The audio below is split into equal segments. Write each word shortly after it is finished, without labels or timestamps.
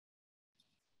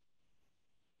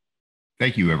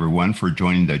Thank you, everyone, for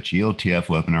joining the glTF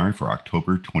webinar for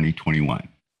October 2021.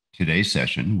 Today's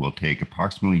session will take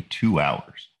approximately 2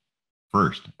 hours.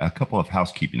 First, a couple of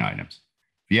housekeeping items.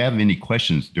 If you have any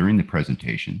questions during the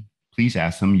presentation, please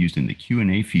ask them using the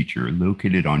Q&A feature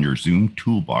located on your Zoom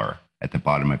toolbar at the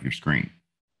bottom of your screen.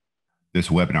 This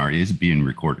webinar is being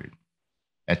recorded.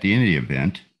 At the end of the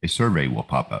event, a survey will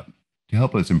pop up. To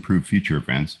help us improve future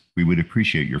events, we would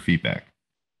appreciate your feedback.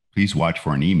 Please watch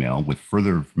for an email with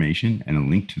further information and a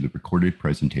link to the recorded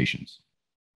presentations.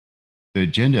 The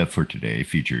agenda for today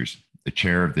features the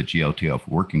chair of the glTF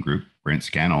Working Group, Brent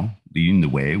Scannell, leading the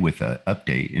way with an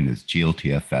update in his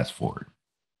glTF Fast Forward,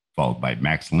 followed by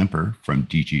Max Limper from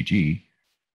DGG,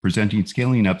 presenting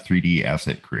scaling up 3D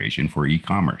asset creation for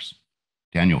e-commerce.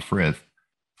 Daniel Frith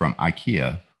from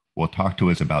IKEA will talk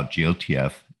to us about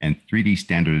glTF and 3D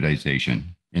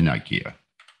standardization in IKEA.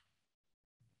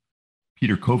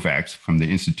 Peter Kovacs from the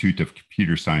Institute of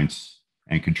Computer Science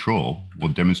and Control will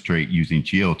demonstrate using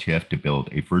glTF to build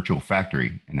a virtual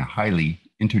factory in a highly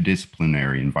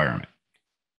interdisciplinary environment.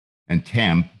 And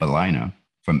Tam Balina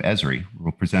from Esri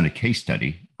will present a case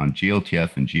study on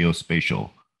glTF and GeoSpatial.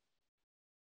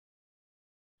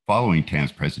 Following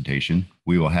Tam's presentation,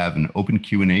 we will have an open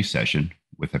Q&A session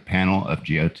with a panel of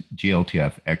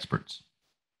glTF experts.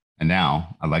 And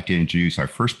now I'd like to introduce our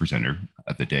first presenter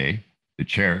of the day, the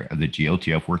chair of the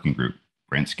glTF Working Group,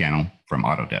 Brent Scannell from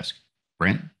Autodesk.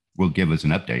 Brent will give us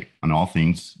an update on all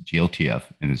things glTF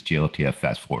and his glTF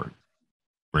Fast Forward.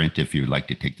 Brent, if you would like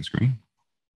to take the screen.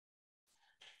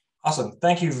 Awesome.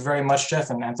 Thank you very much, Jeff,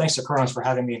 and thanks to Khronos for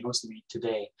having me and hosting me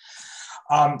today.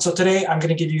 So today I'm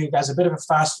going to give you guys a bit of a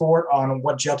fast forward on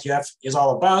what glTF is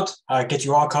all about, get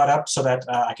you all caught up so that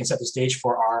I can set the stage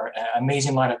for our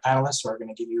amazing line of panelists who are going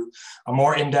to give you a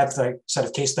more in-depth set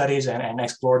of case studies and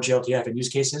explore glTF and use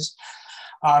cases.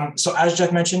 So as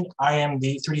Jeff mentioned, I am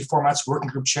the 3D Formats Working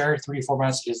Group Chair. 3D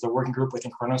Formats is the working group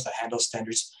within Khronos that handles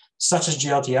standards such as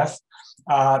glTF.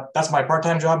 That's my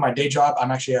part-time job. My day job,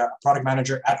 I'm actually a product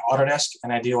manager at Autodesk,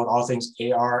 and I deal with all things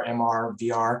AR, MR,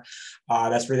 VR.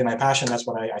 That's really my passion. That's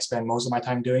what I spend most of my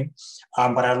time doing.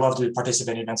 But I love to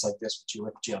participate in events like this with you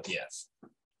with glTF.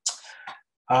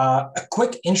 A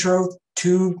quick intro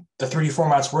to the 3D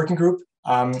Formats Working Group.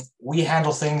 We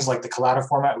handle things like the Collada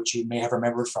format, which you may have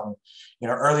remembered from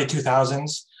early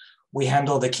 2000s. We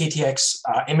handle the KTX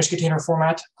image container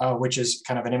format, which is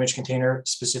kind of an image container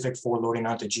specific for loading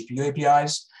onto GPU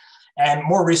APIs. And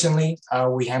more recently,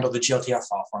 we handle the glTF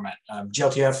file format.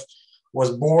 glTF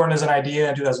was born as an idea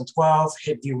in 2012,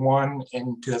 hit V1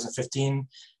 in 2015,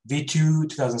 V2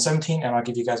 2017, and I'll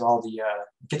give you guys all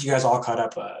get you guys all caught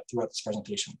up throughout this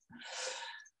presentation.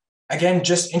 Again,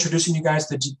 just introducing you guys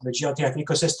to the glTF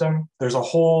ecosystem. There's a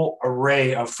whole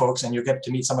array of folks, and you'll get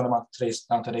to meet some of them on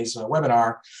today's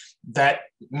webinar, that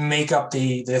make up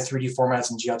the 3D Formats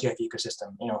and glTF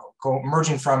ecosystem.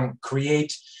 Merging from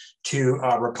create to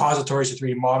repositories to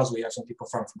 3D models. We have some people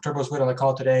from TurboSquid on the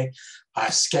call today,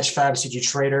 Sketchfab, CG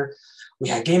Trader. We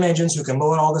have game engines who can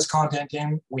load all this content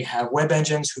in. We have web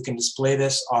engines who can display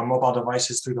this on mobile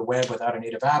devices through the web without a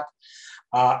native app.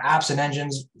 Apps and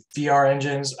engines, VR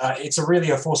engines. It's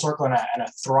really a full circle and a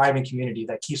thriving community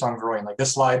that keeps on growing. Like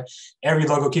this slide, every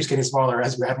logo keeps getting smaller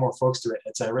as we add more folks to it.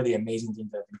 It's a really amazing thing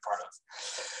to be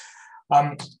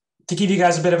part of. To give you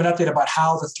guys a bit of an update about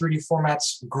how the 3D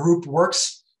Formats group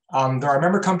works, there are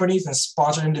member companies and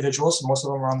sponsored individuals, most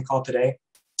of them are on the call today,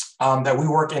 that we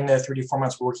work in the 3D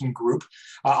Formats Working Group.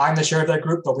 I'm the chair of that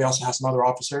group, but we also have some other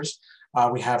officers.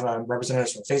 We have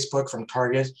representatives from Facebook, from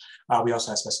Target. We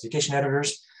also have specification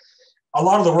editors. A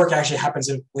lot of the work actually happens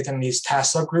within these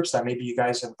task subgroups that maybe you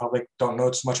guys in the public don't know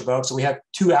too much about. So we have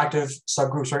 2 active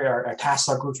subgroups, or task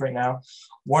subgroups right now.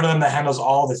 One of them that handles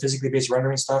all the physically based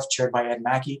rendering stuff, chaired by Ed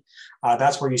Mackey.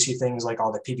 That's where you see things like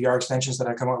all the PBR extensions that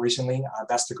have come out recently.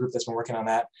 That's the group that's been working on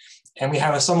that. And we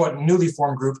have a somewhat newly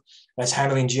formed group that's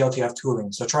handling glTF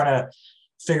tooling. So trying to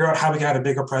figure out how we can have a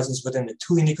bigger presence within the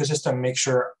tooling ecosystem, make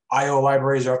sure IO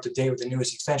libraries are up to date with the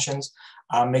newest extensions,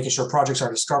 making sure projects are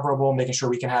discoverable, making sure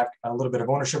we can have a little bit of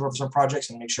ownership over some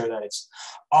projects and make sure that it's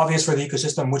obvious for the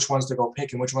ecosystem which ones to go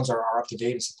pick and which ones are up to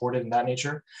date and supported in that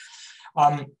nature.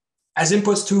 As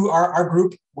inputs to our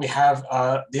group, we have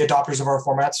the adopters of our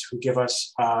formats who give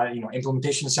us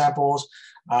implementation samples,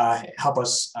 help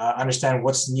us understand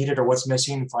what's needed or what's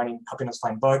missing, helping us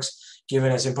find bugs,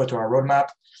 giving us input to our roadmap.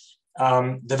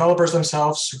 Developers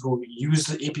themselves who use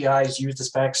the APIs, use the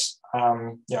specs,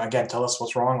 again, tell us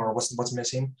what's wrong or what's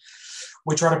missing.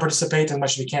 We try to participate as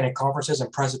much as we can in conferences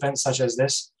and press events such as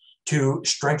this to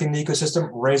strengthen the ecosystem,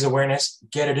 raise awareness,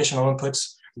 get additional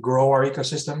inputs, grow our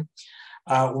ecosystem.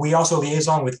 We also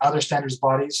liaison with other standards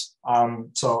bodies.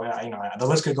 The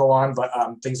list could go on, but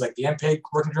things like the MPEG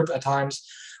working group at times,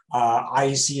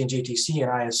 IEC and JTC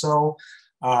and ISO,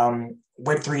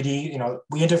 Web3D,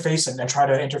 we interface and try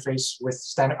to interface with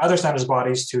other standards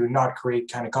bodies to not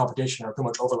create kind of competition or too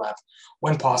much overlap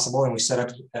when possible. And we set up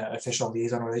official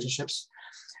liaison relationships,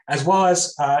 as well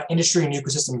as industry and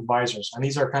ecosystem advisors. And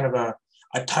these are kind of a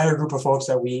tighter group of folks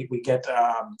that we get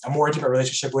a more intimate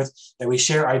relationship with, that we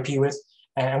share IP with.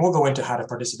 And we'll go into how to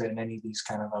participate in any of these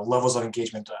kind of levels of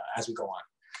engagement as we go on.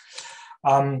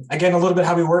 Again, a little bit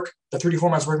how we work. The 3D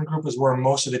Formats Working Group is where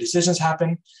most of the decisions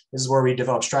happen. This is where we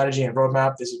develop strategy and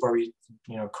roadmap. This is where we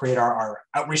create our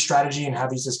outreach strategy and have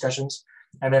these discussions.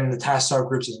 And then the task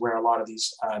subgroups is where a lot of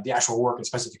these, the actual work and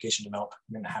specification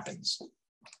development happens.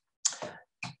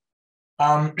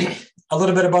 A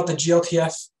little bit about the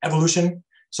GLTF evolution.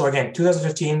 So again,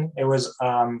 2015, it was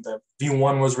the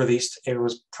V1 was released. It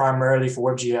was primarily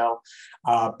for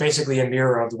WebGL, basically a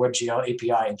mirror of the WebGL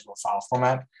API into a file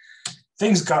format.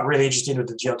 Things got really interesting with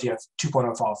the GLTF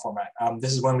 2.0 file format.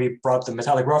 This is when we brought the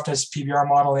metallic roughness PBR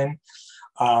model in.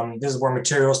 This is where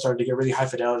materials started to get really high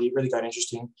fidelity, really got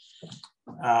interesting.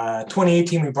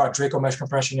 2018, we brought Draco mesh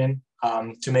compression in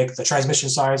to make the transmission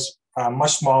size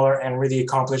much smaller and really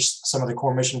accomplish some of the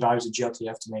core mission values of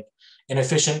GLTF to make an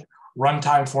efficient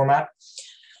runtime format.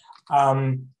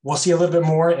 We'll see a little bit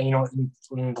more. And,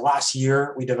 in the last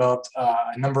year, we developed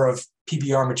a number of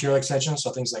PBR material extensions.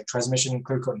 So things like transmission,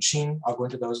 clear coat, and sheen. I'll go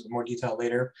into those in more detail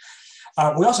later.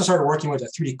 We also started working with a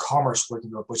 3D Commerce Working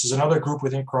Group, which is another group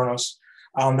within Khronos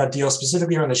that deals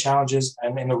specifically on the challenges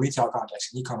and in the retail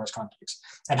context, and e-commerce context,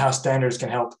 and how standards can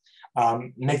help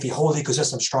make the whole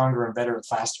ecosystem stronger and better and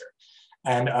faster.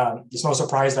 And it's no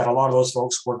surprise that a lot of those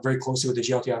folks work very closely with the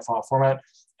GLTF file format.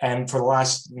 And for the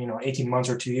last 18 months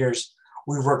or 2 years,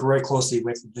 we've worked very closely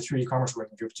with the 3D Commerce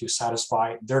Working Group to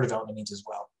satisfy their development needs as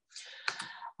well.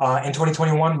 In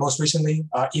 2021, most recently,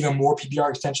 even more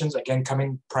PBR extensions, again,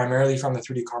 coming primarily from the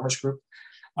 3D Commerce Group.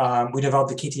 We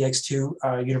developed the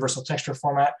KTX2 universal texture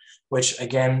format, which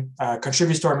again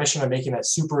contributes to our mission of making that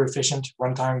super efficient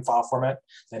runtime file format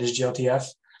that is GLTF.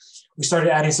 We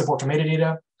started adding support to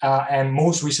metadata, and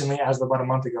most recently, as of about a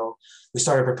month ago, we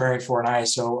started preparing for an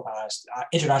ISO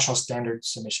international standard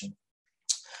submission.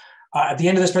 At the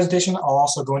end of this presentation, I'll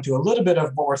also go into a little bit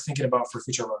of what we're thinking about for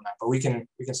future roadmap, but we can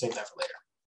save that for later.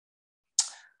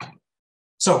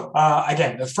 So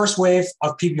again, the first wave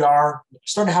of PBR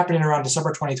started happening around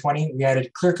December 2020. We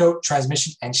added clear coat,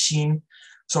 transmission, and sheen.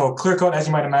 So clear coat, as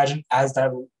you might imagine, as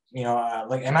that,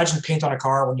 like imagine paint on a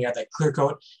car. When you add that clear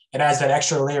coat, it adds that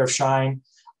extra layer of shine,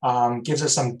 gives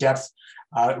us some depth.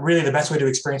 Really, the best way to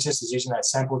experience this is using that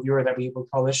sample viewer that we will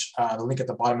publish, the link at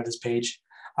the bottom of this page.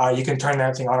 You can turn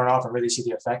that thing on and off and really see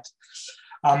the effect.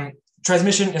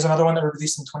 Transmission is another one that we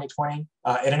released in 2020.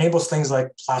 It enables things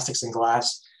like plastics and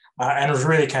glass, and it was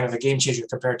really kind of a game changer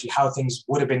compared to how things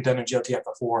would have been done in GeoTF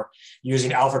before,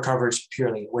 using alpha coverage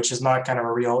purely, which is not kind of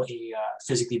a real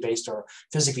physically based or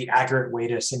physically accurate way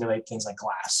to simulate things like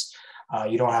glass.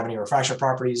 You don't have any refraction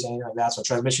properties, anything like that. So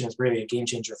transmission is really a game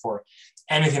changer for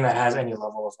anything that has any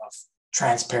level of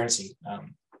transparency.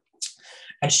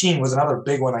 And sheen was another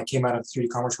big one that came out of the 3D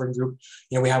Commerce Working Group.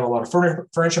 We have a lot of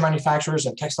furniture manufacturers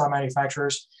and textile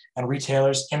manufacturers and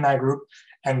retailers in that group,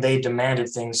 and they demanded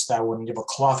things that would enable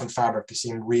cloth and fabric to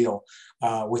seem real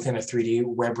within a 3D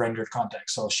web rendered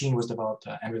context. So sheen was developed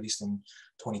and released in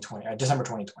December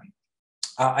 2020.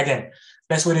 Again,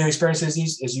 best way to experience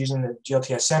these is using the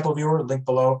GLTF sample viewer, link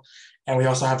below, and we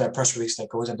also have that press release that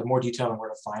goes into more detail on where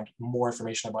to find more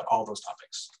information about all those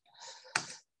topics.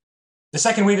 The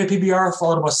second wave of PBR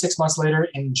followed about 6 months later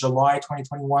in July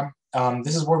 2021.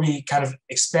 This is where we kind of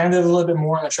expanded a little bit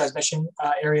more in the transmission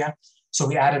area. So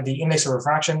we added the index of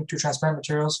refraction to transparent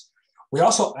materials. We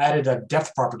also added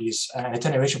depth properties and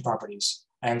attenuation properties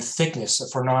and thickness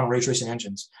for non-ray tracing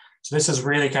engines. So this is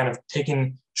really kind of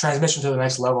taking transmission to the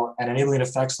next level and enabling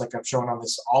effects like I've shown on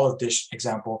this olive dish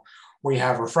example, where you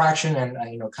have refraction and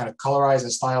kind of colorized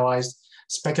and stylized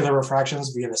specular refractions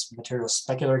via this material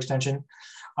specular extension.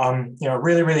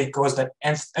 Really goes that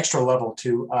extra level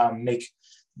to make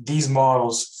these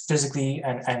models physically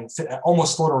and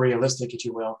almost photorealistic, if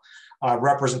you will,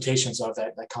 representations of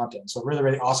that content. So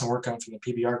really awesome work coming from the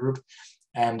PBR group.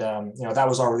 And that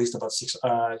was all released about 6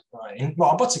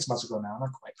 months ago now,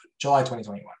 not quite, but July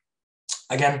 2021.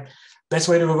 Again, best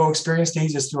way to go experience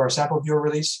these is through our sample viewer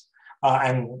release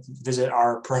and visit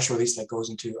our press release that goes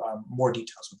into more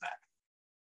details with that.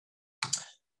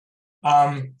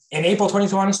 In April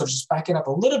 2020, so just backing up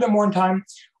a little bit more in time,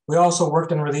 we also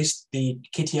worked and released the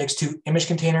KTX2 image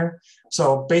container,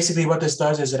 So basically what this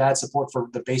does is it adds support for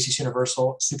the basis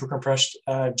universal super compressed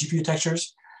GPU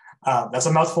textures. That's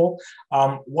a mouthful.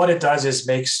 What it does is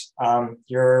makes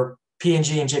your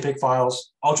PNG and JPEG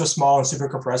files ultra small and super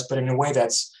compressed, but in a way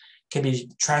that's can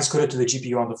be transcoded to the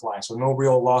GPU on the fly. So no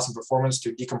real loss in performance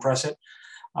to decompress it,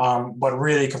 but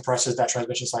really compresses that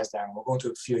transmission size down. We'll go into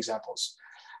a few examples.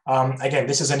 Again,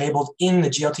 this is enabled in the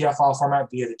glTF file format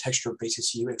via the texture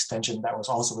basis U extension that was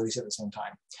also released at the same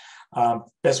time.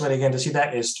 Best way, again, to see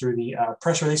that is through the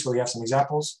press release where we have some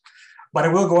examples. But I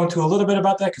will go into a little bit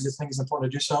about that because I think it's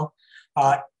important to do so.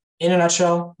 In a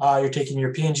nutshell, you're taking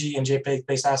your PNG and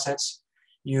JPEG-based assets.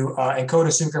 You encode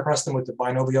and super compress them with the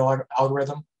binomial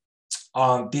algorithm.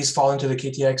 These fall into the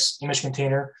KTX image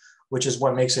container, which is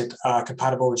what makes it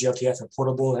compatible with glTF and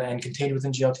portable and contained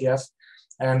within glTF.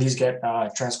 And then these get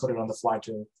transcoded on the fly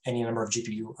to any number of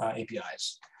GPU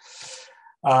APIs.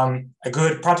 A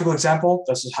good practical example,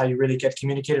 this is how you really get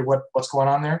communicated what's going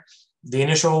on there. The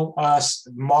initial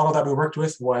model that we worked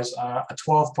with was a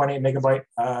 12.8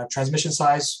 megabyte transmission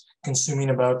size, consuming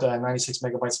about 96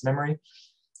 megabytes of memory.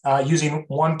 Using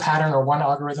one pattern or one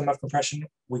algorithm of compression,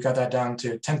 we got that down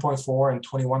to 10.4 and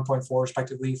 21.4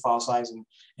 respectively, file size and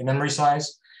memory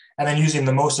size. And then using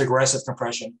the most aggressive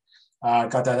compression,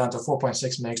 got that down to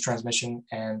 4.6 megs transmission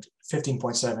and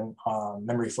 15.7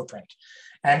 memory footprint.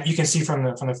 And you can see from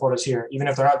the photos here, even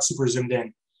if they're not super zoomed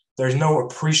in, there's no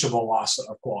appreciable loss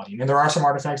of quality. I mean, there are some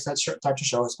artifacts that start to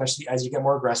show, especially as you get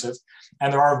more aggressive,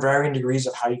 and there are varying degrees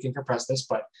of how you can compress this,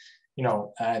 but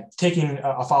taking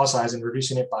a file size and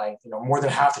reducing it by more than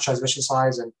half the transmission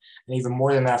size and even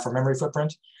more than that for memory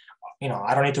footprint,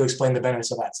 I don't need to explain the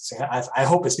benefits of that. I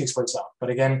hope it speaks for itself. But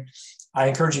again, I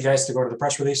encourage you guys to go to the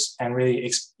press release and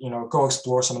really go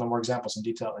explore some of the more examples in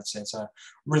detail. It's a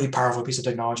really powerful piece of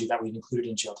technology that we've included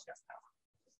in glTF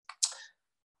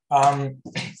now.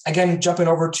 Again, jumping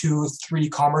over to 3D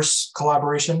Commerce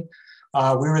collaboration,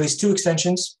 we released 2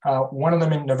 extensions, one of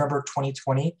them in November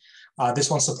 2020. This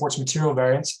one supports material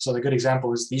variants. So the good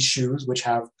example is these shoes, which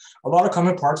have a lot of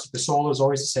common parts. The sole is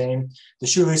always the same. The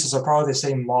shoelaces are probably the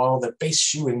same model. The base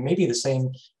shoeing may be the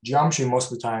same geometry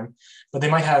most of the time, but they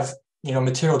might have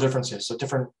material differences. So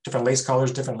different lace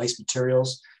colors, different lace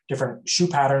materials, different shoe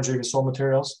patterns, or even sole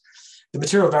materials. The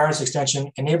material variance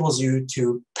extension enables you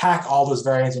to pack all those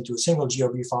variants into a single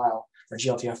GOB file, or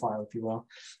glTF file, if you will,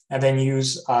 and then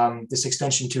use this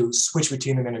extension to switch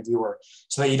between them in a viewer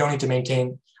so that you don't need to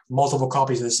maintain multiple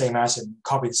copies of the same asset,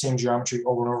 copy the same geometry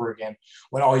over and over again,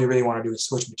 when all you really want to do is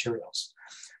switch materials.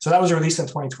 So that was released in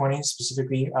 2020,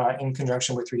 specifically in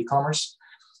conjunction with 3D Commerce.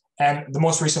 And the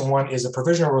most recent one is a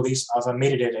provisional release of a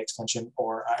metadata extension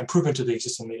or improvement to the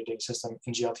existing metadata system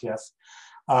in glTF.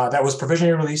 That was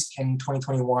provisionally released in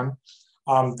 2021.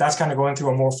 That's kind of going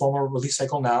through a more formal release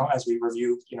cycle now as we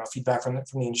review feedback from the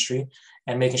industry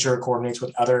and making sure it coordinates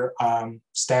with other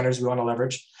standards we want to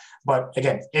leverage. But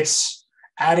again, it's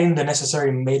adding the necessary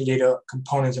metadata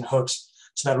components and hooks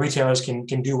so that retailers can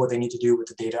do what they need to do with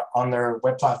the data on their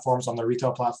web platforms, on their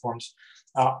retail platforms,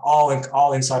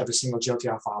 all inside of a single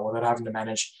glTF file without having to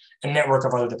manage a network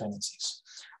of other dependencies.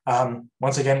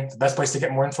 Once again, the best place to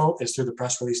get more info is through the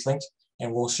press release link,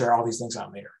 and we'll share all these links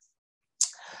out later.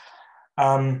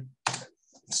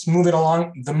 Let's move it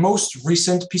along. The most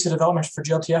recent piece of development for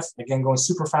glTF, again, going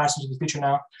super fast into the future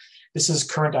now. This is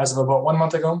current as of about 1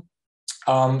 month ago.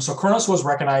 So Khronos was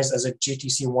recognized as a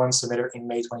JTC1 submitter in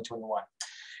May 2021.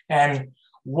 And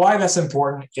why that's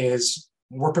important is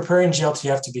we're preparing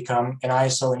glTF to become an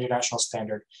ISO international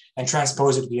standard and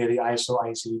transpose it via the ISO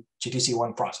IEC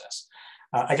JTC1 process.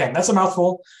 Again, that's a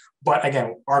mouthful, but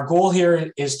again, our goal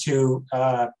here is to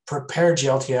prepare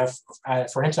glTF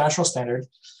for an international standard.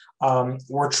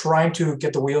 We're trying to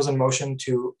get the wheels in motion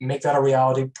to make that a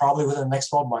reality probably within the next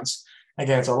 12 months.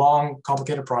 Again, it's a long,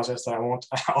 complicated process that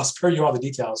I'll spare you all the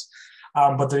details.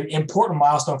 But the important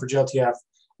milestone for glTF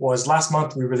was last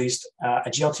month we released a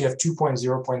glTF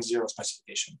 2.0.0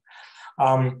 specification.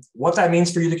 What that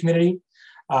means for you, the community,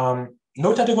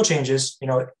 no technical changes.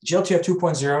 glTF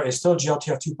 2.0 is still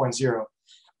glTF 2.0,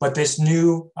 but this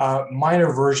new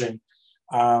minor version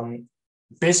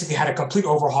basically had a complete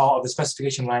overhaul of the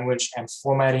specification language and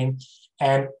formatting,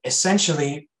 and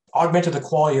essentially augmented the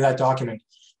quality of that document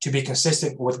to be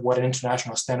consistent with what an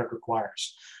international standard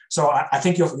requires. So I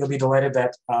think you'll be delighted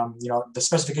that the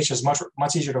specification is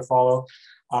much easier to follow.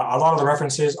 A lot of the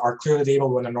references are clearly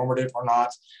labeled when they're normative or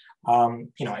not.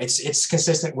 It's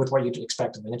consistent with what you'd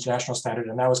expect of an international standard,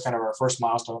 and that was kind of our first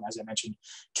milestone, as I mentioned,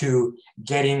 to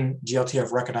getting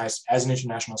glTF recognized as an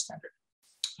international standard.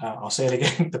 I'll say it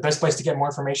again: the best place to get more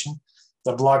information,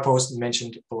 the blog post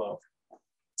mentioned below.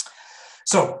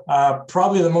 So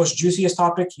probably the most juiciest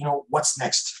topic, what's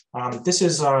next? This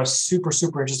is a super,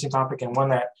 super interesting topic, and one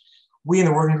that we in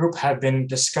the working group have been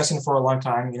discussing for a long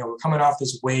time. We're coming off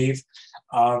this wave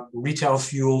of retail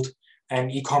fueled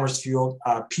and e-commerce fueled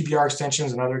PBR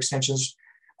extensions and other extensions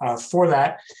for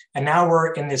that. And now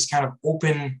we're in this kind of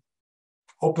open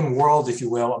world, if you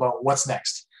will, about what's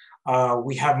next.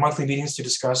 We have monthly meetings to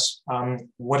discuss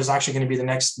what is actually going to be the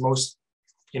next most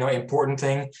important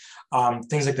thing.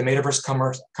 Things like the metaverse come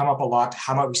up a lot.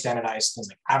 How might we standardize things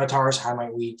like avatars? How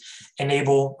might we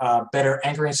enable better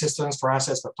anchoring systems for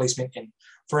assets for placement in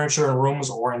furniture and rooms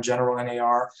or in general in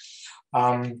AR?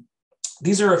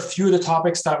 These are a few of the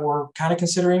topics that we're kind of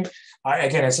considering.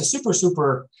 Again, it's a super,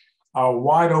 super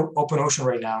wide open ocean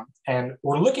right now. And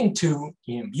we're looking to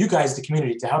you guys, the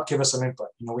community, to help give us some input.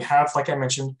 We have, like I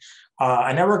mentioned,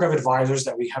 a network of advisors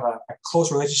that we have a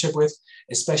close relationship with,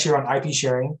 especially around IP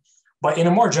sharing. But in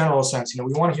a more general sense,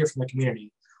 we want to hear from the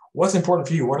community. What's important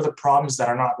for you? What are the problems that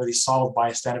are not really solved by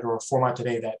a standard or a format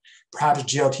today that perhaps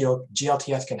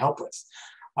GLTF can help with?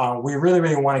 We really,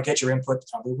 really want to get your input.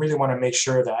 We really want to make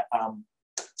sure that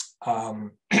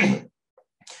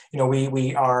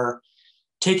we are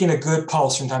taking a good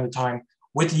pulse from time to time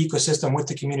with the ecosystem, with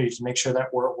the community, to make sure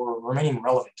that we're remaining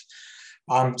relevant.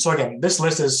 So again, this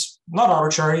list is not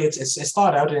arbitrary. It's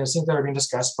thought out and it's things that are being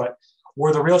discussed, but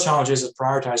where the real challenge is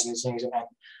prioritizing these things and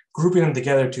grouping them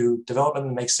together to develop them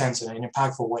and make sense in an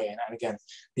impactful way. And again,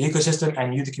 the ecosystem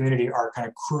and you, the community, are kind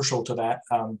of crucial to that,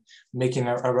 making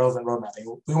a relevant roadmap.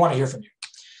 We want to hear from you.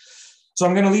 So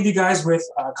I'm going to leave you guys with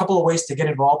a couple of ways to get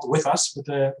involved with us with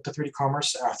the 3D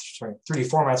Commerce, 3D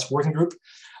Formats Working Group.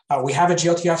 We have a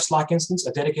GLTF Slack instance,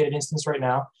 a dedicated instance right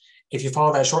now. If you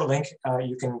follow that short link,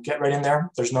 you can get right in there.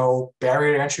 There's no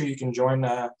barrier to entry. You can join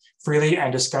freely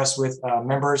and discuss with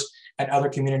members and other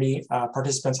community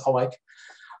participants alike.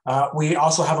 We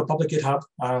also have a public GitHub.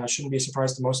 It shouldn't be a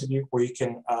surprise to most of you, where you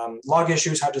can log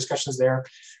issues, have discussions there.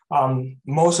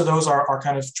 Most of those are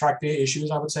kind of track via issues,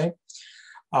 I would say.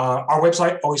 Our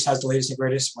website always has the latest and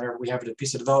greatest. Whenever we have a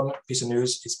piece of development, piece of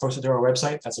news, it's posted to our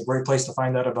website. That's a great place to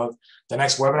find out about the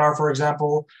next webinar, for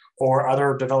example, or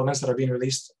other developments that are being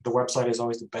released. The website is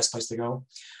always the best place to go.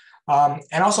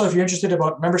 And also, if you're interested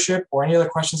about membership or any other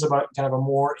questions about kind of a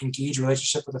more engaged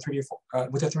relationship with the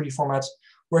 3D Formats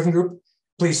Working Group,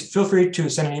 please feel free to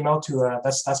send an email to,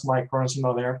 that's my Khronos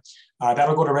email there.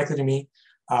 That'll go directly to me.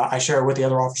 I share it with the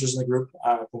other officers in the group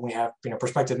when we have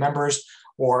prospective members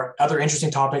or other interesting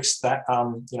topics that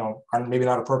are maybe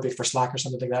not appropriate for Slack or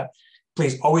something like that.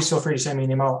 Please always feel free to send me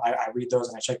an email. I read those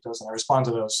and I check those and I respond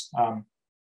to those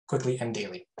quickly and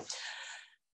daily.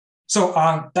 So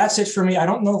that's it for me. I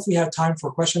don't know if we have time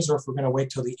for questions or if we're going to wait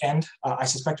till the end. I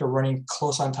suspect we're running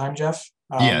close on time, Jeff.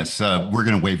 Yes, we're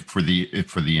going to wait for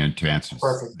the end to answer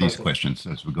these questions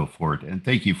as we go forward. And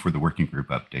thank you for the working group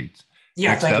updates.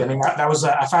 Yeah, thank you. I mean, that was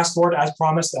a fast forward as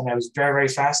promised, and it was very, very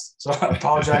fast. So I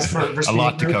apologize for a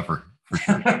lot to cover, for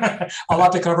sure. A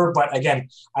lot to cover, but again,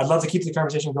 I'd love to keep the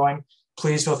conversation going.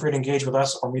 Please feel free to engage with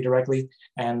us or me directly,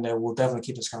 and we'll definitely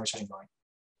keep this conversation going.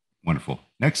 Wonderful.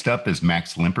 Next up is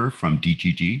Max Limper from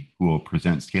DGG, who will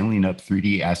present scaling up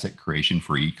 3D asset creation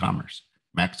for e-commerce.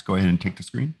 Max, go ahead and take the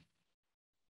screen.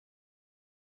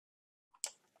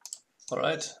 All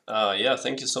right. Yeah,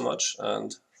 thank you so much.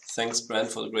 And thanks, Brent,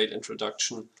 for the great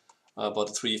introduction about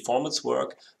the 3D formats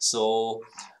work. So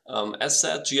as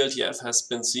said, GLTF has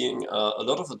been seeing a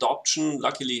lot of adoption,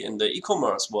 luckily, in the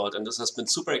e-commerce world, and this has been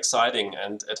super exciting.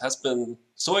 And it has been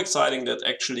so exciting that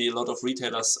actually a lot of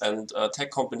retailers and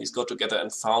tech companies got together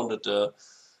and founded a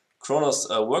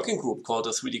Khronos Working Group called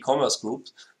the 3D Commerce Group.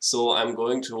 So I'm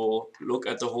going to look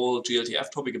at the whole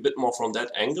GLTF topic a bit more from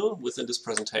that angle within this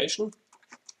presentation.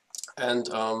 And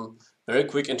very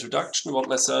quick introduction about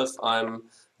myself. I'm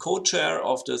co-chair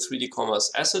of the 3D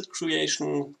Commerce Asset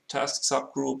Creation Task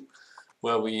Subgroup,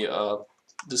 where we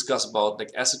discuss about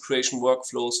like asset creation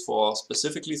workflows for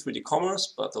specifically 3D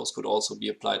commerce, but those could also be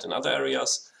applied in other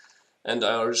areas. And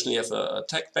I originally have a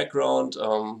tech background,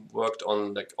 worked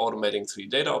on like automating 3D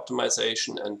data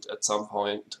optimization, and at some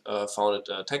point founded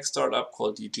a tech startup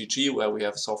called DGG, where we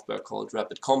have software called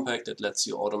Rapid Compact that lets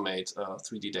you automate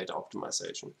 3D data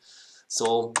optimization.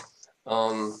 So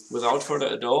without further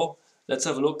ado, let's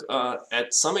have a look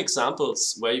at some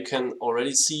examples where you can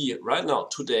already see right now,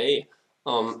 today,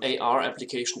 AR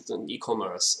applications in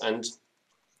e-commerce. And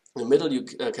in the middle, you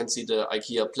can see the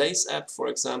IKEA Place app, for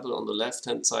example. On the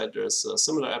left-hand side, there's a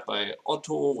similar app by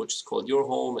Otto, which is called Your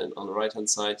Home. And on the right-hand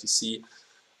side, you see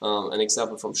an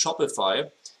example from Shopify,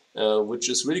 which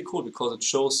is really cool because it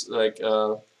shows like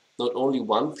not only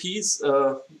one piece,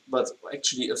 but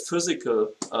actually a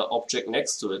physical object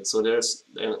next to it. So there's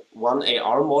one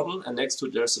AR model, and next to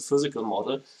it there's a physical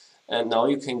model. And now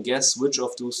you can guess which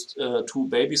of those two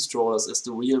baby strollers is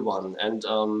the real one. And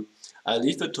I'll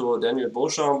leave it to Daniel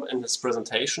Beauchamp in his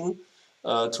presentation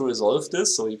to resolve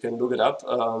this. So you can look it up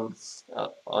on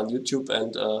YouTube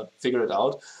and figure it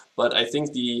out. But I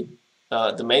think the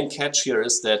main catch here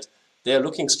is that they're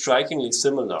looking strikingly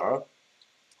similar.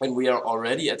 And we are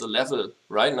already at a level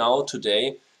right now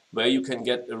today where you can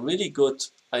get a really good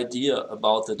idea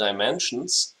about the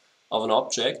dimensions of an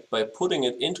object by putting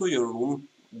it into your room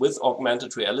with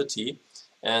augmented reality,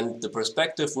 and the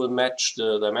perspective will match,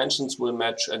 the dimensions will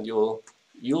match, and you'll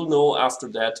know after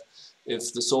that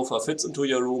if the sofa fits into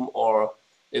your room or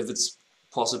if it's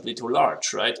possibly too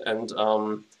large, right? And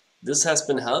this has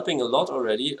been helping a lot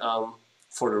already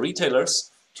for the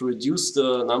retailers to reduce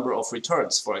the number of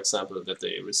returns, for example, that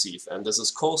they receive. And this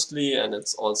is costly, and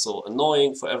it's also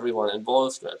annoying for everyone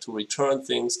involved to return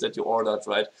things that you ordered,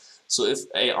 right? So if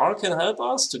AR can help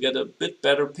us to get a bit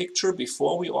better picture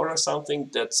before we order something,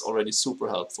 that's already super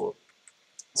helpful.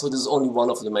 So this is only one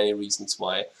of the many reasons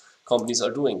why companies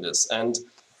are doing this. And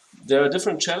there are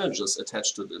different challenges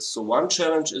attached to this. So one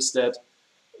challenge is that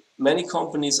many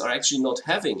companies are actually not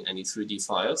having any 3D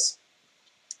files,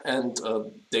 and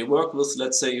they work with,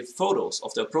 let's say, photos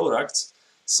of their products.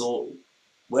 So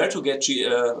where to get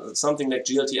something like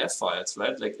glTF files,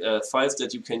 right? Like files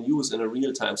that you can use in a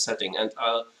real-time setting. And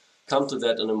I'll come to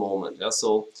that in a moment. Yeah?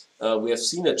 So we have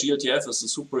seen that glTF is a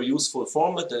super useful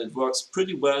format, and it works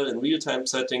pretty well in real-time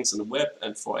settings in the web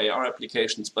and for AR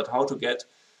applications. But how to get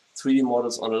 3D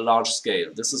models on a large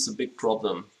scale? This is a big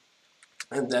problem.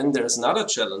 And then there's another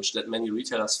challenge that many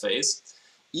retailers face.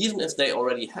 Even if they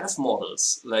already have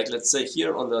models, like let's say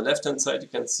here on the left-hand side, you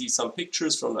can see some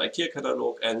pictures from the IKEA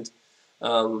catalog, and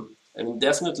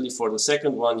definitely for the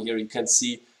second one here, you can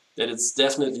see that it's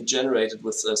definitely generated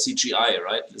with CGI,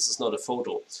 right? This is not a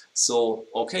photo. So,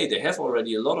 okay, they have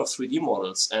already a lot of 3D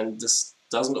models, and this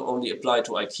doesn't only apply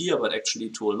to IKEA, but actually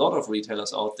to a lot of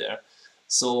retailers out there.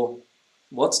 So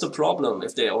what's the problem?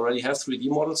 If they already have 3D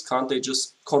models, can't they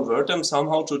just convert them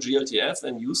somehow to glTF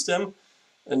and use them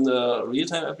in the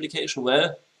real-time application?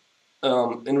 Well,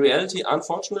 in reality,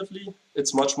 unfortunately,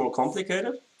 it's much more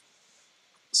complicated.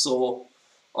 So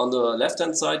on the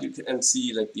left-hand side, you can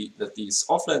see like that these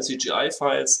offline CGI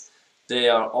files, they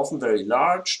are often very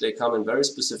large. They come in very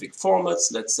specific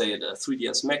formats, let's say the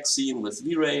 3ds Max scene with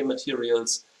V-Ray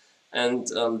materials. And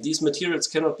these materials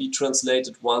cannot be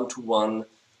translated one-to-one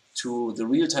to the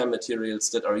real-time materials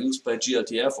that are used by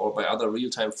glTF or by other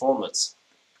real-time formats.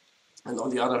 And on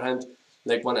the other hand,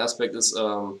 like one aspect is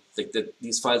like that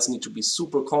these files need to be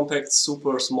super compact,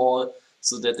 super small,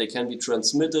 so that they can be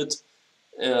transmitted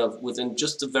within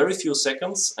just a very few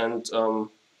seconds. And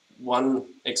one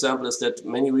example is that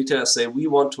many retailers say we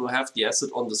want to have the asset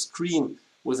on the screen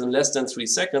within less than 3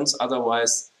 seconds,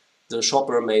 otherwise the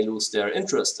shopper may lose their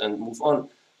interest and move on.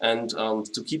 And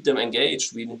to keep them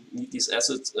engaged, we need these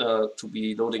assets to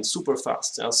be loading super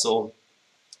fast. Yeah? So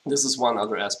this is one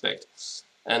other aspect.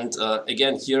 And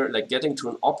again, here, like getting to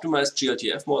an optimized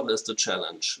glTF model is the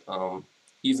challenge,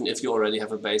 even if you already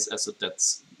have a base asset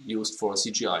that's used for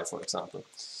CGI, for example.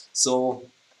 So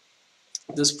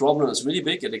this problem is really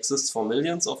big. It exists for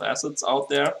millions of assets out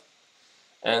there.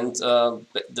 And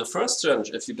the first challenge,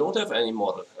 if you don't have any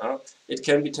model, it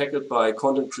can be tackled by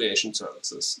content creation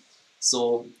services.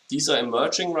 So these are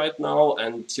emerging right now,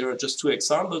 and here are just 2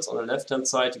 examples. On the left-hand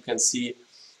side, you can see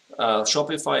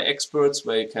Shopify experts,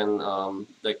 where you can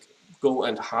like go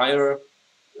and hire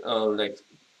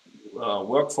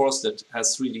workforce that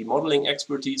has 3D modeling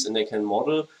expertise, and they can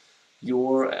model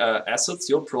your assets,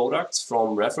 your products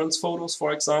from reference photos,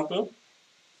 for example.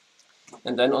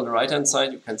 And then on the right-hand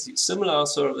side, you can see a similar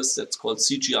service that's called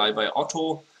CGI by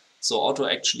Otto. So Otto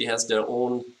actually has their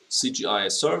own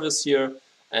CGI service here,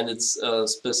 and it's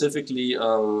specifically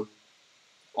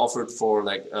offered for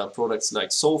like products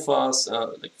like sofas,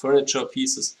 like furniture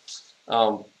pieces,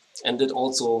 and it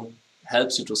also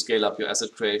helps you to scale up your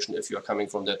asset creation if you are coming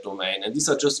from that domain. And these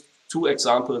are just 2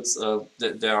 examples.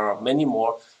 There are many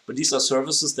more, but these are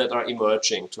services that are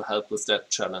emerging to help with that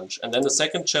challenge. And then the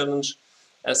second challenge,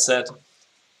 as said,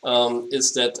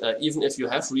 is that even if you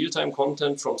have real-time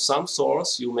content from some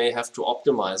source, you may have to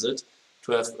optimize it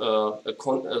to have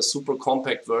a super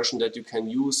compact version that you can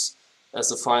use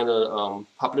as a final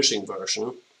publishing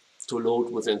version to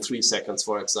load within 3 seconds,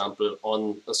 for example,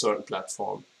 on a certain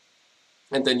platform.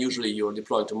 And then usually you're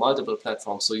deploying to multiple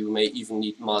platforms, so you may even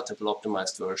need multiple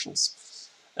optimized versions.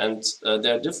 And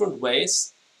there are different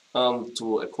ways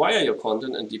to acquire your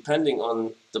content, and depending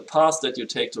on the path that you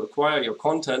take to acquire your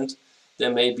content,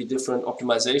 there may be different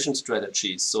optimization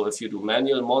strategies. So if you do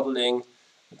manual modeling,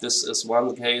 this is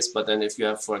one case, but then if you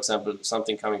have, for example,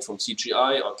 something coming from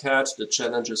CGI or CAD, the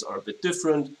challenges are a bit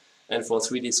different. And for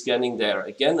 3D scanning, they are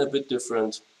again a bit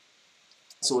different.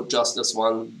 So just as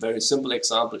one very simple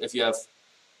example, if you have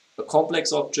a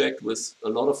complex object with a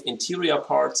lot of interior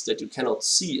parts that you cannot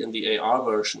see in the AR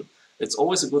version, it's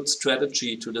always a good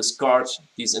strategy to discard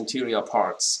these interior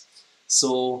parts.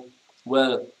 So,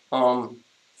 well,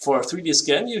 for a 3D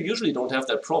scan, you usually don't have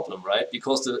that problem, right?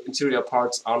 Because the interior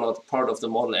parts are not part of the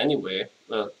model anyway,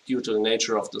 due to the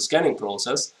nature of the scanning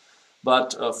process.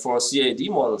 But for CAD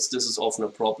models, this is often a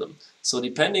problem. So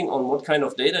depending on what kind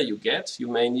of data you get, you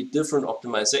may need different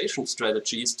optimization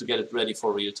strategies to get it ready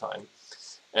for real time.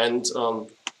 And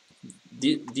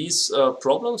these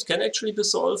problems can actually be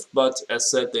solved, but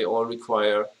as said, they all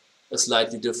require a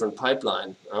slightly different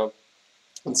pipeline.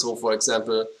 And so, for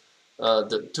example,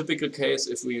 the typical case,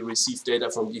 if we receive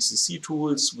data from DCC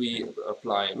tools, we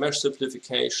apply mesh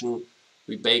simplification,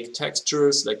 we bake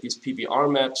textures like these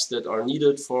PBR maps that are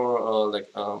needed for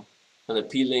an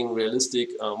appealing, realistic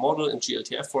model in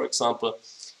glTF, for example,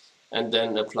 and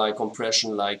then apply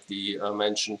compression like the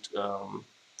mentioned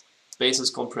basis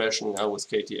compression with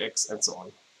KTX and so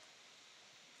on.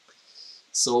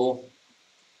 So,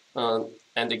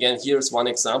 and again, here's one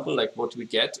example, like what we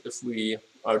get if we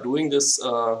are doing this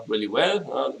really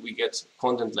well. We get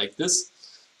content like this.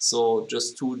 So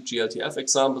just two glTF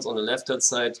examples. On the left-hand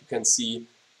side, you can see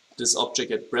this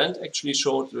object that Brent actually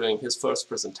showed during his first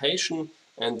presentation.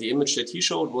 And the image that he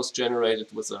showed was generated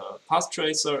with a path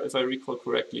tracer, if I recall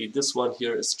correctly. This one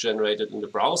here is generated in the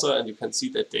browser, and you can see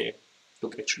that they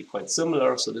look actually quite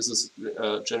similar. So this is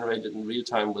generated in real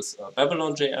time with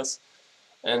Babylon.js.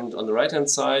 And on the right-hand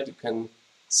side, you can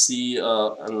see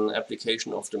an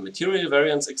application of the material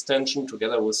variance extension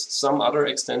together with some other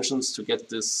extensions to get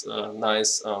this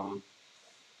nice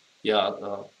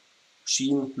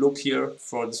sheen look here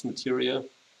for this material.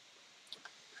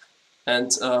 And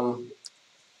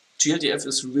glTF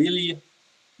is really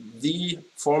the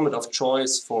format of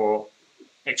choice for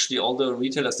actually all the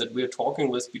retailers that we're talking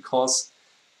with, because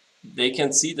they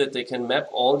can see that they can map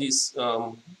all these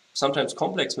sometimes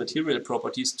complex material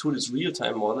properties to this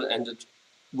real-time model, and it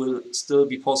will still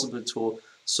be possible to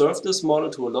serve this model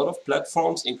to a lot of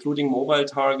platforms, including mobile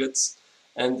targets,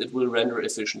 and it will render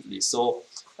efficiently. So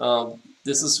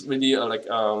this is really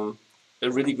a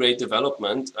really great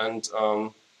development. And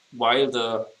while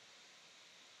the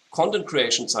content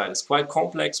creation side is quite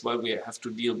complex, while we have to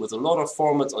deal with a lot of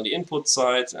formats on the input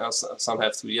side, some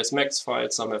have 3ds Max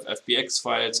files, some have FBX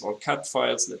files or CAD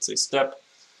files, let's say STEP,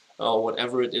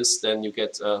 whatever it is, then you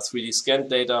get 3D scanned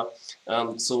data.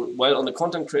 So while on the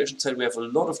content creation side we have a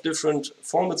lot of different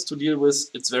formats to deal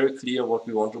with, it's very clear what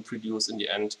we want to produce in the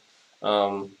end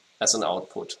as an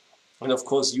output. And of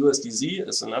course USDZ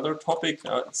is another topic.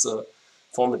 It's a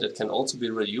format that can also be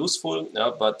really useful,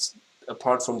 but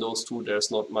apart from those two,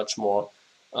 there's not much more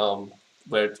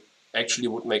where it actually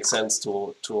would make sense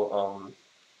to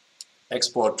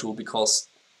export to, because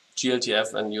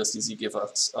glTF and USDZ give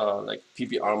us like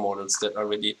PBR models that are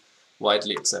really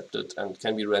widely accepted and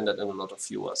can be rendered in a lot of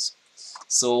viewers.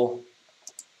 So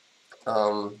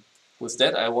with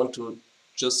that, I want to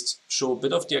just show a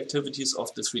bit of the activities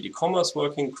of the 3D Commerce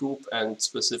Working Group, and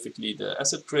specifically the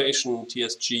asset creation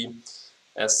TSG.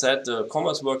 As said, the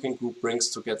Commerce Working Group brings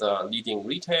together leading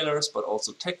retailers, but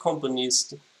also tech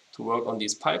companies to work on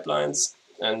these pipelines.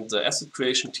 And the asset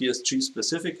creation TSG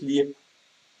specifically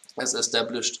has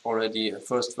established already a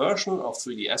first version of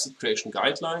 3D asset creation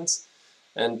guidelines.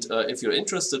 And if you're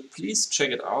interested, please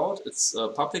check it out. It's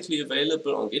publicly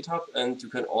available on GitHub, and you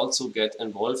can also get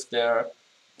involved there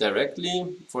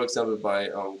directly, for example, by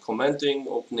commenting,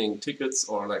 opening tickets,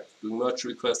 or like doing merge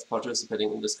requests,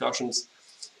 participating in discussions.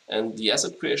 And the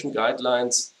asset creation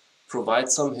guidelines provide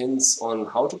some hints on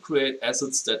how to create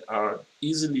assets that are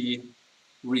easily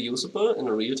reusable in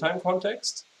a real-time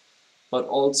context, but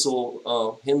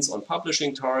also hints on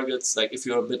publishing targets. Like if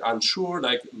you're a bit unsure,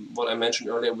 like what I mentioned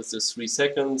earlier with this 3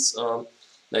 seconds,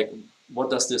 like what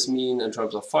does this mean in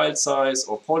terms of file size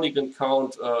or polygon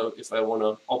count? If I want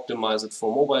to optimize it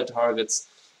for mobile targets,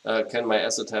 can my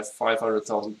asset have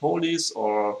 500,000 polys,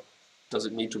 or does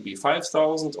it need to be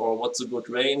 5,000, or what's a good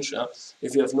range?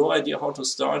 If you have no idea how to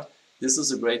start, this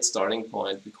is a great starting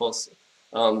point, because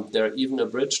there are even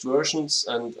abridged versions,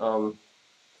 and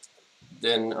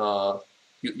then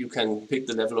you can pick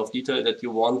the level of detail that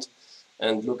you want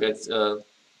and look at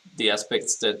the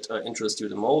aspects that interest you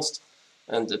the most.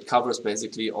 and it covers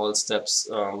basically all steps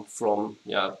from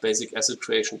basic asset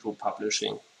creation to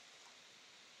publishing.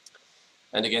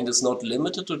 And again, it's not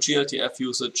limited to glTF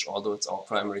usage, although it's our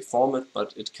primary format,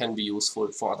 but it can be useful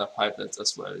for other pipelines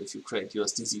as well, if you create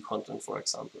USDZ content, for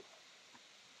example.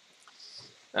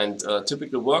 And a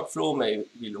typical workflow may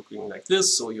be looking like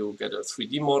this. So you get a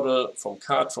 3D model from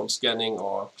CAD, from scanning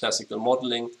or classical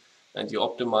modeling, and you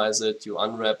optimize it, you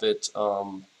unwrap it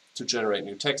to generate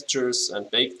new textures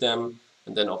and bake them,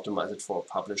 and then optimize it for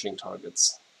publishing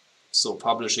targets. So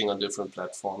publishing on different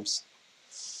platforms.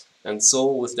 And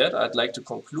so with that, I'd like to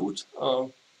conclude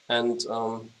and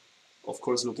of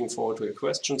course, looking forward to your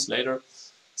questions later.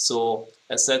 So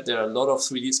as said, there are a lot of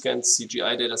 3D scans,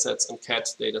 CGI datasets and CAD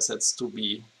datasets to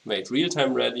be made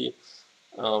real-time ready.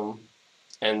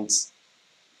 And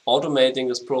automating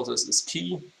this process is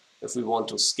key if we want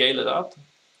to scale it up.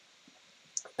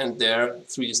 And there,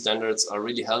 3D standards are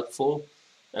really helpful.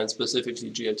 And specifically,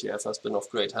 glTF has been of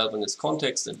great help in this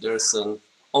context. And there's an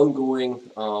ongoing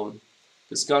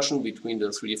discussion between the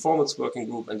 3D Formats Working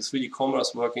Group and the 3D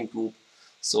Commerce Working Group.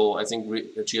 So I think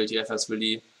glTF has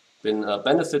really been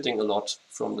benefiting a lot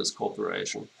from this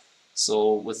cooperation.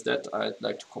 So with that, I'd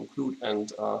like to conclude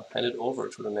and hand it over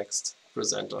to the next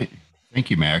presenter. Thank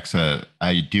you, Max.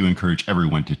 I do encourage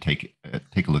everyone to take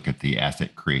a look at the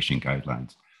asset creation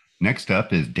guidelines. Next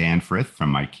up is Dan Frith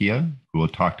from IKEA, who will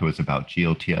talk to us about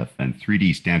glTF and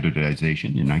 3D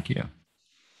standardization in IKEA.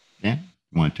 Dan,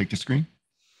 you want to take the screen?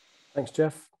 Thanks,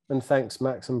 Jeff. And thanks,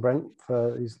 Max and Brent,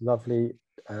 for these lovely,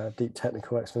 deep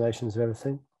technical explanations of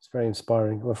everything. It's very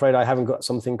inspiring. I'm afraid I haven't got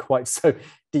something quite so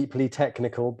deeply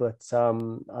technical, but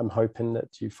I'm hoping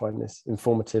that you find this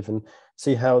informative and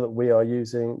see how that we are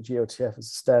using glTF as a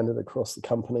standard across the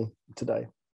company today.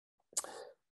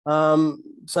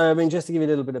 So, I mean, just to give you a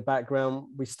little bit of background,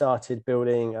 we started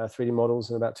building 3D models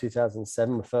in about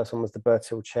 2007. The first one was the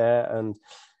Bertil chair, and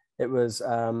it was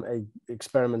a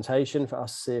experimentation for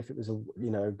us to see if it was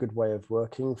a good way of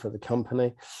working for the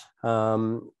company.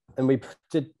 And we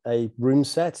did a room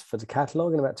set for the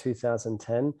catalog in about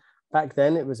 2010. Back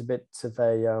then, it was a bit of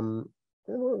a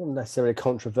not necessarily a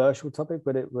controversial topic,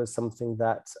 but it was something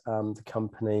that the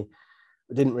company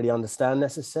didn't really understand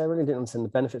necessarily, didn't understand the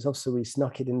benefits of. So we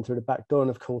snuck it in through the back door,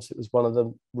 and of course, it was one of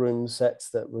the room sets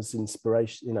that was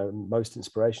most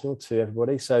inspirational to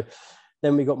everybody. So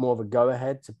then we got more of a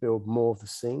go-ahead to build more of the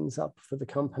scenes up for the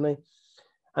company.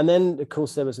 And then, of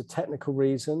course, there was a technical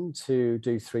reason to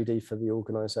do 3D for the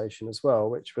organization as well,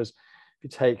 which was, if you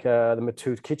take the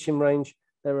Matured kitchen range,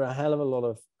 there were a hell of a lot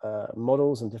of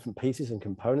models and different pieces and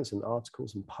components and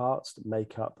articles and parts that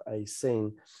make up a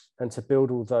scene. And to build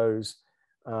all those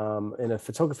in a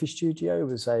photography studio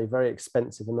was a very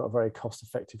expensive and not a very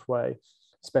cost-effective way,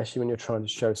 especially when you're trying to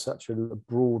show such a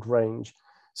broad range.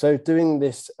 So doing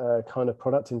this kind of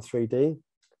product in 3D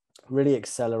really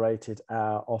accelerated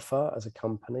our offer as a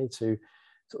company to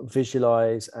sort of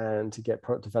visualize and to get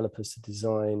product developers to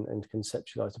design and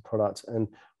conceptualize the product, and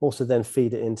also then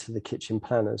feed it into the kitchen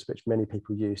planners, which many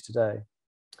people use today.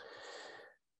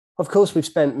 Of course, we've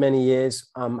spent many years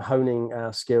honing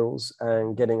our skills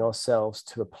and getting ourselves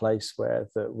to a place where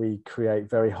that we create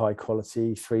very high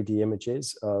quality 3D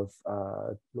images of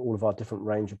all of our different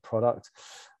range of product.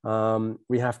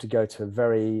 We have to go to a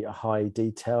very high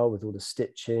detail with all the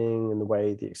stitching and the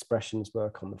way the expressions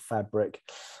work on the fabric,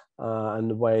 and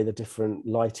the way the different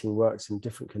lighting works in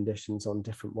different conditions on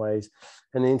different ways.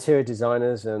 And the interior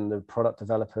designers and the product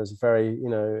developers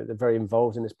they're very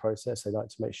involved in this process. They like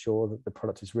to make sure that the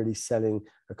product is really selling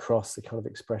across the kind of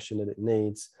expression that it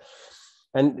needs.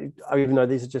 And even though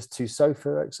these are just two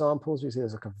sofa examples, we see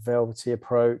there's like a velvety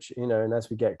approach, and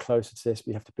as we get closer to this,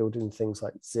 we have to build in things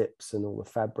like zips and all the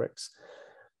fabrics.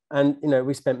 And,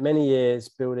 we spent many years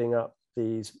building up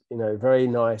these, very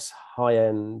nice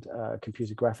high-end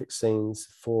computer graphic scenes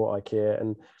for IKEA.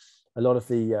 And a lot of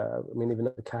the,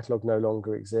 even the catalog no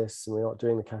longer exists, and we're not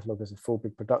doing the catalog as a full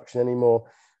big production anymore.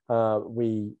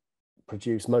 We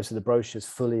produce most of the brochures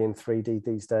fully in 3D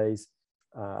these days.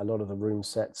 A lot of the room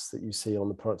sets that you see on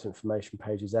the product information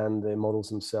pages and the models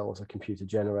themselves are computer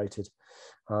generated.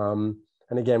 And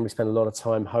again, we spend a lot of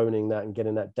time honing that and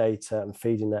getting that data and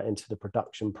feeding that into the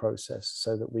production process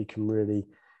so that we can really,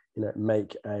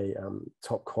 make a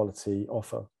top quality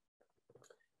offer.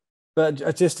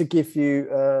 But just to give you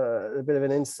a bit of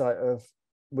an insight of,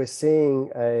 we're seeing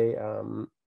a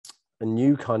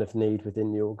new kind of need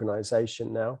within the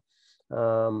organization now.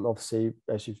 Obviously,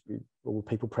 as all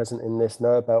people present in this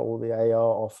know about all the AR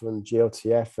offer and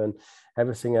glTF and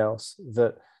everything else,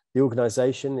 that the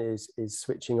organization is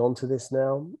switching onto this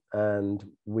now, and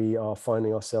we are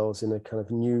finding ourselves in a kind of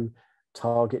new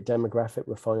target demographic.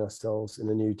 We're finding ourselves in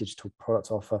a new digital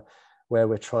product offer where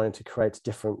we're trying to create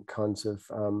different kinds of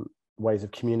ways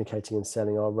of communicating and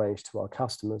selling our range to our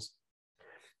customers.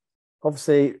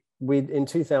 Obviously, in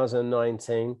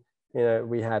 2019,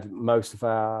 we had most of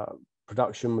our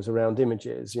production was around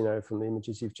images, from the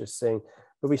images you've just seen.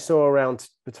 But we saw around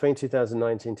between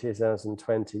 2019 and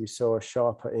 2020, we saw a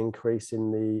sharper increase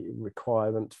in the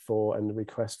requirement for and the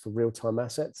request for real-time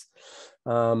assets.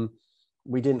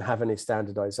 We didn't have any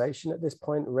standardization at this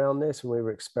point around this, and we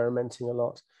were experimenting a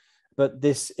lot. But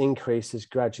this increase has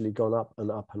gradually gone up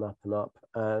and up and up and up.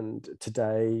 And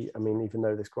today, I mean, even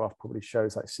though this graph probably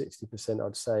shows like 60%,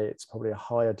 I'd say it's probably a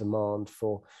higher demand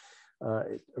for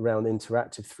around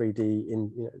interactive 3D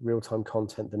in real-time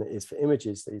content than it is for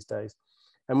images these days.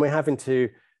 And we're having to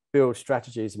build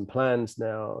strategies and plans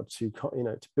now to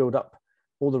build up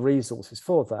all the resources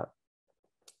for that.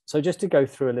 So just to go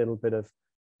through a little bit of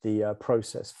the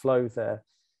process flow there,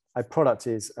 a product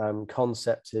is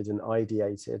concepted and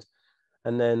ideated.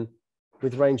 And then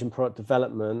with range and product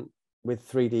development, with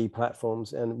 3D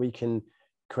platforms, and we can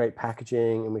create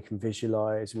packaging, and we can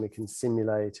visualize, and we can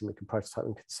simulate, and we can prototype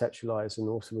and conceptualize, and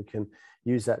also we can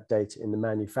use that data in the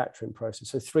manufacturing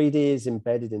process. So 3D is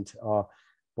embedded into our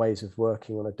ways of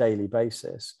working on a daily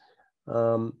basis.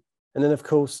 And then, of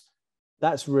course,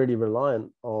 that's really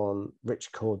reliant on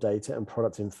rich core data and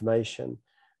product information.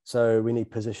 So we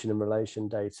need position and relation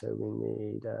data, we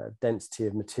need density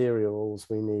of materials,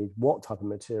 we need what type of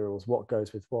materials, what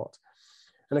goes with what.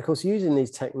 And of course, using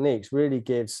these techniques really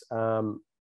gives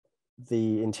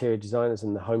the interior designers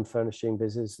and the home furnishing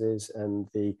businesses and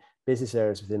the business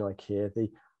areas within IKEA the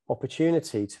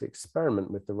opportunity to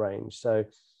experiment with the range. So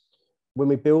when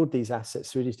we build these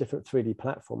assets through these different 3D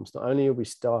platforms, not only are we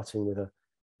starting with a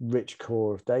rich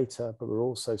core of data, but we're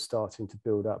also starting to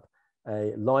build up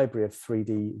a library of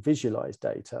 3D visualized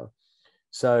data.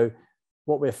 So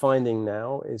what we're finding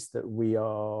now is that we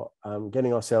are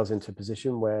getting ourselves into a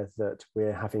position where that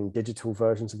we're having digital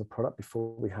versions of a product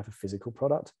before we have a physical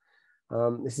product.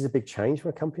 This is a big change for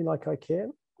a company like IKEA,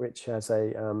 which has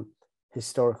a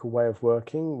historical way of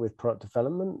working with product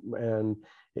development, and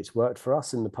it's worked for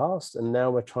us in the past. And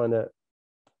now we're trying to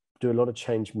do a lot of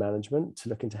change management to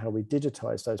look into how we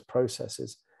digitize those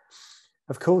processes.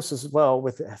 Of course, as well,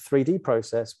 with a 3D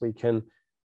process, we can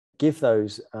give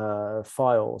those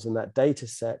files and that data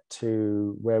set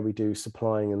to where we do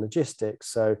supplying and logistics.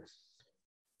 So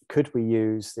could we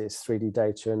use this 3D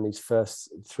data and these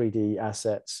first 3D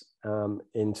assets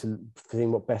into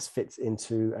seeing what best fits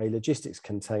into a logistics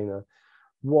container?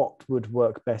 What would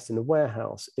work best in a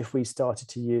warehouse if we started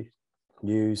to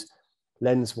use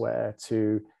lensware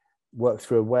to work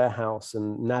through a warehouse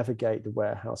and navigate the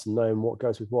warehouse and knowing what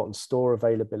goes with what and store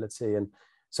availability? And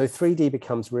so 3D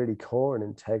becomes really core and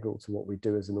integral to what we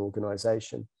do as an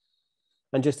organization.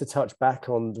 And just to touch back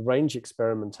on the range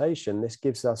experimentation, this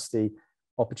gives us the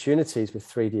opportunities with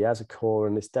 3D as a core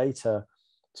and this data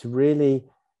to really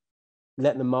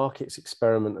let the markets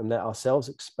experiment and let ourselves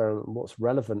experiment what's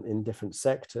relevant in different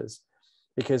sectors.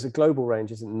 Because a global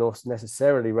range isn't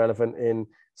necessarily relevant in,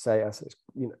 say,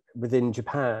 within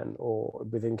Japan or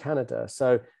within Canada.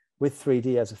 So with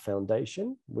 3D as a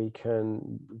foundation, we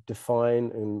can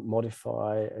define and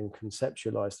modify and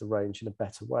conceptualize the range in a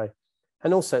better way.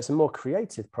 And also it's a more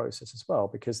creative process as well,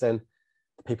 because then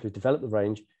the people who develop the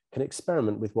range can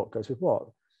experiment with what goes with what.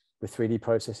 With 3D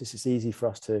processes, it's easy for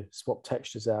us to swap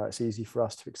textures out. It's easy for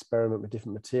us to experiment with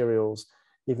different materials,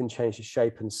 even change the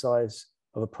shape and size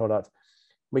of a product.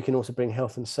 We can also bring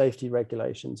health and safety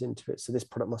regulations into it. So this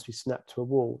product must be snapped to a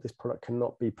wall. This product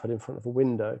cannot be put in front of a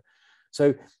window.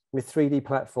 So with 3D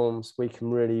platforms, we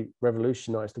can really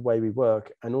revolutionize the way we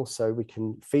work. And also we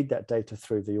can feed that data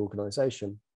through the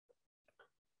organization.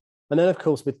 And then of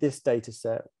course, with this data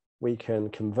set, we can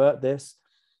convert this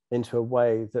into a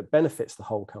way that benefits the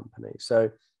whole company. So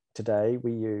today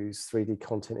we use 3D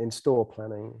content in store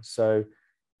planning. So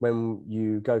when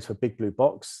you go to a big blue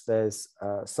box, there's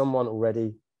someone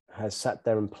already has sat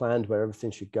there and planned where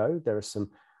everything should go. There are some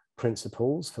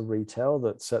principles for retail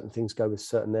that certain things go with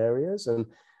certain areas. And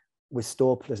with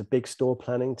there's a big store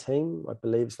planning team. I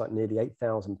believe it's like nearly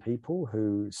 8,000 people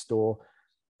who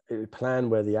plan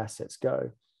where the assets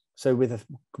go. So with a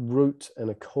root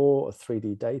and a core of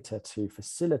 3D data to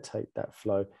facilitate that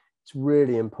flow, it's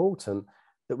really important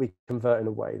that we convert in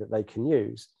a way that they can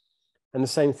use. And the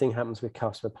same thing happens with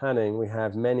customer planning. We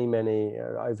have many,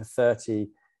 over 30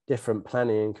 different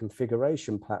planning and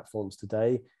configuration platforms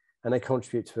today, and they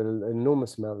contribute to an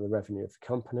enormous amount of the revenue of the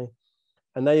company.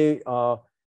 And they are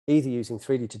either using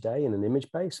 3D today in an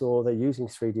image base, or they're using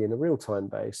 3D in a real-time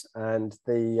base. And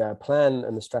the plan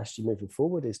and the strategy moving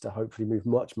forward is to hopefully move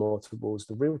much more towards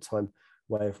the real-time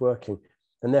way of working.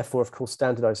 And therefore, of course,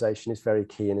 standardization is very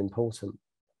key and important.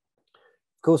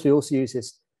 Of course, we also use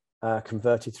this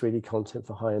converted 3D content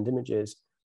for high-end images.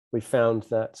 We found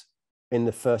that in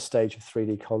the first stage of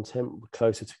 3D content,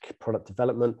 closer to product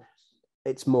development,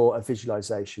 it's more a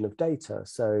visualization of data.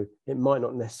 So it might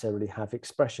not necessarily have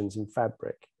expressions in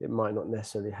fabric. It might not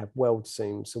necessarily have weld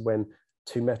seams. So when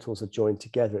two metals are joined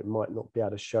together, it might not be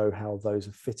able to show how those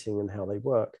are fitting and how they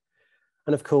work.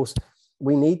 And of course,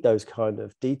 we need those kind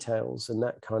of details and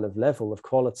that kind of level of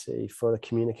quality for the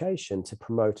communication to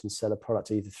promote and sell a product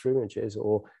either through images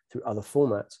or through other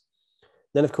formats.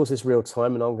 Then, of course, it's real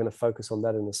time, and I'm going to focus on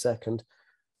that in a second.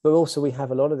 But also, we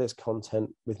have a lot of this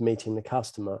content with meeting the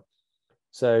customer.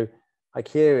 So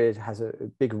IKEA has a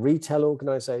big retail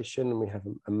organization, and we have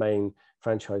a main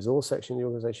franchisor section of the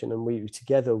organization, and we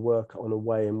together work on a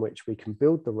way in which we can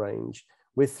build the range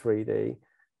with 3D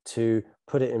to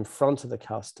put it in front of the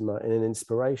customer in an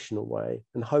inspirational way,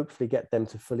 and hopefully get them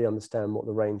to fully understand what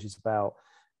the range is about.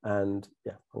 And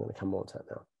yeah, I'm going to come on to that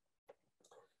now.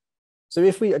 So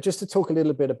if we, just to talk a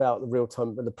little bit about the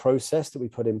real-time, the process that we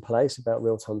put in place about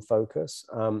real-time focus,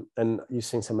 and you've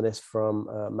seen some of this from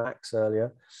Max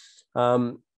earlier.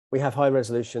 We have high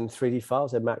resolution 3D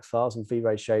files, they're Max files and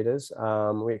V-Ray shaders.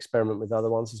 We experiment with other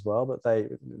ones as well, but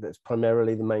that's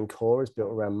primarily the main core is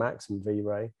built around Max and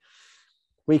V-Ray.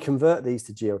 We convert these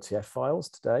to glTF files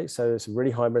today. So it's a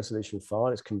really high resolution file.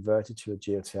 It's converted to a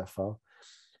glTF file.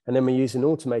 And then we use an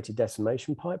automated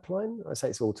decimation pipeline. I say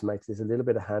it's automated, there's a little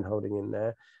bit of hand holding in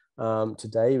there.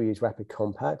 Today we use Rapid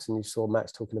Compact, and you saw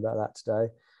Max talking about that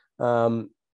today. And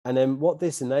then what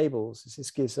this enables is this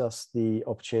gives us the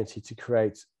opportunity to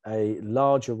create a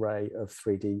large array of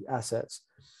 3D assets.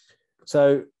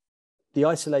 So the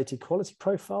isolated quality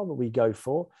profile that we go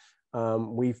for,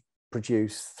 we've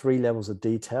produced 3 levels of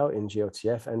detail in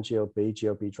glTF and GLB,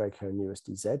 GLB Draco and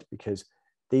USDZ, because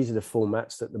these are the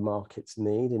formats that the markets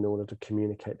need in order to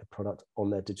communicate the product on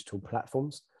their digital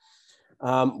platforms.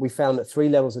 We found that 3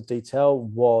 levels of detail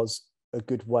was a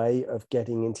good way of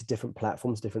getting into different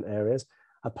platforms, different areas.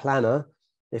 A planner,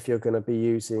 if you're going to be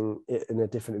using it in a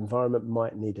different environment,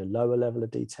 might need a lower level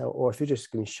of detail, or if you're just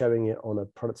going to be showing it on a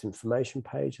product information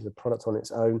page as a product on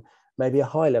its own, maybe a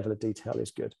high level of detail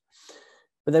is good.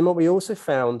 But then what we also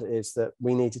found is that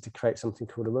we needed to create something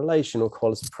called a relational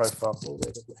quality profile.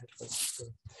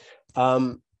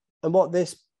 And what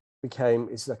this became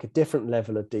is like a different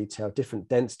level of detail, different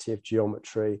density of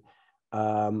geometry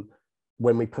when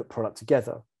we put product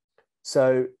together.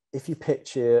 So if you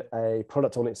picture a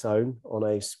product on its own on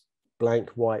a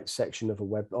blank white section of the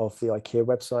IKEA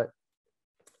website,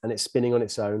 and it's spinning on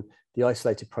its own, the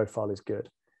isolated profile is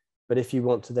good. But if you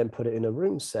want to then put it in a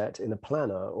room set, in a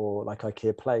planner, or like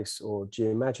IKEA Place or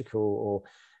GeoMagical or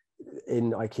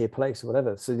in IKEA Place or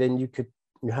whatever, so then you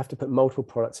have to put multiple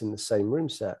products in the same room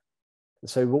set. And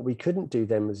so what we couldn't do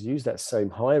then was use that same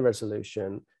high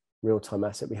resolution real-time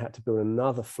asset. We had to build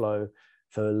another flow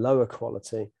for lower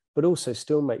quality, but also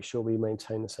still make sure we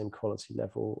maintain the same quality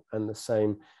level and the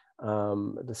same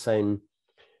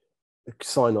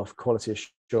sign-off quality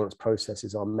assurance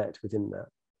processes are met within that.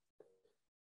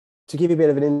 To give you a bit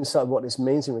of an insight of what this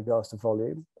means in regards to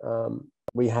volume,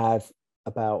 we had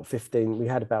about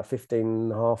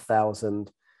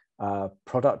 15,500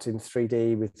 product in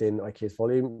 3D within IKEA's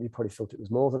volume. You probably thought it was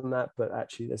more than that, but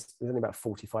actually there's only about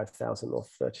 45,000 or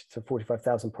 30 to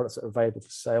 45,000 products that are available for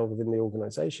sale within the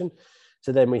organization.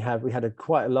 So then we had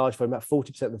quite a large volume, about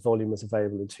 40% of the volume was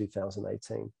available in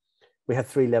 2018. We had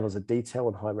 3 levels of detail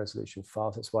on high resolution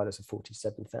files. That's why there's a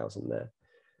 47,000 there.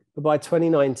 But by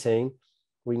 2019,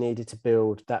 we needed to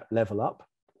build that level up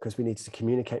because we needed to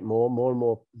communicate more and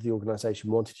more. The organization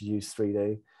wanted to use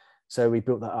 3D. So we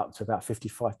built that up to about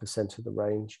 55% of the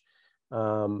range.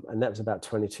 And that was about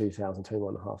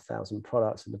 21,500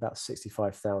 products and about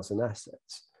 65,000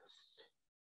 assets.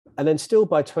 And then still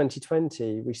by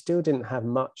 2020, we still didn't have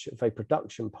much of a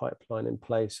production pipeline in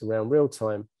place around real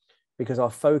time because our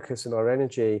focus and our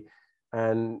energy,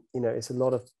 and it's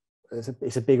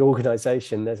a big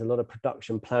organization. There's a lot of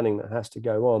production planning that has to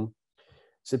go on.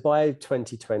 So by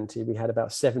 2020, we had about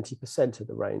 70% of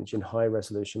the range in high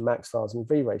resolution Max files and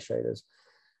V-Ray shaders.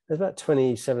 There's about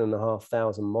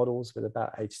 27,500 models with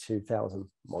about 82,000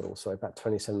 models, so about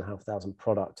 27,500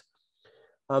 product.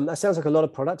 That sounds like a lot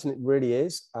of product, and it really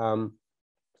is.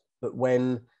 But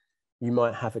when you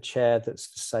might have a chair that's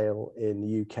for sale in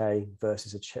the UK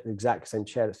versus the exact same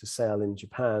chair that's for sale in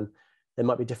Japan, there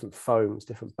might be different foams,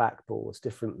 different backboards,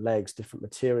 different legs, different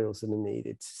materials that are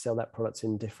needed to sell that product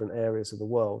in different areas of the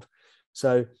world.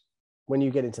 So when you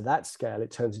get into that scale,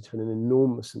 it turns into an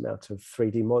enormous amount of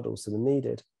 3D models that are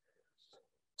needed.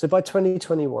 So by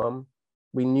 2021,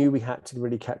 we knew we had to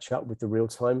really catch up with the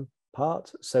real-time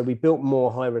part. So we built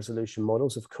more high-resolution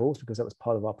models, of course, because that was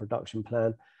part of our production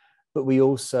plan. But we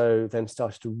also then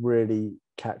started to really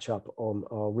catch up on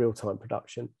our real-time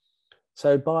production.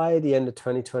 So by the end of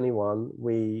 2021,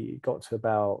 we got to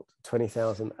about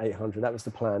 20,800. That was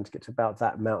the plan, to get to about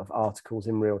that amount of articles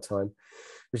in real time,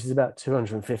 which is about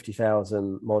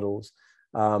 250,000 models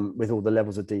with all the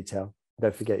levels of detail.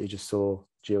 Don't forget, you just saw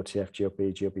GLTF,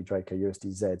 GLB, GLB Draco,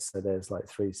 USDZ. So there's like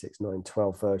 3, 6, 9,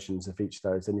 12 versions of each of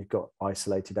those. Then you've got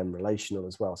isolated and relational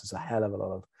as well. So it's a hell of a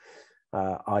lot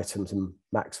of items and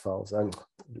max files and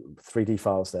 3D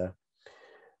files there.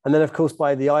 And then, of course,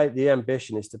 by the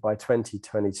ambition is to by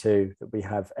 2022 that we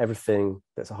have everything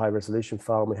that's a high resolution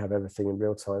file, and we have everything in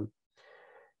real time.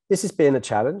 This has been a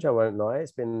challenge, I won't lie.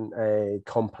 It's been a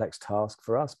complex task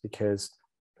for us because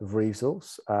of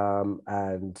resource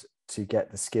and to get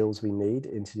the skills we need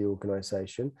into the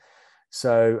organization.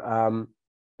 So,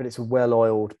 but it's a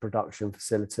well-oiled production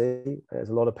facility. There's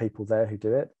a lot of people there who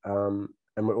do it.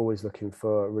 And we're always looking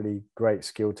for really great,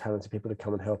 skilled, talented people to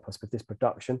come and help us with this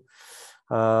production.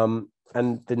 And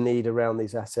the need around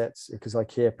these assets, because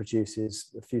IKEA produces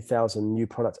a few thousand new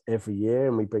products every year,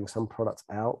 and we bring some products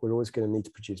out, we're always going to need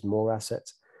to produce more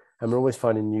assets. And we're always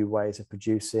finding new ways of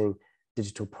producing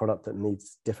digital product that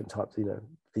needs different types,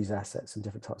 these assets and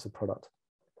different types of product.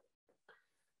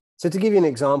 So to give you an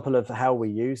example of how we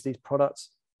use these products,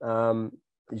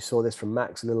 you saw this from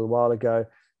Max a little while ago.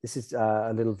 This is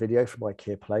a little video from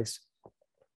IKEA Place.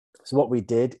 So what we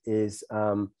did is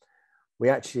we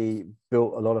actually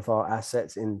built a lot of our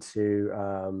assets into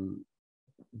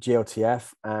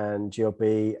GLTF and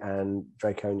GLB and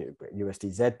Draco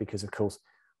USDZ, because of course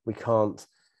we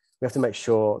have to make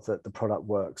sure that the product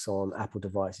works on Apple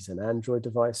devices and Android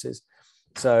devices.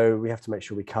 So we have to make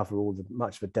sure we cover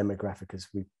much of a demographic as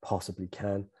we possibly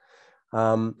can.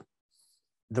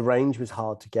 The range was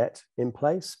hard to get in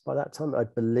place by that time. I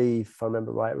believe, if I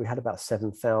remember right, we had about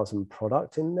 7,000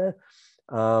 product in there,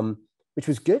 which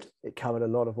was good. It covered a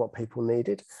lot of what people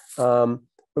needed. But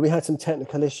we had some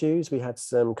technical issues. We had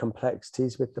some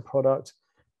complexities with the product,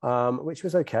 which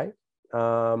was okay.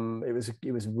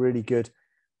 It was really good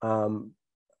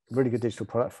digital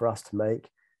product for us to make.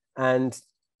 And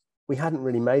we hadn't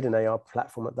really made an AR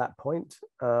platform at that point.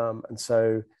 And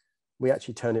so we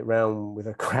actually turned it around with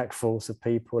a crack force of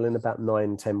people in about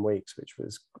 9-10 weeks, which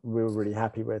we were really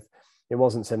happy with. It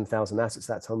wasn't 7,000 assets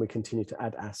that time. We continued to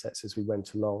add assets as we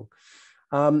went along.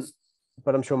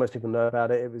 But I'm sure most people know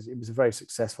about it. It was a very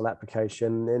successful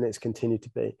application, and it's continued to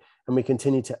be. And we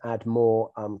continue to add more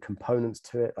components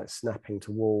to it, like snapping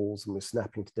to walls, and we're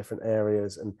snapping to different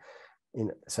areas.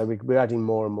 And so we're adding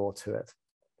more and more to it.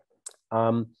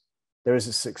 There is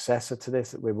a successor to this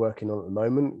that we're working on at the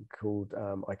moment called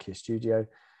IKEA Studio,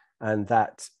 and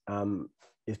that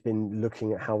has been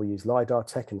looking at how we use LiDAR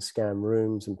tech and scan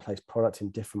rooms and place products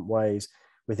in different ways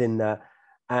within that.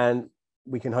 And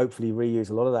we can hopefully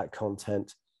reuse a lot of that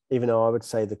content, even though I would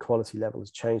say the quality level has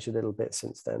changed a little bit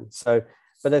since then. So,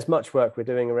 but there's much work we're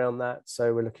doing around that.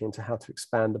 So we're looking into how to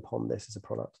expand upon this as a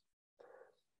product.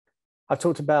 I've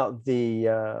talked about the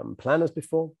planners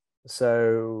before.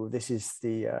 So this is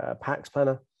the PAX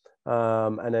planner.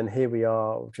 And then here we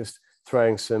are just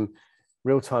throwing some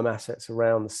real-time assets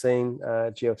around the scene,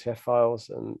 GLTF files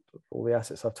and all the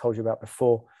assets I've told you about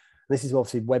before. And this is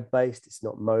obviously web-based, it's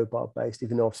not mobile-based,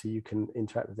 even though obviously you can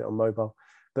interact with it on mobile,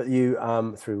 but you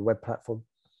through a web platform.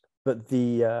 But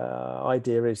the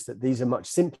idea is that these are much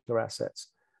simpler assets.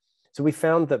 So we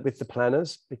found that with the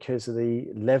planners, because of the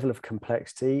level of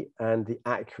complexity and the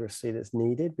accuracy that's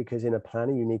needed, because in a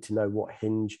planner, you need to know what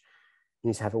hinge, you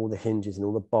need to have all the hinges and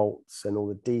all the bolts and all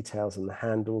the details and the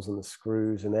handles and the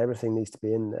screws and everything needs to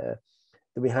be in there,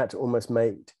 that we had to almost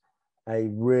make a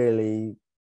really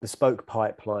bespoke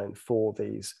pipeline for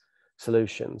these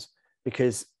solutions.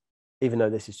 Because even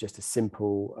though this is just a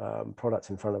simple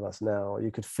product in front of us now, you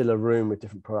could fill a room with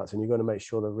different products, and you've got to make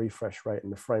sure the refresh rate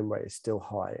and the frame rate is still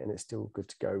high and it's still good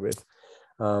to go with.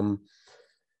 Then,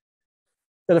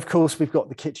 of course, we've got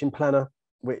the kitchen planner,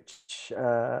 which,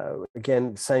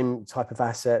 again, same type of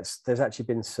assets. There's actually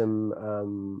been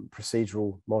some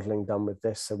procedural modeling done with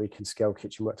this, so we can scale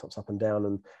kitchen worktops up and down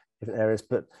and different areas.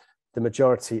 But the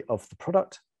majority of the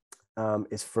product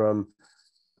is from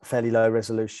fairly low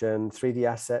resolution 3D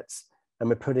assets, and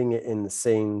we're putting it in the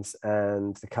scenes,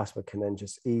 and the customer can then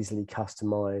just easily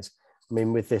customize. I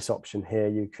mean, with this option here,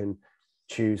 you can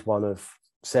choose one of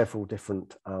several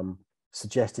different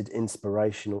suggested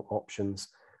inspirational options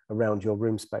around your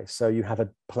room space. So you have a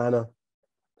planner,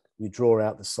 you draw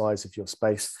out the size of your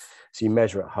space. So you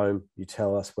measure at home, you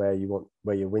tell us where you want,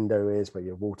 where your window is, where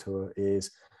your water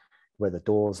is, where the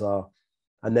doors are,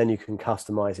 and then you can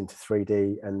customize into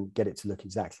 3D and get it to look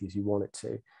exactly as you want it to.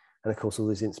 And of course, all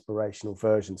these inspirational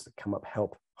versions that come up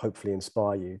help hopefully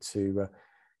inspire you to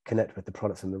connect with the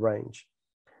products in the range.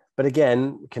 But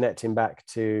again, connecting back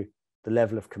to the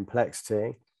level of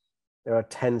complexity, there are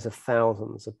tens of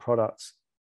thousands of products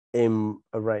in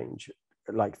a range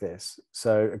like this.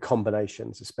 So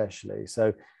combinations especially.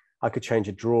 So I could change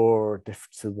a drawer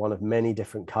to one of many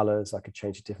different colors. I could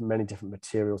change it many different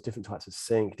materials, different types of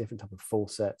sink, different type of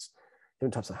faucets,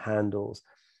 different types of handles.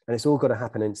 And it's all got to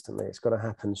happen instantly. It's got to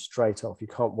happen straight off. You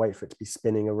can't wait for it to be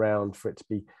spinning around, for it to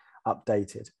be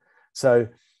updated. So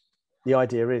the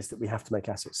idea is that we have to make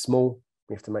assets small.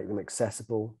 We have to make them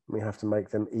accessible. We have to make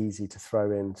them easy to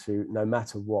throw into no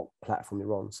matter what platform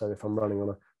you're on. So if I'm running on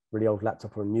a really old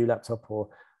laptop or a new laptop or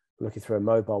looking through a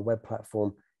mobile web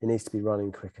platform, it needs to be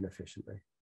running quick and efficiently.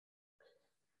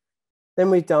 Then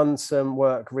we've done some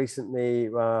work recently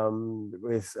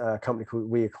with a company called,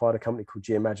 we acquired a company called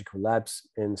GeoMagical Labs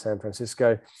in San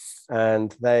Francisco,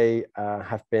 and they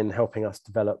have been helping us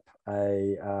develop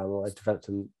well, they've developed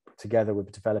them together. We're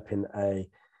developing a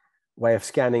way of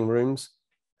scanning rooms.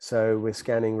 So we're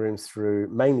scanning rooms through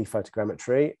mainly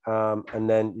photogrammetry, and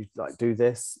then you like do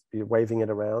this, you're waving it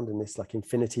around in this like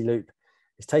infinity loop.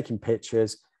 It's taking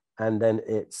pictures, and then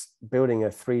it's building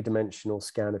a three-dimensional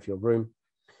scan of your room.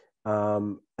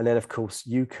 And then of course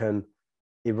you can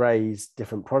erase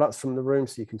different products from the room,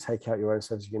 so you can take out your own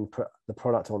service, you can put the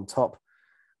product on top.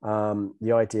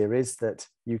 The idea is that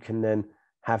you can then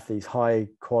have these high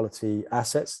quality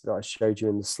assets that I showed you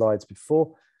in the slides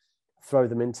before, throw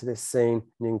them into this scene,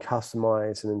 and you can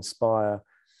customize and inspire.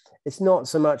 It's not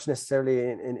so much necessarily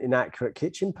an inaccurate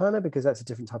kitchen planner, because that's a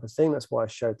different type of thing. That's why I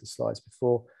showed the slides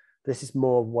before. This is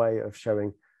more a way of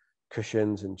showing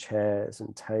cushions and chairs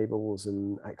and tables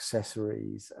and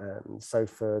accessories and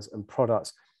sofas and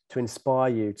products to inspire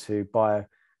you to buy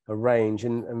a range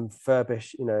and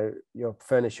furnish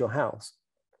your house.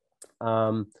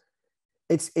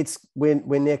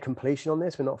 We're near completion on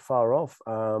this. We're not far off.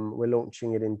 We're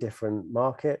launching it in different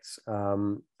markets,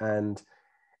 and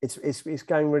it's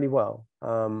going really well.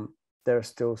 There are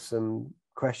still some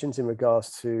questions in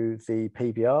regards to the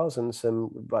PBRs and some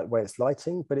like where it's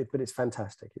lighting, but it's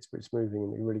fantastic. It's moving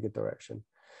in a really good direction.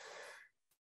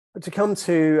 But to come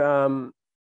to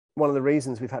one of the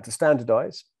reasons we've had to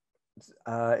standardize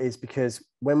is because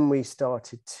when we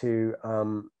started to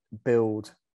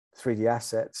build 3D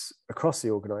assets across the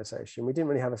organization, we didn't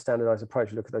really have a standardized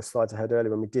approach. Look at those slides I had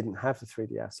earlier when we didn't have the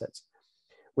 3D assets.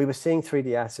 We were seeing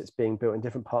 3D assets being built in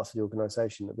different parts of the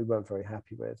organization that we weren't very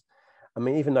happy with. I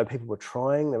mean, even though people were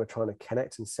trying, they were trying to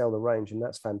connect and sell the range, and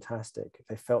that's fantastic.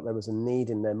 They felt there was a need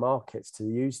in their markets to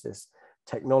use this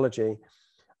technology.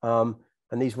 And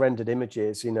these rendered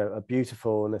images, are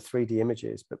beautiful and they're 3D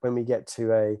images. But when we get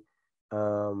to a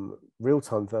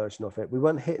real-time version of it, we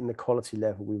weren't hitting the quality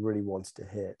level we really wanted to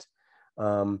hit.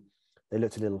 They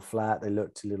looked a little flat, they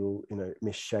looked a little,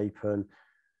 misshapen.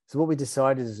 So what we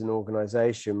decided as an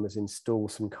organization was install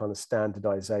some kind of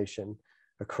standardization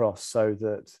across, so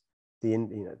that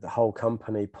the whole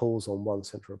company pulls on one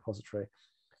central repository.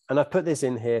 And I've put this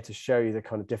in here to show you the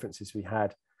kind of differences we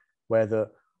had, where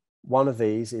one of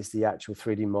these is the actual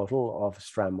 3D model of a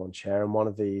Strand-Mon chair, and one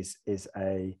of these is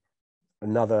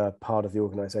another part of the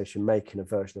organization making a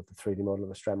version of the 3D model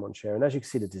of a Strand-Mon chair. And as you can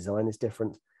see, the design is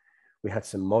different. We had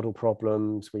some model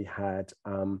problems. We had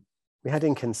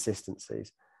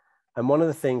inconsistencies. And one of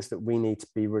the things that we need to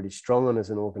be really strong on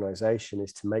as an organization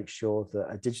is to make sure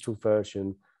that a digital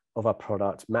version of our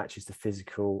product matches the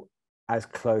physical as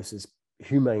close as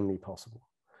humanly possible.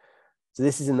 So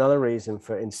this is another reason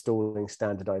for installing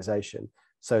standardization,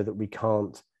 so that we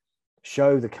can't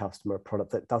show the customer a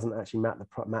product that doesn't actually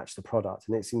match the product.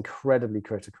 And it's incredibly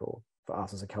critical for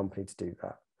us as a company to do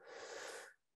that.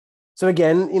 So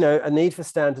again, a need for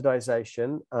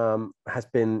standardization has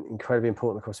been incredibly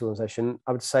important across the organization.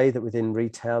 I would say that within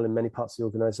retail, in many parts of the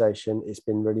organization, it's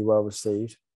been really well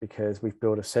received, because we've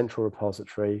built a central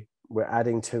repository. We're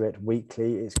adding to it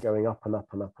weekly. It's going up and up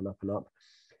and up and up and up.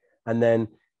 And then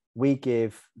we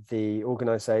give the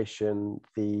organization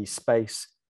the space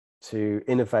to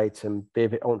innovate and be a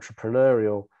bit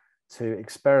entrepreneurial, to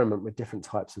experiment with different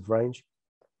types of range.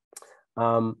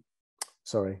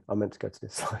 Sorry, I meant to go to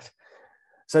this slide.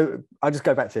 So I'll just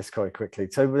go back to this very quickly.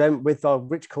 So then with our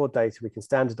rich core data, we can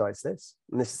standardize this.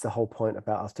 And this is the whole point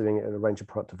about us doing it at a range of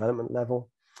product development level.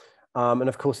 And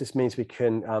of course, this means we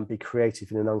can be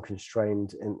creative in an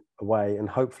unconstrained way and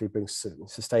hopefully bring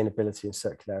sustainability and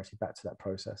circularity back to that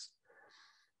process.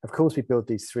 Of course, we build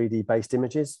these 3D based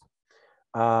images.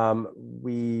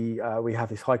 We have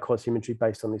this high quality imagery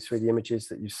based on these 3D images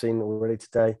that you've seen already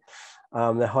today.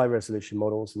 They're high resolution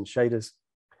models and shaders.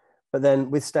 But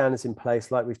then with standards in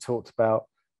place, like we've talked about,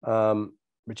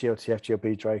 with GLTF,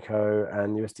 GLB, Draco,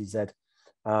 and USDZ,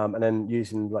 and then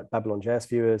using like Babylon.js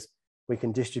viewers, we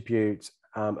can distribute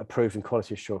approved and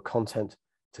quality assured content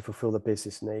to fulfill the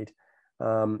business need.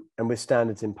 And with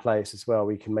standards in place as well,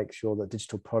 we can make sure that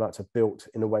digital products are built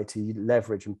in a way to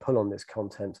leverage and pull on this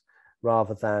content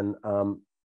rather than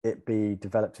it be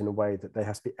developed in a way that there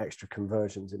has to be extra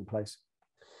conversions in place.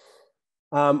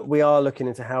 We are looking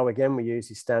into how, again, we use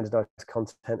these standardized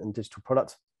content and digital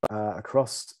products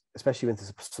across, especially with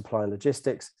the supply and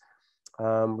logistics.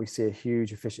 We see a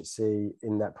huge efficiency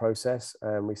in that process,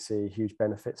 and we see huge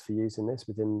benefits for using this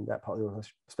within that part of the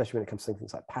organization, especially when it comes to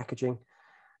things like packaging.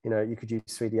 You know, you could use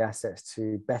 3D assets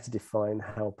to better define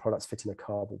how products fit in a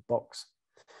cardboard box.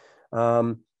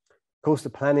 Of course,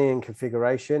 the planning and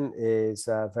configuration is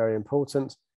very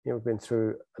important. You know, we've been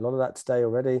through a lot of that today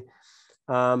already.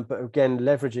 But again,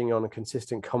 leveraging on a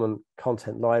consistent common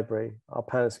content library, our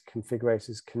planners and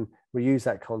configurators can reuse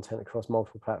that content across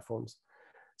multiple platforms.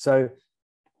 So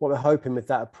what we're hoping with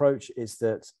that approach is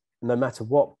that no matter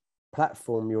what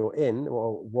platform you're in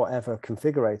or whatever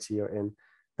configurator you're in,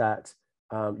 that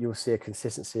you'll see a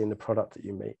consistency in the product that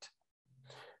you meet.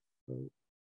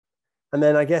 And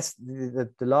then I guess the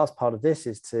last part of this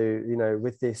is to, you know,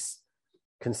 with this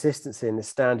consistency and this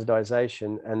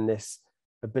standardization and this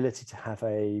ability to have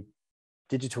a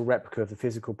digital replica of the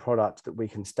physical product that we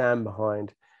can stand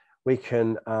behind, we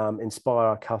can inspire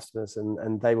our customers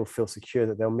and they will feel secure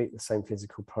that they'll meet the same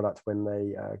physical product when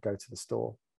they go to the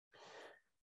store.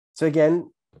 So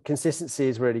again, consistency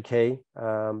is really key.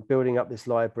 Building up this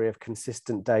library of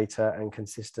consistent data and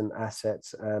consistent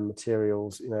assets and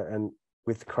materials, you know, and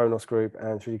with the Khronos Group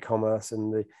and 3D Commerce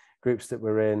and the groups that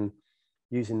we're in,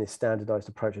 using this standardized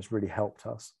approach has really helped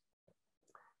us.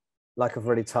 Like I've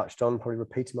already touched on, probably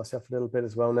repeating myself a little bit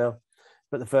as well now,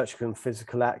 but the virtual and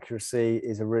physical accuracy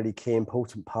is a really key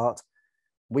important part.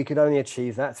 We could only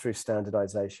achieve that through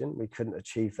standardization. We couldn't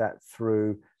achieve that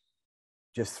through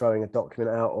just throwing a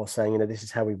document out or saying, you know, this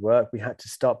is how we work. We had to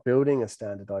start building a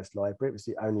standardized library. It was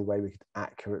the only way we could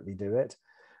accurately do it.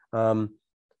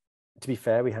 To be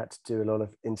fair, we had to do a lot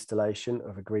of installation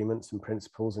of agreements and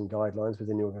principles and guidelines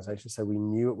within the organization, so we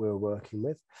knew what we were working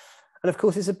with. And of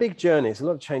course, it's a big journey. There's a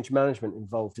lot of change management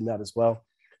involved in that as well.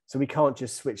 So we can't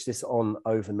just switch this on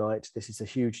overnight. This is a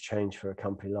huge change for a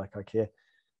company like IKEA,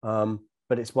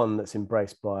 but it's one that's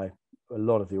embraced by a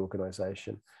lot of the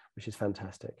organization, which is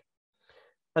fantastic.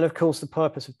 And of course, the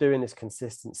purpose of doing this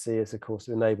consistency is, of course,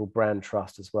 to enable brand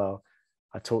trust as well.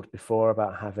 I talked before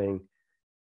about having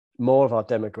more of our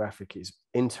demographic is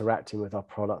interacting with our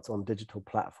products on digital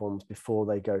platforms before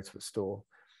they go to a store.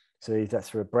 So if that's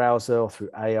through a browser or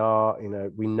through AR, you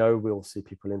know, we know we'll see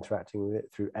people interacting with it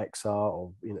through XR,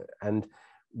 or, you know, and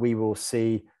we will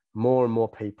see more and more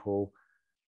people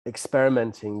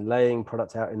experimenting, laying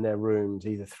products out in their rooms,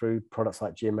 either through products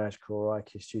like GeoMagical or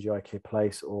IKEA Studio, IKEA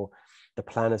Place, or the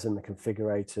planners and the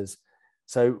configurators.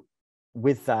 So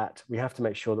with that, we have to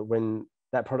make sure that when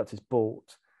that product is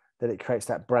bought, that it creates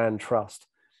that brand trust,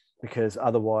 because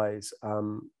otherwise,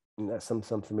 that's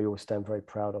something we always stand very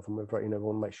proud of, and we're very, you know, we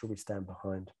want to make sure we stand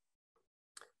behind.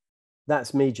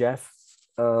 That's me, Jeff.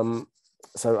 So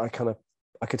I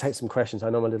could take some questions.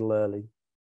 I know I'm a little early,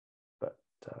 but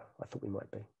I thought we might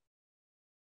be.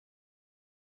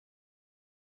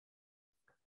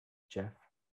 Jeff.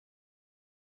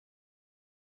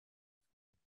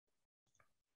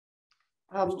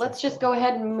 Let's just go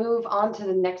ahead and move on to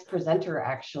the next presenter,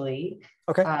 actually.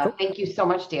 Okay. Cool. Thank you so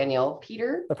much, Daniel.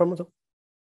 Peter? No problem at all.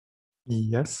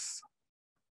 Yes.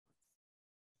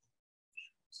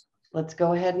 Let's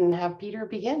go ahead and have Peter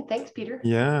begin. Thanks, Peter.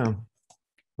 Yeah.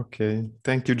 Okay.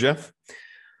 Thank you, Jeff.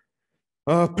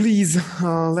 Please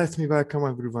let me welcome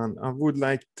everyone. I would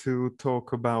like to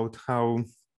talk about how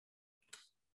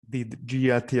the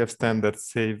glTF standard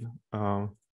save our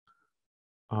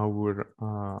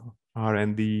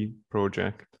R&D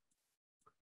project.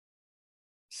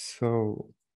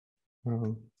 So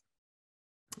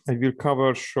I will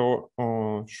cover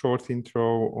short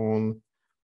intro on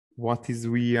what is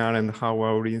VR and how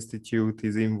our institute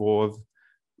is involved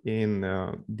in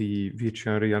the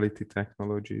virtual reality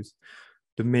technologies.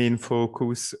 The main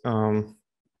focus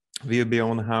will be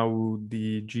on how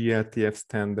the glTF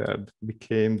standard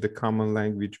became the common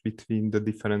language between the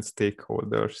different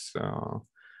stakeholders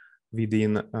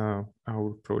within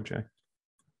our project.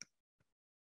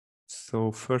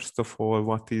 So first of all,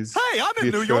 what is Hey, I'm in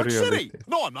New virtual York reality? City.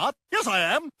 No, I'm not. Yes, I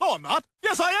am. No, I'm not.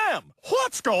 Yes, I am.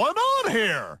 What's going on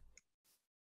here?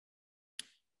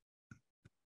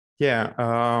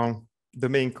 Yeah, the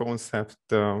main concept,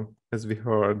 as we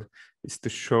heard, is to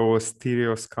show a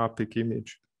stereoscopic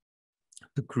image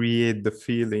to create the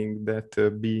feeling that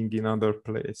being in other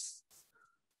place.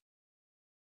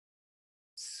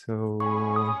 So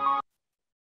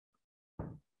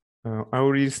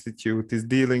our institute is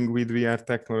dealing with VR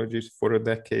technologies for a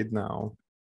decade now.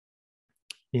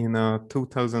 In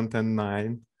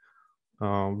 2009,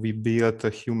 we built a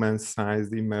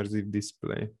human-sized immersive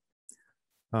display.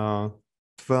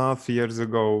 12 years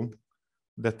ago,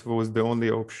 that was the only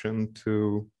option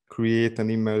to create an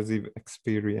immersive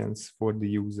experience for the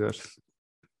users.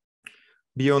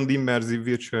 Beyond immersive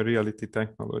virtual reality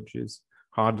technologies,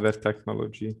 hardware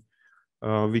technology,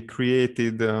 we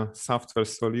created software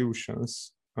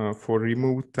solutions for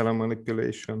remote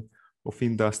telemanipulation of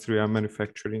industrial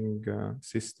manufacturing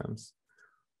systems.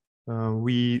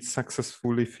 We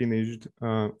successfully finished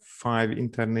 5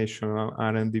 international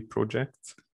R&D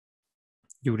projects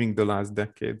during the last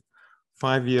decade.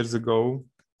 5 years ago,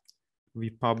 we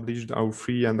published our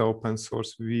free and open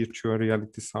source virtual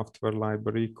reality software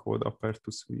library called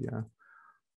approx.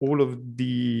 All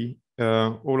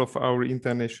of our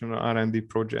international R&D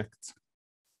projects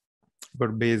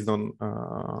were based on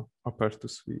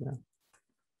approx.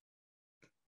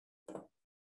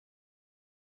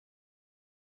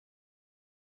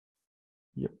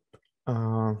 Yep.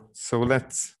 So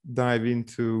let's dive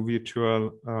into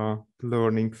virtual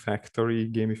learning factory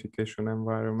gamification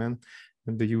environment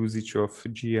and the usage of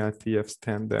glTF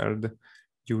standard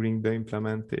during the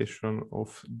implementation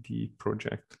of the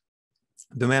project.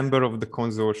 The member of the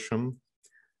consortium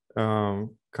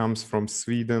comes from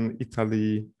Sweden,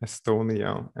 Italy,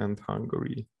 Estonia, and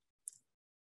Hungary.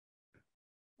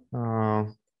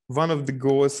 One of the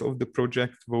goals of the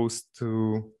project was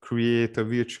to create a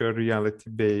virtual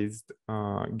reality-based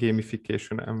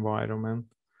gamification environment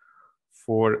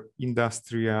for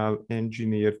industrial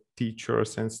engineer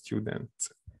teachers and students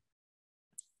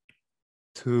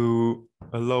to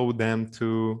allow them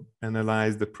to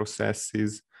analyze the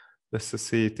processes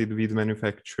associated with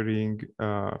manufacturing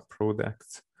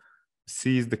products,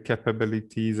 seize the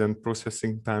capabilities and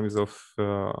processing times of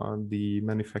the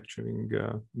manufacturing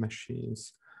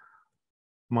machines,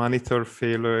 monitor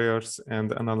failures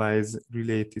and analyze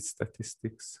related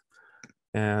statistics,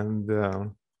 and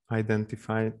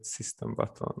identify system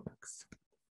bottlenecks.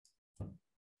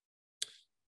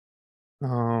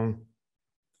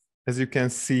 As you can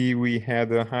see, we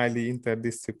had a highly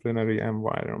interdisciplinary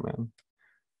environment.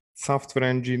 Software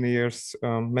engineers,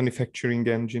 manufacturing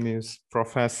engineers,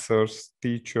 professors,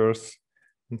 teachers,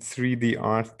 and 3D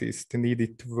artists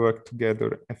needed to work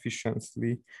together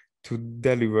efficiently to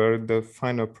deliver the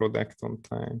final product on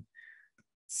time.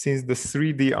 Since the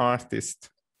 3D artists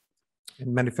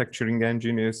and manufacturing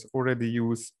engineers already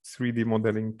use 3D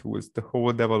modeling tools, the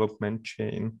whole development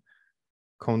chain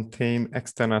contain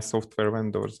external software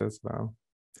vendors as well.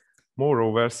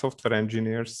 Moreover, software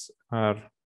engineers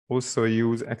also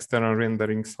use external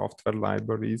rendering software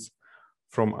libraries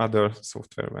from other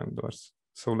software vendors.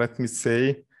 So let me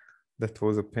say that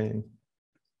was a pain.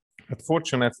 But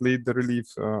fortunately, the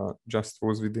relief just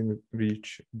was within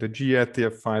reach. The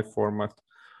glTF 5 format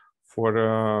for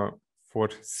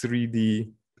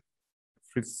 3D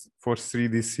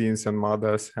scenes and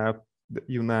models help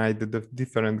unite the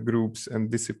different groups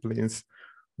and disciplines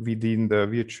within the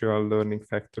Virtual Learning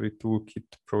Factory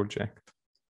Toolkit project.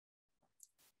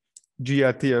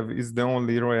 glTF is the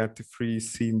only royalty-free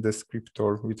scene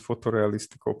descriptor with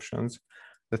photorealistic options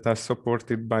that are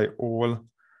supported by all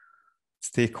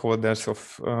stakeholders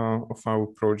of our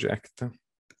project.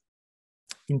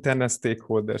 Internal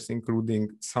stakeholders,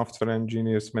 including software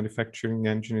engineers, manufacturing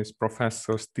engineers,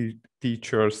 professors,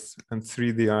 teachers, and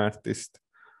 3D artists,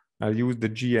 use the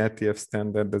glTF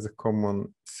standard as a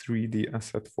common 3D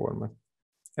asset format.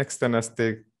 External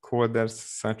stakeholders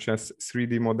such as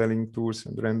 3D modeling tools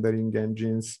and rendering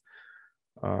engines,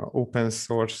 open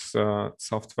source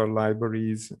software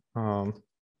libraries,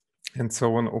 and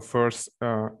so on, offers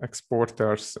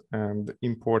exporters and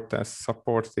importers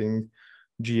supporting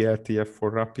glTF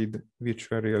for rapid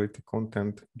virtual reality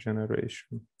content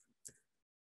generation.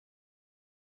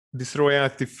 This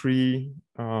royalty-free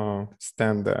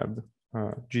standard,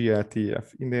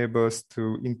 glTF, enables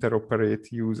to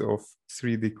interoperate use of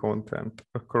 3D content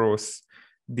across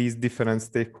these different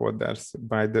stakeholders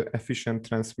by the efficient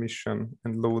transmission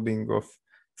and loading of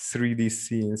 3D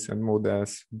scenes and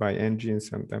models by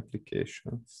engines and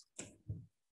applications.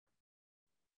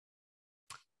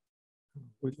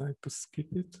 Would like to skip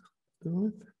it, do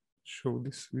it, show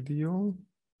this video.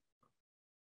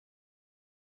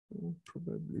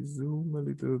 Probably zoom a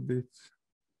little bit.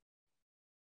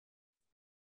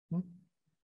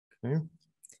 Okay.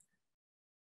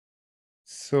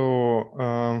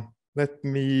 So let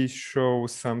me show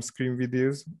some screen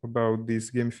videos about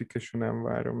this gamification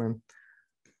environment.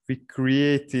 We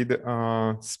created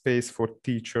a space for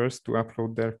teachers to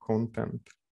upload their content.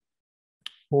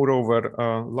 Moreover,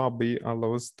 a lobby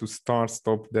allows to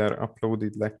start-stop their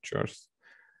uploaded lectures.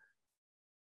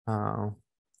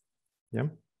 Yeah.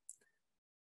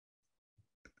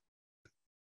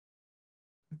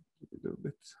 A little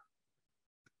bit.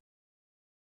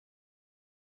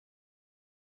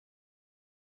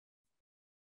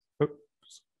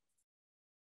 Oops.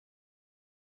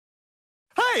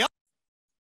 Hey!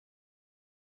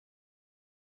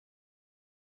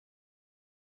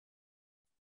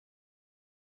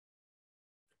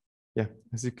 Yeah,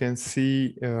 as you can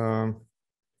see,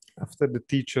 after the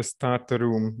teacher starts a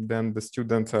room, then the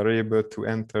students are able to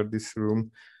enter this room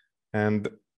and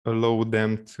allow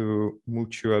them to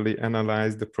mutually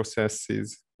analyze the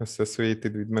processes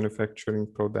associated with manufacturing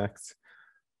products,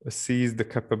 assess the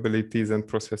capabilities and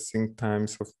processing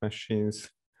times of machines,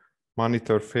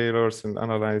 monitor failures and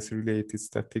analyze related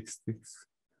statistics,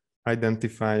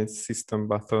 identify system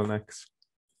bottlenecks.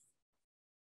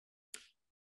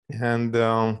 And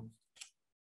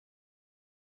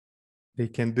they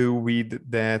can do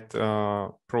with that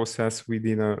process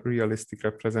within a realistic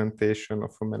representation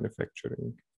of a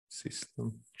manufacturing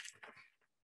system.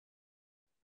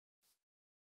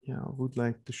 Yeah, I would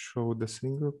like to show the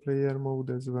single player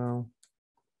mode as well.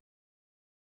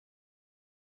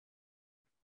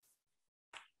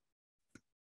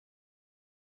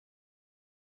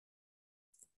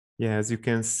 Yeah, as you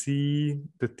can see,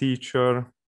 the teacher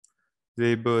is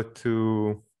able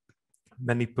to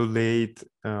manipulate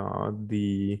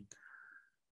the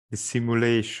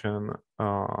simulation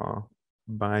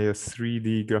by a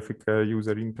 3D graphical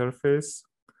user interface.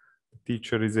 The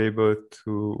teacher is able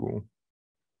to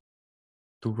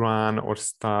run or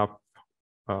stop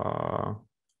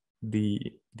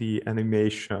the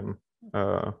animation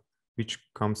which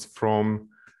comes from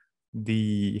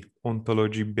the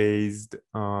ontology-based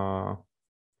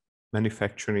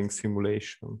manufacturing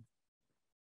simulation.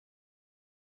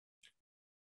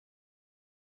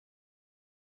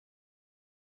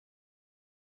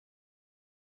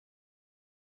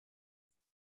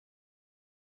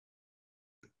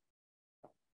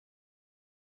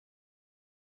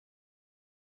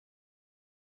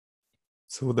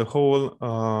 So the whole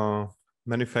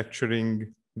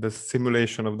manufacturing, the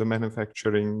simulation of the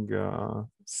manufacturing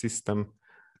system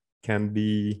can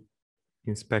be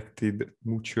inspected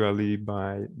mutually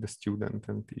by the student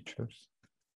and teachers.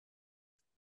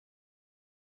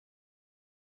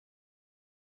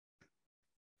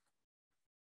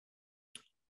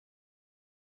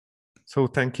 So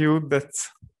thank you. That's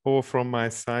all from my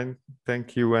side.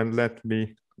 Thank you, and let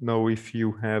me know if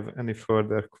you have any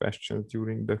further questions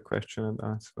during the question and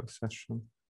answer session.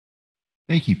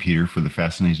 Thank you, Peter, for the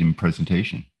fascinating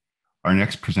presentation. Our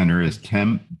next presenter is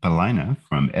Tim Belina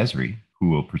from Esri, who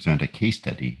will present a case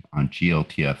study on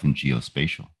glTF and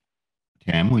GeoSpatial.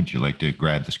 Tim, would you like to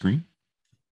grab the screen?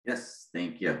 Yes,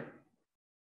 thank you.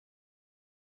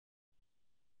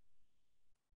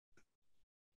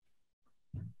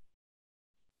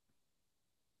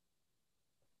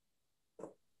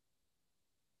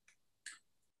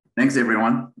 Thanks,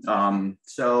 everyone.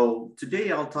 So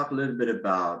today I'll talk a little bit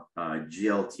about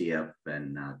glTF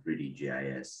and 3D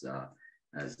GIS.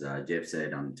 As Jeff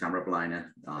said, I'm Tim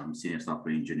Belina, Senior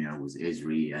Software Engineer with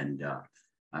Esri, and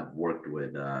I've worked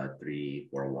with 3D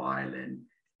for a while, and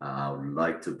I would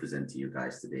like to present to you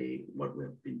guys today what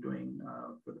we've been doing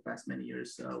for the past many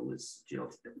years with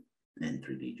glTF and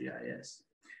 3D GIS.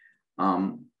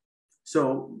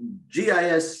 So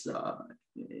GIS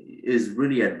is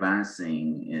really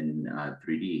advancing in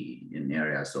 3D in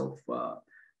areas of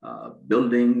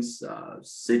buildings,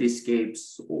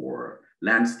 cityscapes, or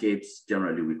landscapes.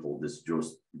 Generally, we call this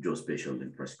geospatial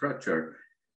infrastructure.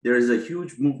 There is a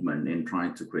huge movement in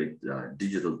trying to create a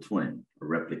digital twin, a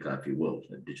replica, if you will,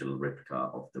 a digital replica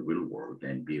of the real world,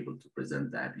 and be able to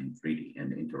present that in 3D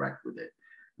and interact with it.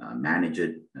 Manage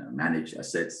it, manage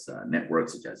assets,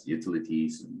 networks such as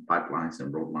utilities, and pipelines,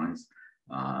 and road lines,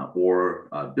 or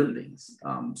buildings.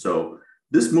 So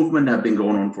this movement has been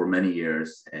going on for many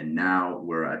years, and now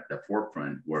we're at the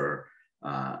forefront where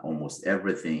almost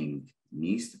everything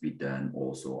needs to be done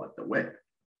also at the web.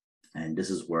 And this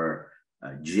is where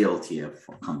glTF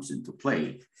comes into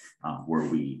play, where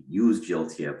we use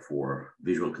glTF for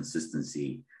visual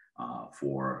consistency,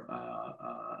 for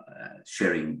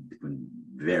sharing between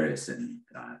various and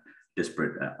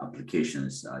disparate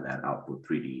applications that output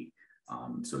 3D.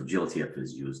 So glTF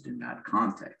is used in that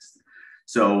context.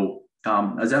 So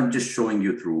as I'm just showing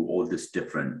you through all these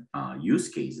different use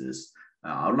cases,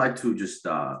 I would like to just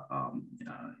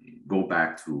go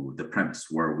back to the premise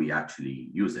where we actually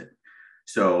use it.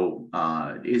 So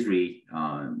at Esri,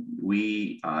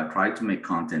 we try to make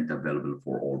content available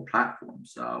for all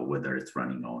platforms, whether it's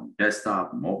running on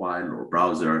desktop, mobile, or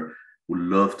browser. We'd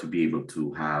love to be able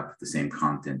to have the same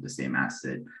content, the same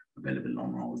asset available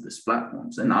on all of these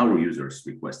platforms, and our users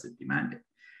request it, demand it.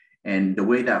 And the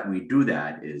way that we do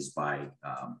that is by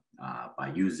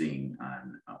using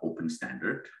an open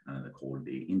standard called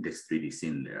the Index 3D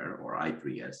Scene Layer, or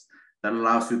I3S, that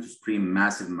allows you to stream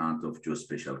massive amount of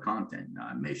geospatial content,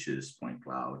 meshes, point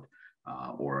cloud,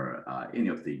 or any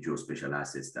of the geospatial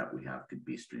assets that we have could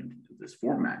be streamed into this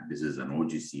format. This is an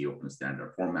OGC open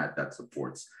standard format that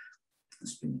supports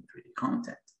streaming 3D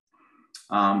content.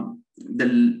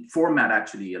 The format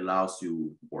actually allows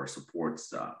you or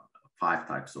supports 5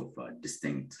 types of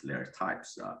distinct layer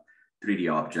types.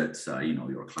 3D objects,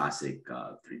 your classic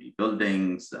 3D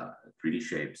buildings, 3D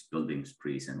shapes, buildings,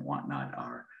 trees, and whatnot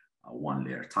are one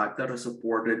layer type that are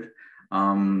supported.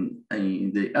 And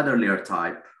the other layer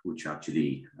type, which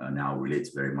actually now relates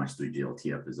very much to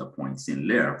glTF, is a point scene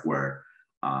layer, where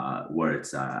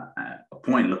it's a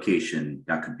point location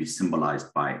that could be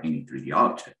symbolized by any 3D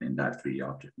object, and that 3D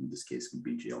object in this case could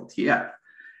be glTF.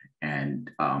 And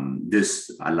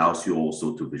this allows you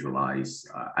also to visualize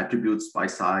attributes by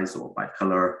size or by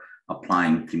color,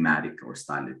 applying thematic or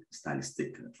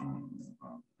stylistic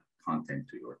content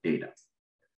to your data.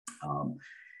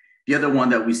 The other one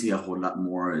that we see a whole lot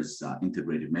more is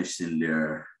integrated mesh scene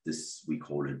layer. This, we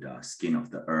call it skin of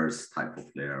the earth type of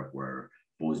layer, where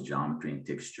both geometry and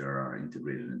texture are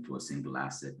integrated into a single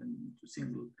asset and into a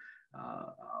single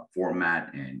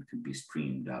format, and can be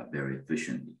streamed very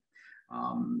efficiently.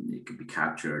 It could be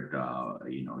captured,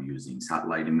 using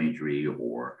satellite imagery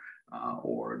or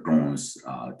drones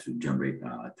to generate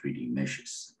 3D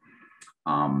meshes.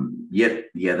 Yet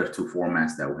the other 2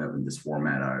 formats that we have in this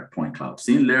format are point cloud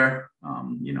scene layer,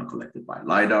 collected by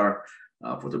LiDAR,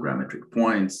 photogrammetric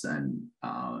points, and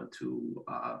to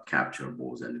capture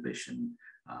both elevation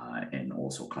and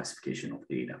also classification of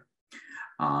data.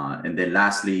 And then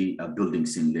lastly, a building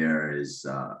scene layer is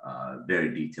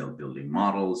very detailed building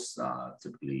models,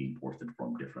 typically imported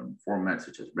from different formats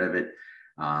such as Revit,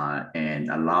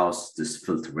 and allows this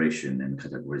filtration and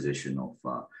categorization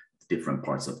of different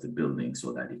parts of the building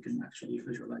so that you can actually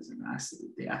visualize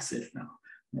the asset now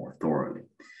more thoroughly.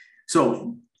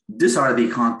 So these are the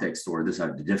context, or these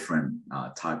are the different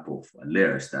type of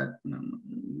layers that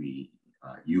we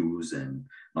use and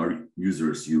our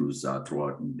users use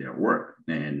throughout their work.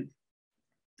 And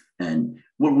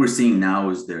what we're seeing now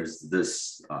is there's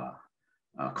this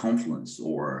confluence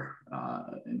or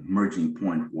merging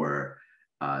point where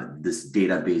this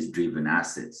database-driven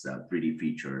assets, 3D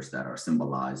features that are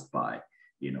symbolized by,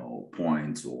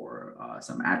 points or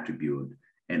some attribute,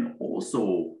 and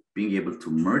also being able to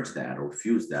merge that or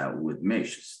fuse that with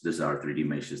meshes. These are 3D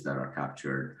meshes that are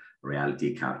captured,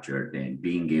 reality captured, and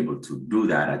being able to do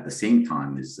that at the same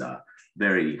time is a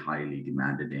very highly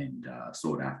demanded and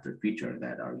sought after feature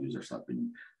that our users have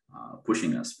been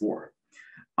pushing us for.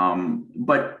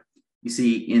 But you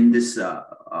see, in this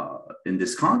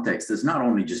context, it's not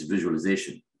only just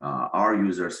visualization. Our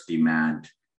users demand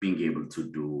being able to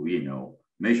do,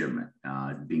 measurement,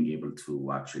 being able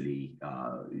to actually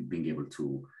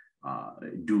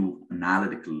do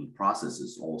analytical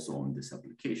processes also in this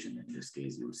application. In this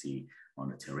case, you'll see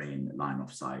on a terrain line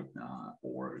of sight,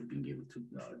 or being able to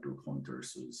do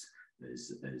contours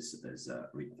is a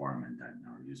requirement that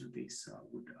our user base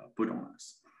would put on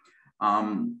us.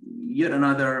 Yet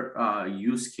another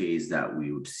use case that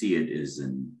we would see it is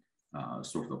in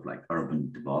sort of like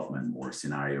urban development, or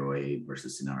scenario A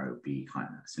versus scenario B kind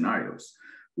of scenarios,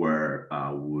 where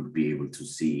we would be able to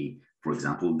see, for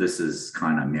example, this is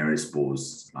kind of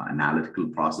Mary's-Bose analytical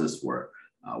process where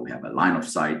we have a line of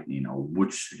sight,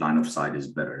 which line of sight is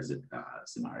better? Is it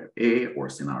scenario A or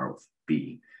scenario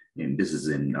B? And this is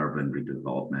in urban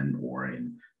redevelopment or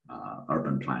in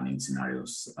urban planning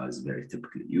scenarios is very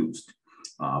typically used.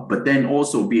 But then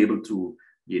also be able to,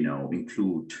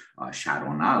 include shadow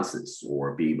analysis,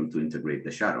 or be able to integrate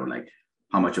the shadow, like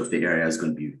how much of the area is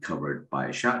going to be covered by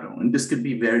a shadow. And this could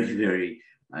be very, very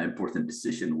important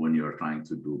decision when you're trying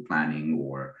to do planning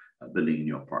or building a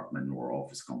new apartment or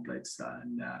office complex,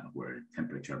 and where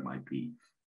temperature might be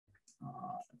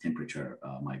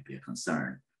a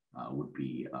concern, would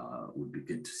be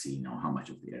good to see, how much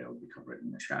of the area will be covered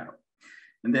in the shadow.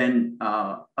 And then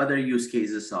other use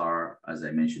cases are, as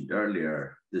I mentioned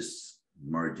earlier, this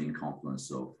merging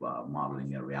confluence of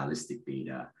modeling a realistic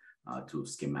data to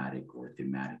schematic or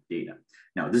thematic data.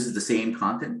 Now, this is the same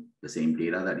content, the same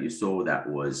data that you saw that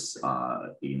was,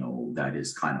 that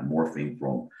is kind of morphing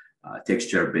from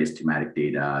texture-based thematic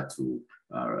data to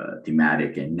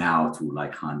thematic, and now to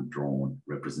like hand-drawn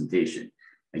representation.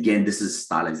 Again, this is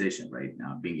stylization, right?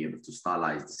 Now, being able to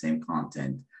stylize the same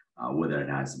content, whether it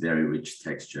has very rich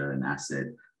texture and asset,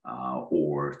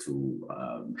 or to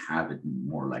have it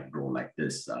more like draw like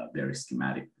this, very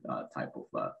schematic type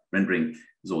of rendering,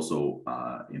 is also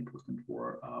important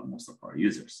for most of our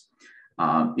users.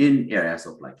 In areas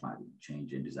of like climate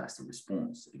change and disaster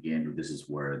response, again, this is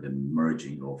where the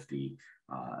merging of the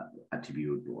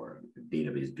attribute or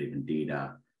database-driven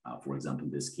data, for example,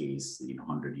 in this case,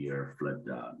 100-year flood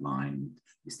line,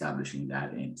 establishing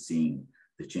that and seeing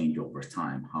the change over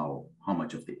time, how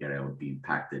much of the area would be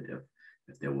impacted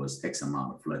if there was X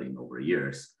amount of flooding over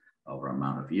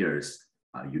amount of years,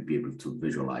 you'd be able to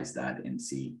visualize that and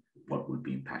see what would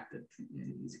be impacted,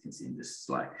 as you can see in this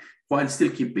slide, while still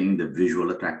keeping the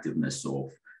visual attractiveness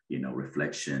of,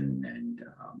 reflection and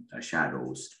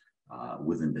shadows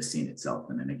within the scene itself.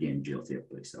 And then again, GLTF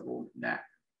plays a role in that.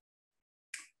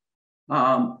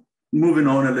 Moving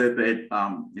on a little bit,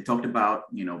 they talked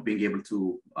about, being able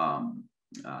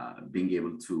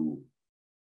to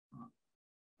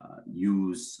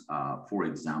use, for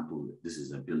example, this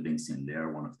is a building scene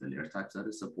layer, one of the layer types that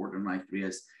is supported in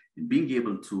I3S, and being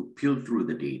able to peel through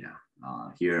the data.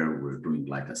 Here, we're doing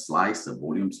like a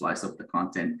volume slice of the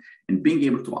content, and being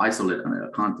able to isolate a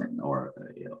content or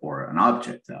an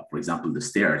object. For example, the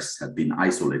stairs have been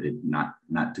isolated,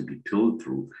 not to be peeled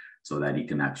through, so that you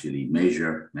can actually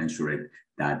mensurate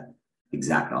that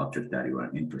exact object that you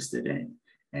are interested in.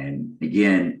 And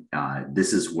again,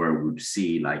 this is where we'd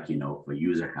see, like, if a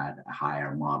user had a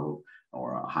higher model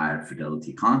or a higher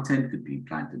fidelity content, could be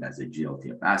planted as a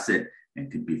GLTF asset and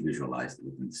could be visualized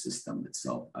within the system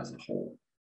itself as a whole.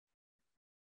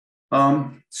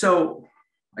 So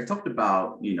I talked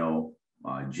about,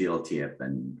 GLTF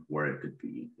and where it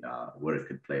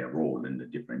could play a role in the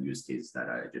different use cases that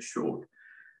I just showed.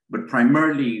 But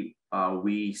primarily,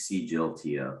 we see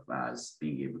GLTF as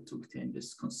being able to obtain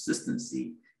this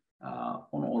consistency on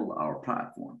all our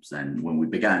platforms. And when we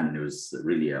began, it was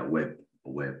really a web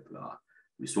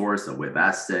resource, a web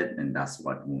asset, and that's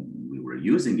what we were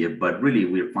using it. But really,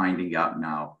 we're finding out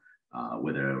now,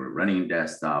 whether we're running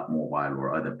desktop, mobile,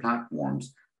 or other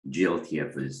platforms,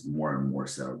 GLTF is more and more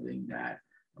serving that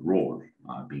role,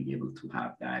 being able to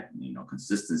have that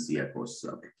consistency across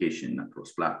application,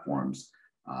 across platforms,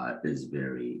 is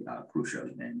very crucial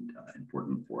and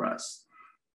important for us.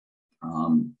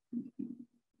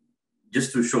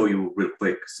 Just to show you real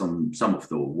quick some of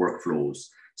the workflows.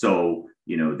 So,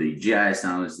 the GIS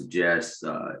analyst, the GIS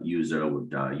user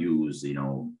would use,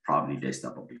 probably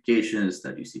desktop applications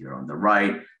that you see here on the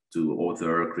right to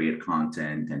author, create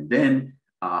content, and then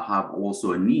have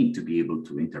also a need to be able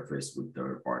to interface with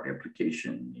third-party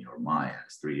application, Maya,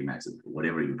 3D Max,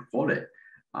 whatever you call it.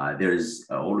 There's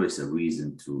always a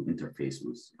reason to interface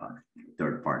with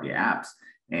third-party apps.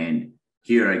 And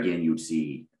here again, you'd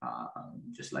see,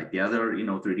 just like the other,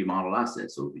 3D model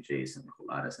assets, OBJs and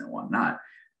Coladas and whatnot,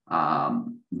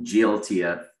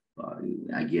 GLTF,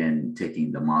 again,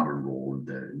 taking the model role,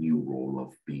 the new role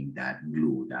of being that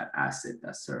glue, that asset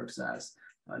that serves as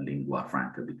lingua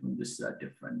franca between these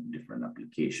different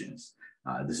applications.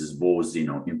 This is both,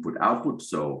 input output.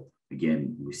 So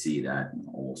again, we see that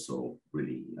also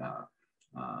really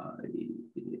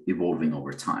evolving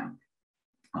over time.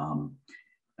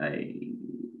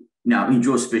 Now in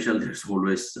GeoSpatial, there's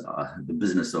always the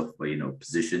business of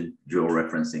position,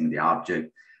 georeferencing the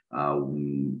object.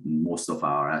 Most of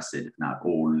our asset, if not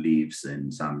all, lives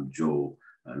in some geo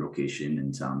location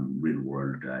in some real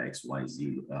world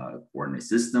XYZ coordinate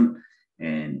system,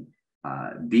 and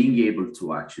being able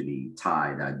to actually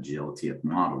tie that GLTF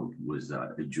model with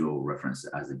a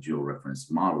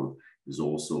georeference model is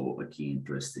also a key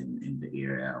interest in the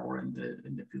area or in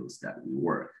the fields that we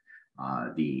work.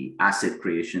 The asset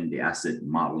creation, the asset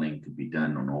modeling could be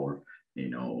done on all,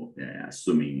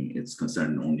 assuming it's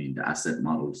concerned only in the asset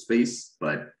model space.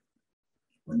 But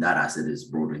when that asset is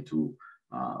brought into,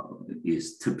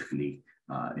 is typically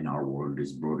in our world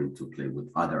is brought into play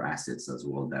with other assets as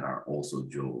well that are also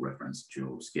geo-referenced,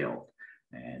 geo-scaled.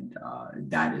 And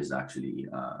that is actually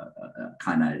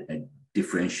kind of a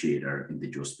differentiator in the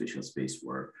geospatial space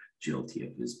where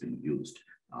glTF is being used.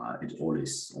 It's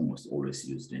almost always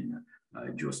used in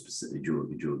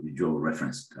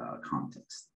geo-referenced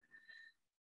context.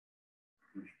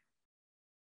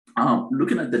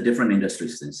 Looking at the different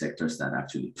industries and sectors that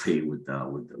actually play with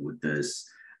this,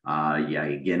 yeah,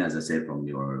 again, as I said, from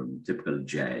your typical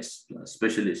GIS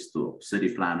specialist to a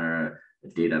city planner, a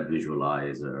data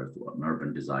visualizer, to an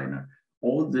urban designer,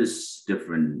 all this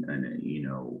different,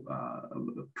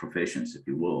 professions, if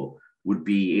you will, would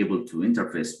be able to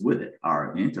interface with it,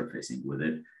 are interfacing with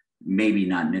it, maybe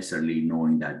not necessarily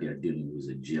knowing that they're dealing with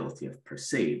a glTF per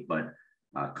se, but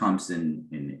comes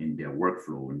in their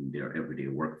workflow, in their everyday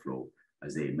workflow,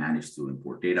 as they manage to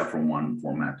import data from one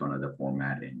format to another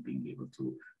format and being able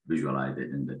to visualize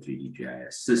it in the 3D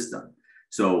GIS system.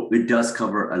 So it does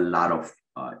cover a lot of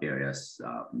areas,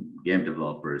 game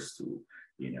developers to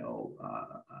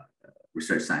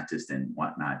research scientists and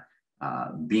whatnot.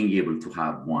 Being able to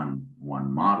have one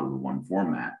model, one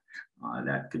format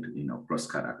that could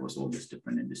cross-cut across all these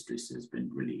different industries has been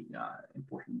really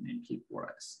important and key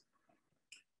for us.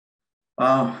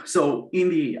 So in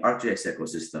the ArcGIS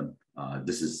ecosystem,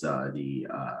 this is the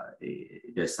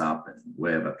desktop and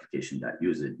web application that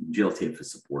use it. glTF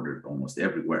is supported almost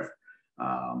everywhere.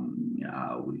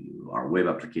 Our web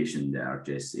application, the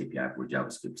ArcGIS API for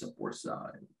JavaScript, supports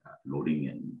loading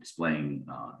and displaying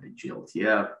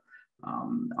glTF.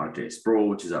 ArcGIS Pro,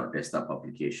 which is our desktop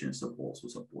application, also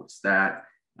supports that.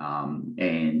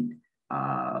 And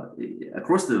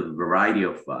across the variety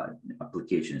of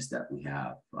applications that we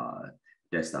have,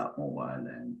 desktop, mobile,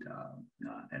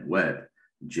 and web,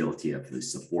 glTF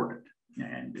is supported.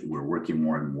 And we're working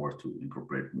more and more to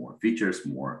incorporate more features,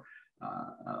 more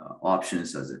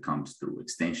options as it comes through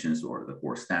extensions or the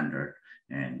core standard,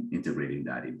 and integrating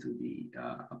that into the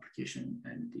application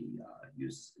and the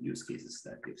use cases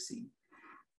that they've seen.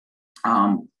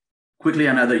 Quickly,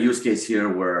 another use case here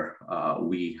where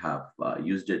we have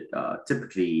used it,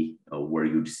 typically where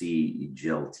you'd see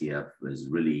glTF is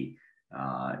really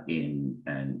in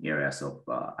areas of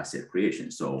asset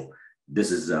creation. So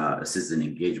this is a citizen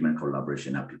engagement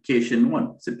collaboration application,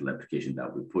 one simple application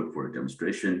that we put for a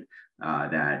demonstration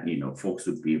that folks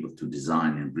would be able to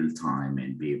design in real time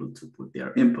and be able to put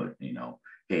their input.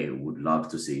 Hey, would love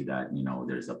to see that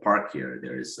there's a park here,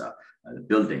 there's the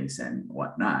buildings and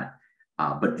whatnot.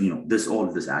 But all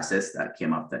of these assets that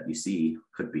came up that you see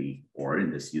could be, or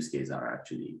in this use case, are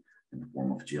actually in the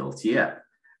form of glTF.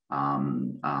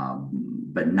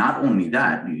 But not only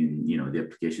that, the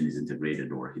application is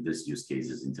integrated, or this use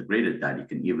case is integrated, that you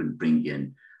can even bring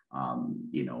in,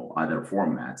 other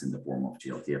formats in the form of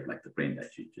glTF, like the brain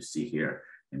that you just see here,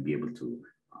 and be able to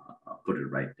put it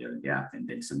right there in the app, and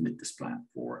then submit this plan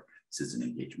for citizen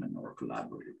engagement or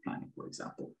collaborative planning, for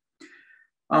example.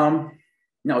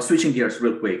 Now, switching gears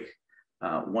real quick,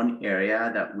 one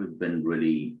area that we've been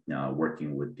really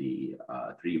working with the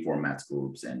 3D formats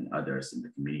groups and others in the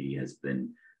community has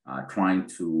been trying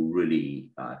to really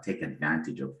take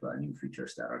advantage of new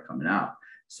features that are coming out.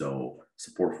 So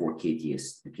support for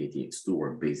KTX2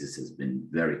 or basis has been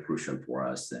very crucial for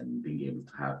us, and being able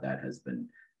to have that has been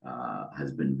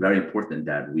very important.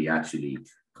 That we actually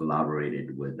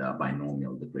collaborated with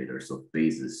binomial degraders of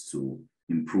basis to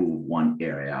improve one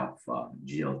area of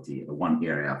one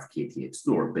area of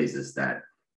KTX2 or basis that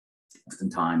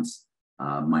oftentimes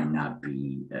might not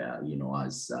be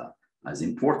as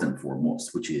important for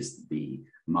most, which is the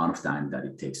amount of time that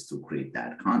it takes to create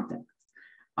that content.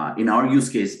 In our use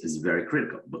case is very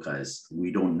critical, because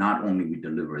we don't not only we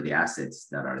deliver the assets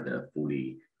that are the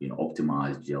fully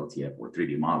optimized glTF or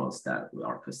 3D models that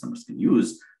our customers can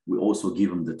use, we also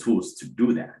give them the tools to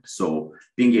do that. So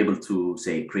being able to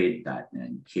say create that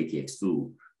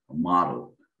KTX2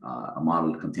 model, a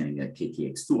model containing a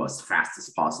KTX2 as fast as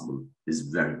possible is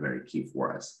very, very key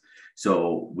for us.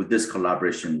 So with this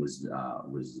collaboration with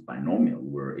Binomial,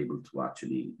 we're able to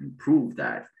actually improve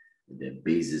the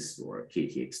basis or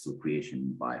KTX2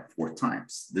 creation by 4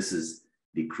 times. This is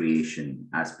the creation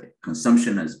aspect.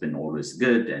 Consumption has been always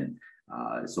good, and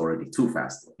it's already too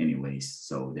fast anyways,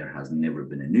 so there has never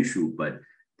been an issue, but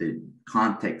the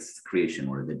context creation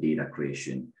or the data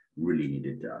creation really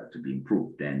needed to be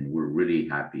improved. And we're really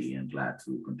happy and glad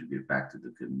to contribute back to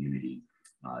the community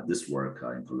this work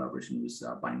in collaboration with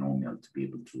Binomial to be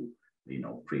able to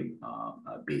create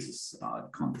basis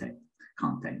content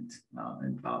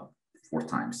in about 4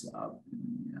 times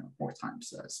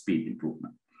speed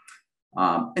improvement.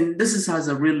 And this has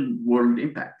a real world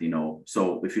impact,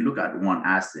 So if you look at one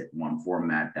asset, one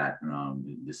format that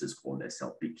this is called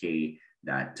SLPK,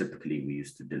 that typically we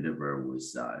used to deliver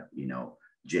was,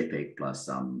 JPEG plus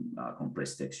some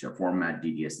compressed texture format,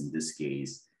 DDS in this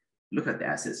case. Look at the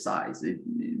asset size. It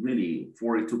really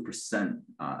 42%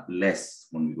 less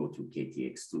when we go to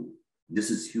KTX2. This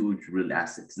is huge real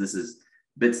assets. This is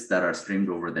bits that are streamed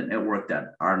over the network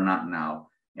that are not now,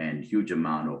 and huge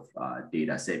amount of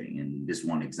data saving. And this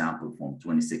one example from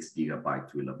 26 gigabyte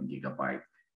to 11 gigabyte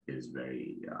is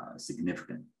very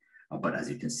significant. But as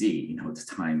you can see, the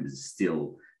time is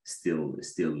still,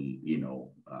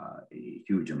 a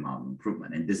huge amount of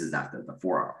improvement. And this is after the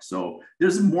 4 hours. So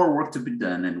there's more work to be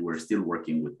done, and we're still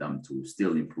working with them to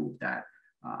still improve that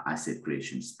asset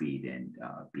creation speed and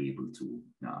be able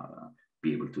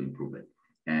to improve it.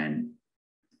 And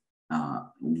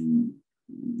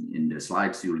in the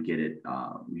slides, you'll get it.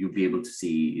 You'll be able to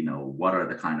see, what are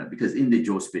the kind of, because in the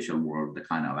GeoSpatial world, the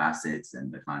kind of assets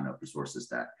and the kind of resources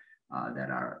that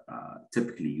are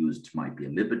typically used might be a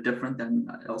little bit different than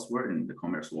elsewhere in the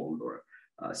commerce world.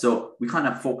 So we kind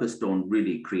of focused on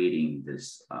really creating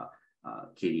this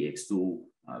KTX2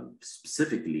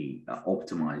 specifically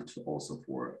optimized also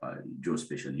for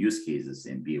GeoSpatial use cases,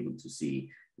 and be able to see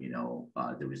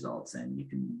the results, and you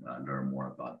can learn more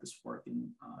about this work in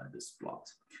this plot.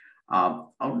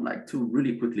 I would like to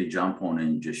really quickly jump on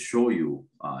and just show you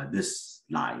this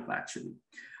live actually.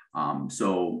 I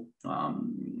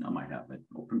might have it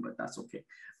open, but that's okay.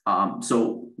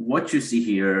 So what you see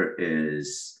here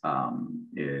is on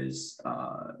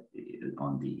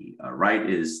the right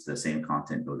is the same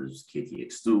content, but there's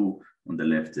KTX2. On the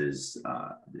left is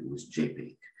it was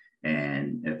JPEG.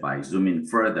 And if I zoom in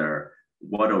further,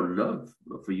 what I would love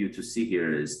for you to see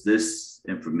here is this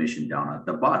information down at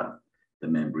the bottom, the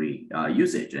memory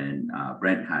usage. And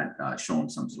Brent had shown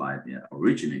some slide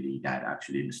originally that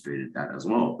actually illustrated that as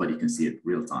well, but you can see it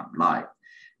real time live.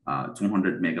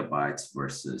 200 megabytes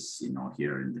versus,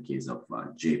 here in the case of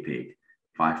JPEG,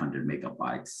 500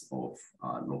 megabytes of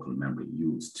local memory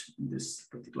used in this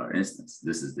particular instance.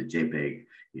 This is the JPEG,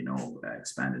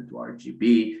 expanded to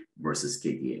RGB versus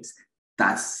KTX.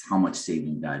 That's how much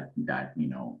saving that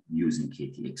using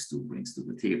KTX2 brings to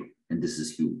the table. And this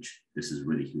is huge. This is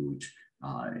really huge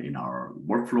in our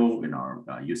workflow, in our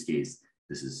use case.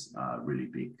 This is a really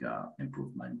big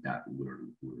improvement that we're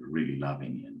really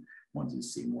loving and want to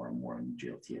see more and more in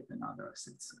GLTF and other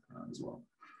assets as well.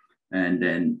 And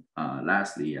then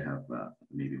lastly, I have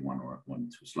maybe one or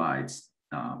two slides.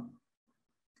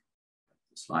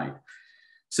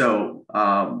 So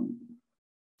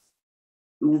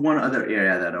one other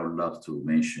area that I would love to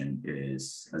mention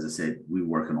is, as I said, we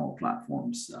work on all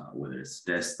platforms, whether it's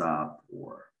desktop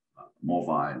or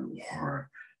mobile or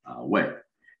web.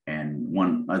 And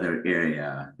one other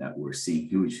area that we're seeing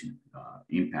huge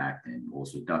impact and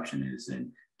also adoption is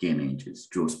in game engines.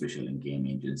 GeoSpatial and game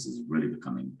engines is really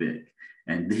becoming big.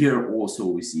 And here also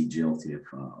we see GLTF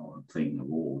playing a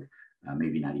role,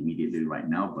 maybe not immediately right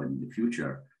now, but in the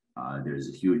future, there's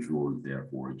a huge role there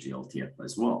for GLTF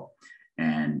as well.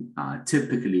 And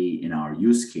typically in our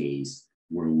use case,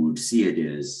 where we would see it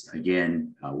is,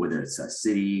 again, whether it's a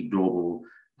city, global,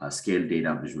 scale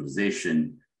data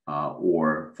visualization,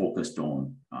 or focused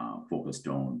on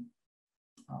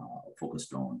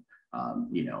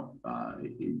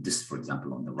this, for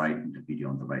example, on the right, in the video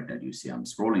on the right that you see I'm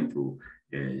scrolling through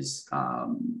is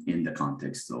in the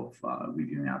context of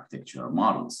reviewing architecture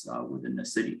models within the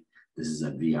city. This is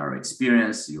a VR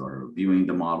experience. You're viewing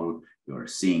the model, you're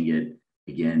seeing it.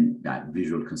 Again, that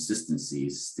visual consistency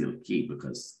is still key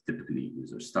because typically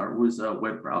users start with a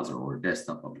web browser or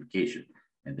desktop application,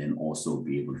 and then also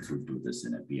be able to do this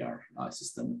in a VR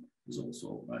system is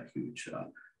also a huge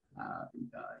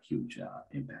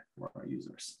impact for our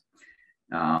users.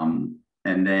 And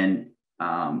then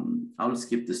I'll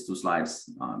skip these two slides.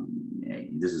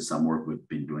 This is some work we've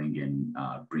been doing in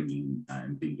bringing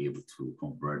and being able to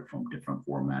convert from different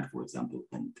format, for example,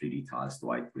 from 3D tiles to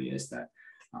I3S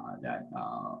that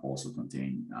also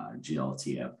contain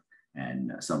GLTF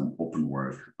and some open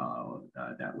work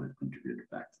that we've contributed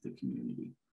back to the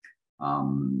community.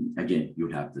 Again, you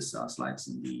would have this slides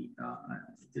in the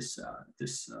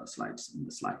slides in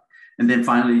the slide. And then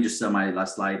finally, just my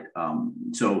last slide.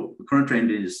 So the current trend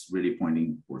is really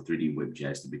pointing for 3D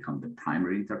WebGIS to become the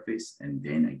primary interface. And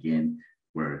then again,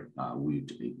 where we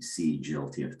see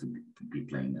GLTF to be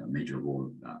playing a major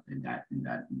role in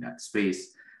that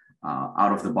space.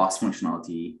 Out of the box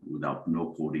functionality without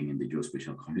no coding in the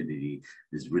GeoSpatial community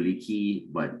is really key,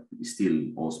 but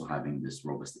still also having this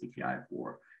robust API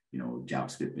for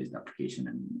JavaScript-based application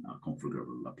and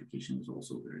configurable application is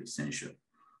also very essential.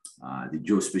 The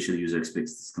GeoSpatial user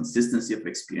expects this consistency of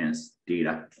experience,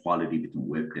 data quality between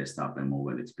web, desktop, and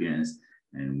mobile experience,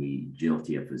 and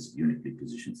GLTF is uniquely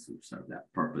positioned to serve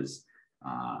that purpose.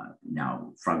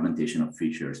 Now, fragmentation of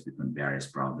features between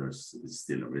various browsers is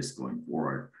still a risk going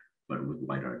forward, but with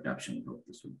wider adoption, we hope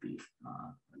this would be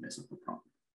less of a problem.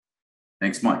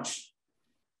 Thanks much.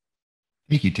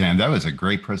 Thank you, Tam. That was a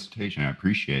great presentation. I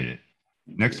appreciate it.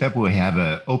 Next up, we'll have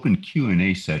an open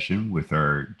Q&A session with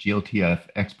our glTF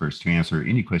experts to answer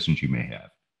any questions you may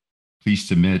have. Please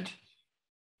submit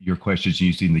your questions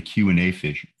using the Q&A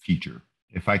feature.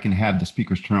 If I can have the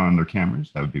speakers turn on their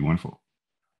cameras, that would be wonderful.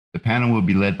 The panel will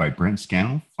be led by Brent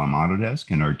Scannell from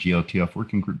Autodesk and our glTF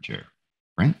Working Group chair.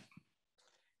 Brent?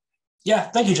 Yeah,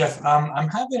 thank you, Jeff. I'm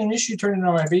having an issue turning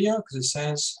on my video because it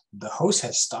says the host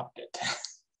has stopped it.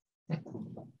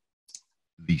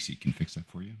 Lisi can fix that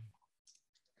for you.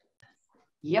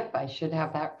 Yep, I should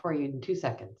have that for you in 2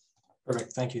 seconds.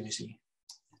 Perfect. Thank you, Lucy.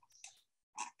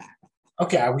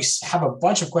 Okay, we have a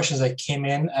bunch of questions that came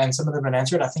in and some of them have been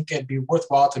answered. I think it'd be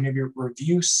worthwhile to maybe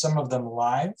review some of them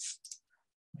live.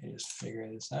 Let me just figure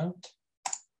this out.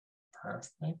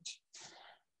 Perfect.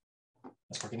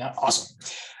 That's working out. Awesome.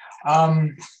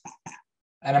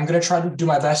 And I'm going to try to do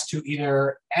my best to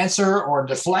either answer or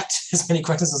deflect as many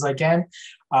questions as I can.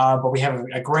 But we have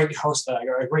a great host,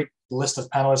 a great list of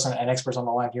panelists and experts on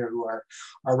the line here who are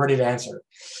ready to answer.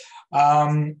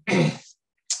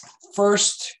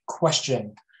 First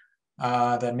question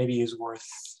that maybe is worth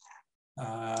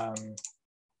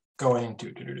going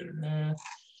into.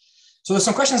 So there's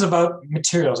some questions about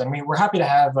materials, and we're happy to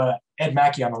have Ed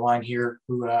Mackey on the line here,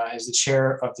 who is the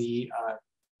chair of the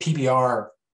PBR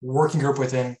working group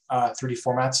within 3D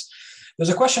formats. There's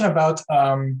a question about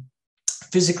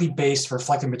physically based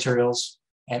reflective materials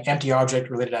and empty object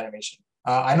related animation.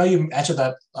 I know you answered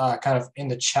that kind of in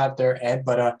the chat there, Ed,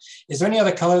 but is there any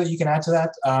other color that you can add to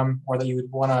that or that you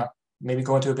would want to maybe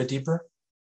go into a bit deeper?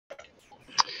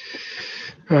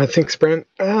 Thanks, Brent.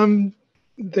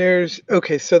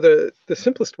 Okay, so the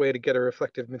simplest way to get a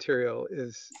reflective material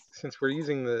is, since we're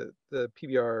using the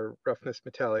PBR roughness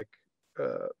metallic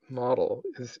model,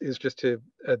 is just to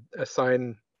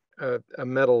assign a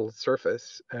metal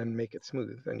surface and make it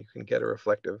smooth, and you can get a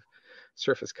reflective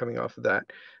surface coming off of that.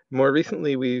 More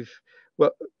recently, we've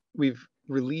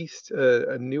released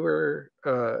a newer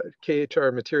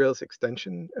KHR materials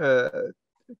extension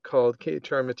called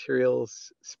KHR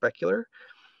Materials Specular.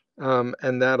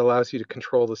 And that allows you to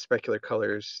control the specular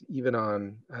colors even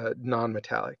on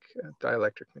non-metallic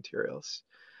dielectric materials.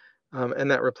 And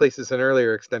that replaces an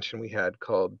earlier extension we had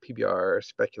called PBR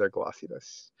Specular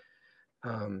Glossiness.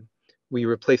 We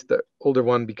replaced the older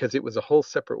one because it was a whole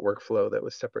separate workflow that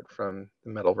was separate from the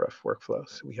metal rough workflow.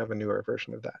 So we have a newer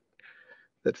version of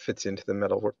that fits into the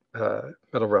metal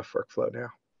rough workflow now.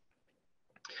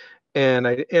 And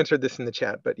I answered this in the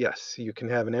chat, but yes, you can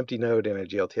have an empty node in a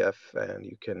glTF and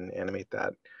you can animate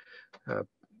that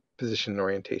position,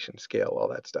 orientation, scale, all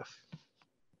that stuff.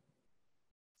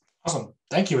 Awesome.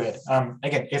 Thank you, Ed.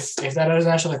 Again, if that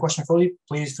doesn't answer the question fully,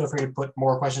 please feel free to put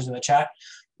more questions in the chat.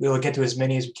 We will get to as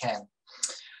many as we can.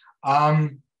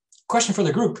 Question for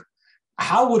the group.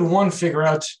 How would one figure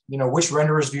out, which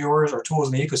renderers, viewers, or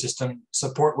tools in the ecosystem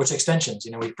support which extensions?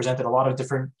 We presented a lot of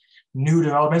different new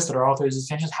developments that are all through these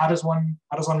extensions. How does one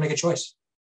make a choice?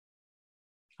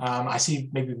 I see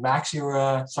maybe Max, you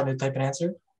were starting to type an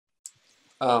answer.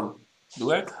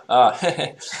 Do I?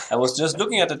 I was just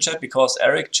looking at the chat because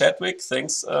Eric Chadwick,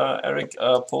 thanks, Eric,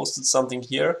 posted something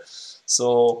here.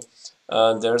 So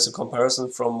there's a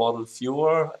comparison from Model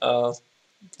Viewer,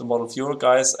 the Model Viewer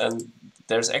guys, and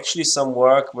there's actually some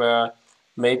work where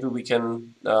maybe we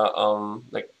can,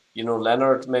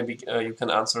 Leonard, maybe you can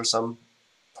answer some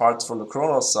parts from the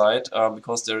Khronos side,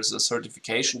 because there's a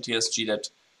certification TSG that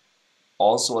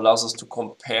also allows us to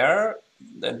compare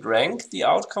and rank the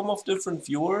outcome of different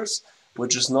viewers,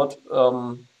 which is not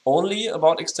only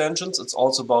about extensions, it's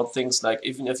also about things like,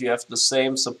 even if you have the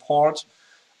same support,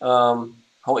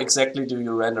 how exactly do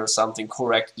you render something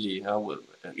correctly,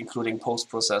 including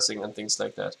post-processing and things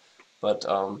like that. But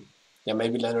yeah,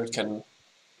 maybe Leonard can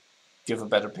give a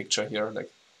better picture here,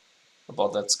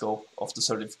 about that scope of the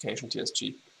certification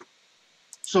TSG.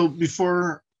 So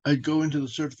before I go into the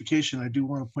certification, I do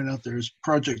want to point out there's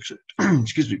Project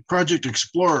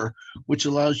Explorer, which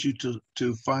allows you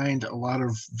to find a lot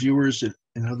of viewers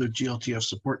and other glTF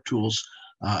support tools,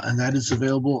 and that is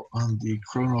available on the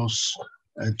Khronos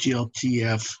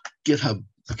glTF GitHub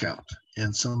account.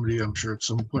 And somebody, I'm sure at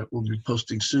some point, will be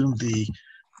posting soon the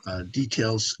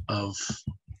details of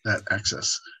that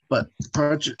access. But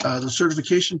the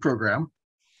certification program,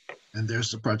 and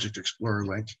there's the Project Explorer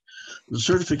link. The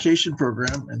certification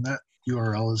program, and that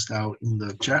URL is now in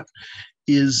the chat,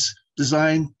 is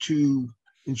designed to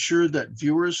ensure that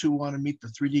viewers who want to meet the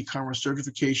 3D Commerce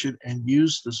certification and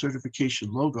use the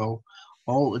certification logo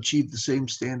all achieve the same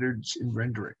standards in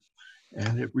rendering.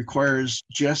 And it requires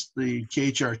just the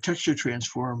KHR texture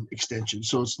transform extension.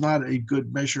 So it's not a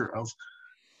good measure of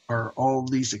are all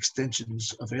these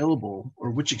extensions available or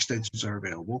which extensions are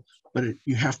available, but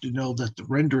you have to know that the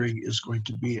rendering is going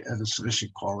to be at a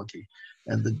sufficient quality.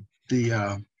 And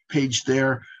the page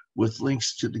there with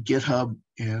links to the GitHub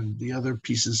and the other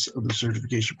pieces of the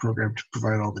certification program to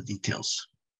provide all the details.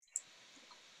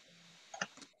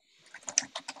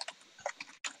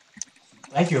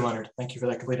 Thank you, Leonard. Thank you for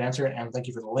that complete answer, and thank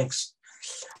you for the links.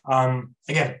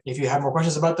 Again, if you have more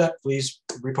questions about that, please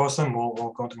repost them.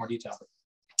 We'll go into more detail.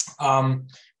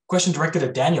 Question directed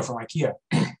at Daniel from IKEA.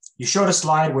 You showed a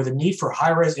slide where the need for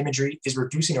high-res imagery is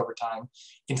reducing over time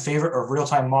in favor of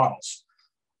real-time models.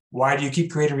 Why do you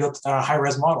keep creating real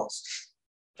high-res models?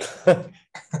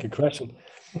 Good question.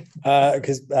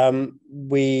 Because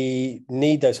we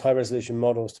need those high-resolution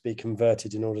models to be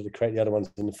converted in order to create the other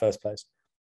ones in the first place.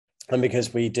 And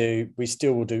because we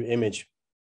still will do image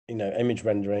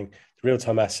rendering. The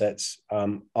real-time assets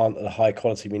aren't at the high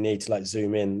quality we need to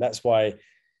zoom in. That's why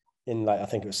in I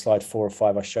think it was slide 4 or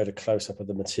 5, I showed a close-up of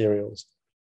the materials,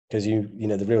 because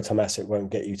the real-time asset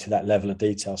won't get you to that level of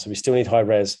detail. So we still need high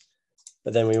res,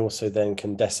 but then we also then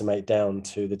can decimate down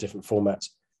to the different formats.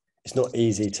 It's not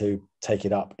easy to take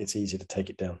it up. It's easy to take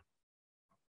it down.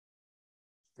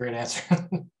 Great answer.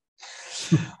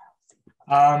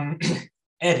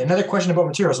 Ed, another question about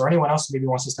materials, or anyone else maybe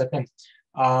wants to step in.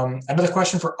 Another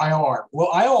question for IOR.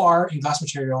 Will IOR in glass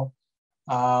material,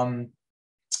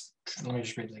 let me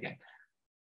just read it again.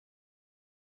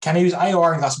 Can I use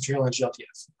IOR in glass material in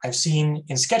GLTF? I've seen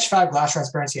in Sketchfab, glass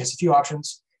transparency has a few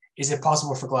options. Is it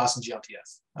possible for glass in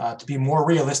GLTF to be more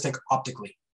realistic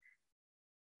optically?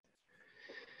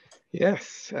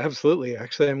 Yes, absolutely.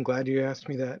 Actually, I'm glad you asked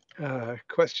me that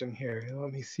question here.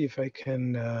 Let me see if I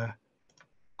can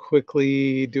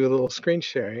quickly do a little screen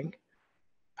sharing.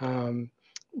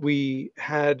 We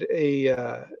had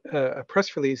a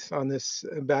press release on this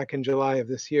back in July of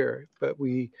this year, but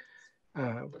we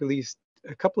released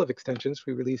a couple of extensions.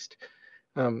 We released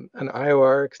an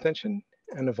IOR extension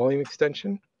and a volume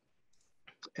extension.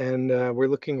 And we're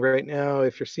looking right now,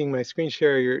 if you're seeing my screen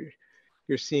share,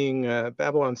 you're seeing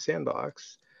Babylon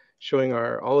Sandbox showing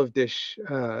our olive dish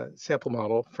sample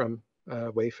model from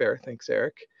Wayfair. Thanks,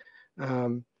 Eric.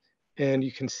 And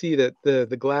you can see that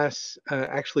the glass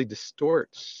actually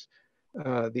distorts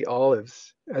the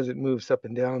olives as it moves up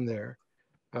and down there.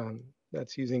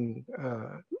 That's using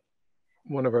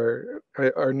one of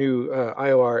our new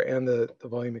IOR and the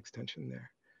volume extension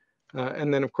there.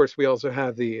 And then, of course, we also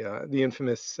have the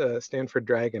infamous Stanford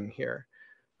Dragon here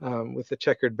with the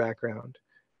checkered background.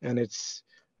 And this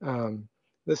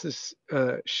is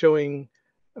showing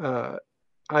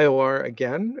IOR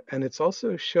again, and it's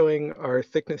also showing our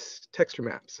thickness texture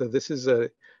map. So this is a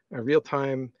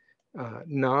real-time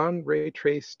non-ray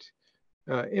traced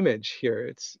image here.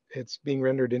 It's being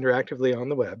rendered interactively on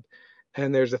the web,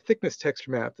 and there's a thickness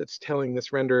texture map that's telling this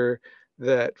renderer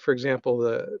that, for example,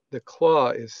 the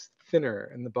claw is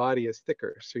thinner and the body is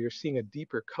thicker. So you're seeing a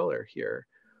deeper color here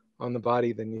on the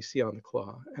body than you see on the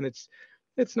claw, and it's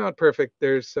not perfect.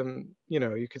 There's some,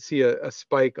 you could see a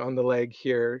spike on the leg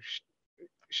here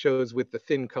shows with the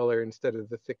thin color instead of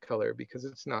the thick color because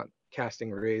it's not casting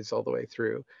rays all the way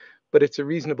through, but it's a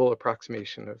reasonable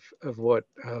approximation of what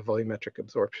volumetric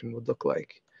absorption would look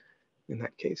like in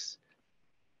that case.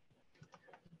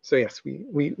 So yes,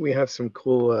 we have some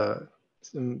cool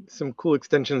some cool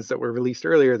extensions that were released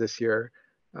earlier this year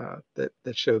that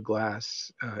show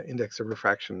glass index of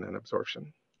refraction and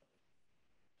absorption.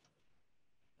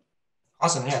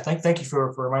 Awesome. Yeah. Thank you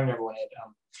for reminding everyone.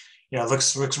 It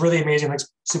looks really amazing. Looks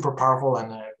super powerful,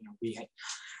 and we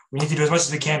need to do as much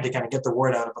as we can to kind of get the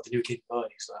word out about the new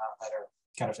capabilities that are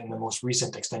kind of in the most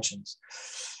recent extensions.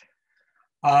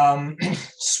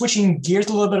 Switching gears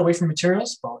a little bit away from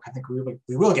materials, but I think we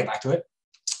will get back to it.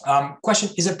 Question: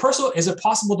 Is it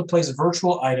possible to place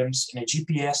virtual items in a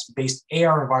GPS-based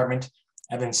AR environment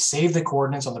and then save the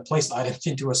coordinates on the placed items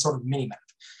into a sort of mini map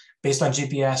based on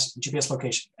GPS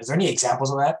location? Is there any examples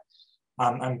of that?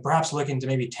 I'm perhaps looking to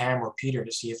maybe Tam or Peter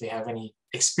to see if they have any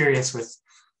experience with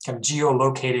kind of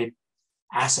geolocated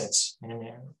assets in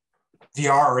a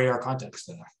VR or AR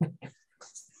context.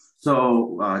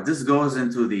 So this goes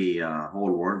into the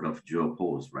whole world of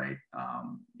GeoPose, right?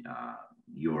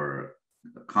 Your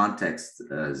context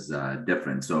is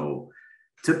different. So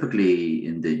typically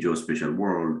in the GeoSpatial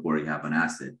world where you have an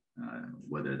asset,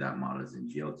 whether that model is in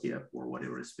GLTF or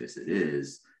whatever space it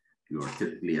is, you're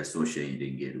typically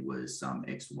associating it with some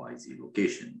XYZ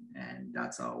location. And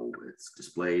that's how it's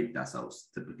displayed. That's how it's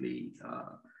typically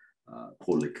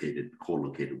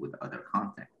co-located with other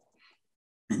content.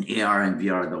 In AR and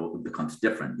VR, though, it becomes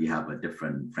different. You have a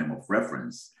different frame of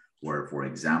reference where, for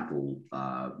example,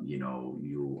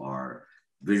 you are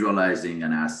visualizing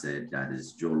an asset that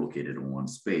is geolocated in one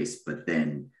space, but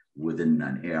then within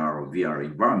an AR or VR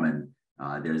environment,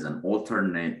 there's an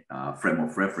alternate frame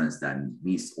of reference that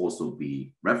needs to also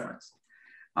be referenced.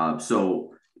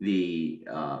 So the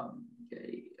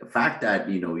fact that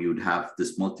you'd have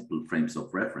this multiple frames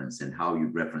of reference and how you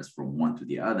reference from one to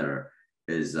the other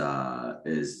is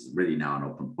really now an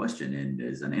open question and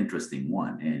is an interesting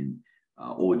one. And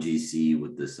OGC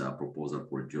with this proposal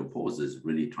for GeoPose is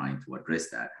really trying to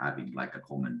address that, having like a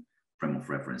common frame of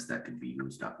reference that could be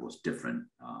used across different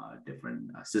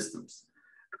systems.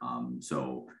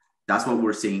 So that's what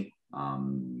we're seeing.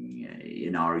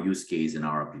 In our use case, in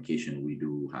our application, we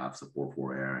do have support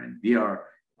for AR and VR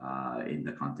in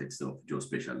the context of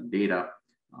geospatial data.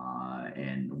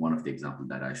 And one of the examples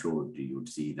that I showed you, you'd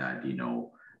see that,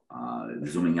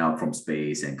 zooming out from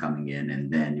space and coming in, and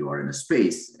then you are in a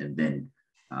space, and then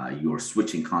you're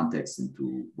switching context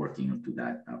into working into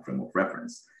that frame of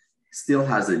reference. Still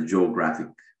has a geographic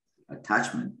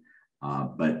attachment,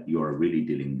 but you're really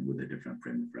dealing with a different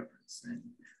frame of reference. And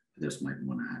others might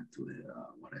want to add to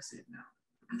what I said now.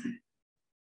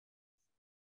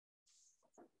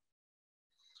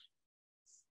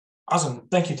 Awesome.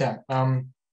 Thank you, Tam.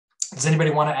 Does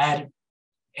anybody want to add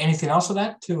anything else to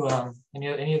that, to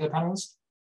any of the panelists?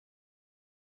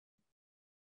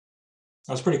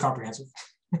 That was pretty comprehensive.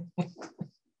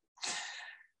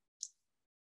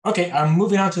 Okay,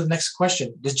 moving on to the next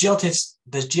question. Does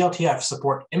GLTF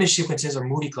support image sequences or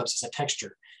movie clips as a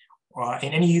texture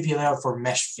in any UV layout for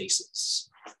mesh faces?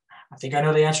 I think I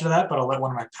know the answer to that, but I'll let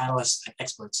one of my panelists and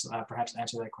experts perhaps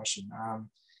answer that question.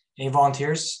 Any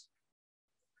volunteers?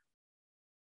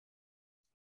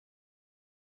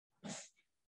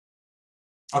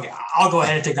 Okay, I'll go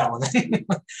ahead and take that one.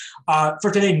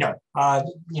 For today, no.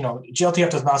 GLTF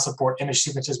does not support image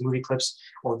sequences, movie clips,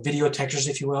 or video textures,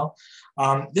 if you will.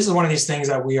 This is one of these things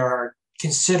that we are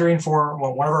considering for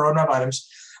one of our roadmap items.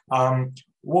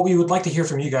 What we would like to hear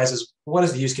from you guys is, what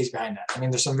is the use case behind that? I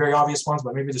mean, there's some very obvious ones,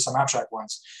 but maybe there's some abstract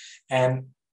ones. And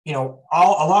a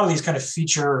lot of these kind of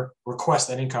feature requests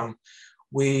that income,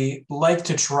 we like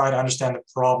to try to understand the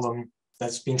problem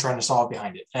that's being trying to solve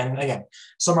behind it. And again,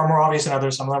 some are more obvious than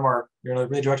others. Some of them are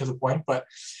really direct to the point, but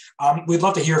we'd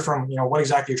love to hear from, what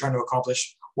exactly you're trying to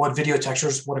accomplish, what video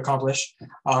textures would accomplish.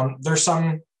 There's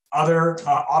some other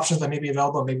options that may be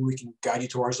available. Maybe we can guide you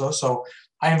towards those. So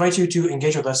I invite you to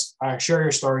engage with us, share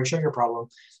your story, share your problem,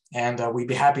 and we'd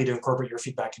be happy to incorporate your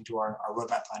feedback into our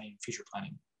roadmap planning and future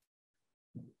planning.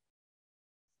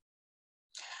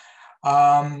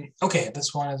 Okay,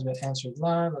 this one has been answered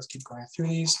live. Let's keep going through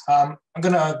these. I'm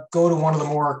gonna go to one of the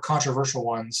more controversial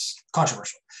ones. GLTF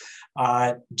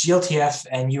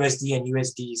and USD and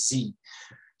USDZ.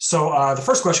 So the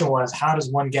first question was, how does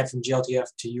one get from GLTF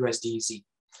to USDZ?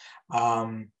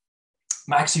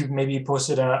 Max, you maybe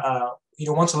posted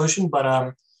one solution,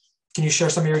 but can you share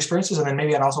some of your experiences? And then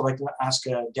maybe I'd also like to ask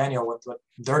Daniel what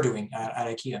they're doing at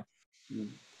IKEA.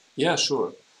 Yeah,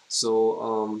 sure.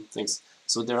 So thanks.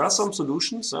 So there are some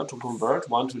solutions to convert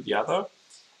one to the other.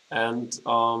 And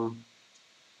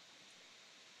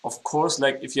of course,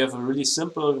 like if you have a really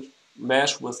simple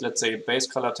mesh with, let's say, base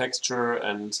color texture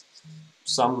and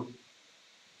some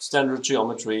standard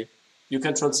geometry, you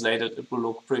can translate it. It will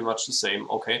look pretty much the same.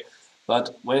 Okay.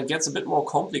 But when it gets a bit more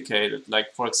complicated,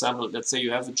 like for example, let's say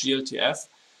you have a GLTF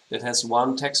that has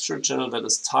one texture channel that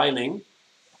is tiling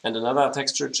and another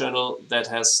texture channel that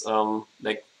has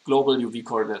like global UV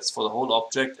coordinates for the whole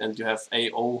object, and you have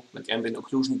AO, like ambient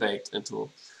occlusion, baked into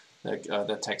like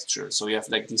that texture. So you have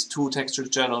like these two texture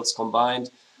channels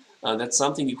combined. That's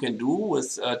something you can do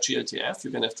with GLTF. You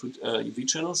can have two UV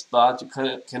channels, but you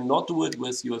cannot do it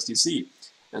with USDC.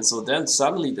 And so then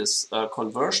suddenly this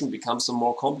conversion becomes a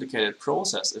more complicated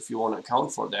process if you want to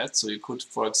account for that. So you could,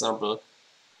 for example,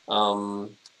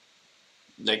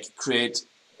 like create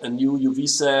a new UV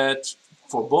set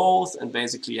for both and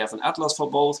basically have an atlas for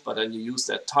both, but then you use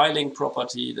that tiling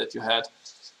property that you had.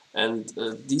 And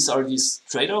these are these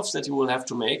trade-offs that you will have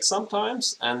to make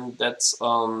sometimes. And that's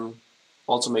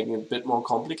also making it a bit more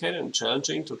complicated and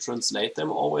challenging to translate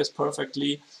them always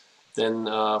perfectly. Then,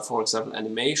 for example,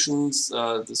 animations,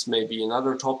 this may be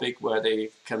another topic where they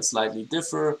can slightly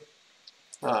differ.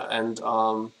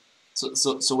 So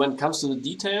when it comes to the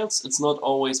details, it's not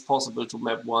always possible to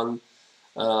map one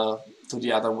to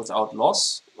the other without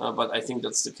loss. But I think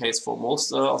that's the case for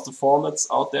most of the formats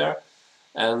out there.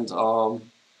 And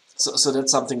so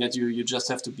that's something that you just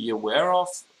have to be aware of.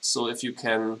 So if you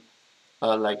can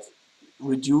like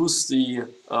reduce the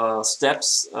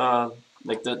steps,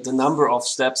 like the number of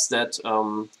steps that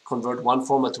convert one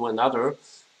format to another,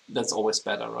 that's always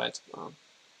better, right?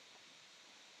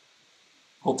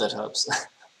 Hope that helps.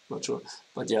 Not sure,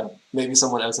 but yeah, maybe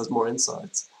someone else has more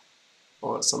insights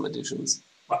or some additions.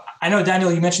 Well, I know,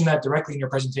 Daniel, you mentioned that directly in your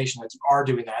presentation that you are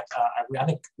doing that. I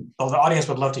think the audience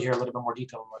would love to hear a little bit more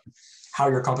detail about how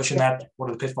you're accomplishing that. What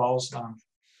are the pitfalls?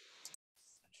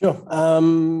 Sure.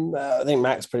 I think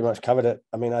Max pretty much covered it.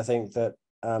 I mean, I think that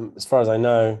as far as I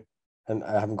know, and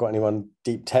I haven't got anyone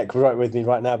deep tech right with me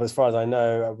right now, but as far as I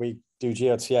know, we do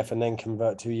glTF and then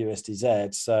convert to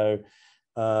USDZ. So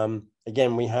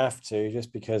again, we have to,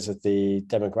 just because of the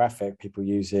demographic, people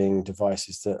using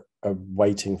devices that are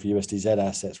waiting for USDZ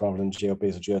assets rather than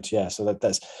GLBs or glTF. So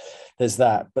there's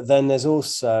that. But then there's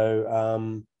also, I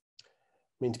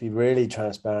mean, to be really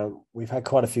transparent, we've had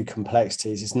quite a few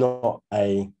complexities. It's not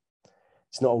a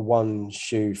one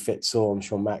shoe fits all. I'm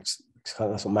sure Max,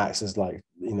 that's what Max has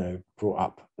brought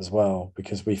up as well,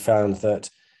 because we found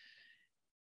that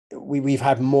we've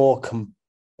had more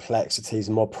complexities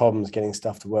and more problems getting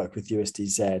stuff to work with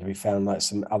USDZ. We found like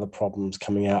some other problems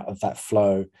coming out of that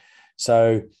flow.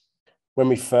 So when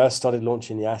we first started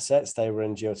launching the assets, they were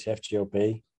in glTF,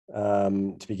 GLB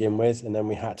to begin with, and then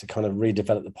we had to kind of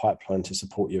redevelop the pipeline to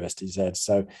support USDZ.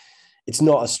 So it's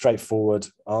not a straightforward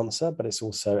answer, but it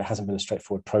hasn't been a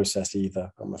straightforward process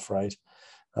either, I'm afraid.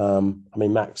 I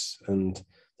mean, Max and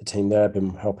the team there have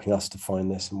been helping us define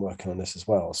this and working on this as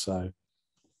well. So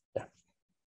yeah,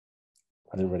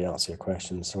 I didn't really answer your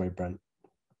question. Sorry, Brent.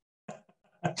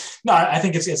 No, I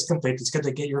think it's complete. It's good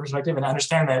to get your perspective and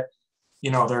understand that,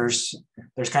 there's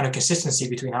kind of consistency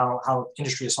between how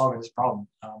industry is solving this problem.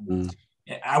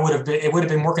 It would have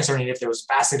been more concerning if there was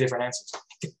vastly different answers.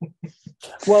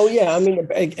 Well, yeah, I mean,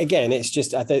 again, it's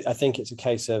just, I think it's a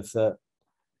case of that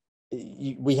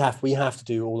we have to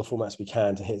do all the formats we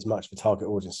can to hit as much of the target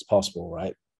audience as possible,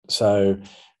 right? So,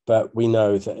 but we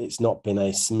know that it's not been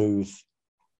a smooth,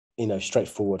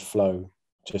 straightforward flow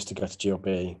just to go to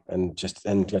GLB and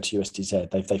go to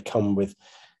USDZ. They've come with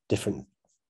different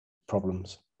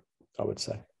problems, I would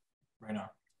say. Right on.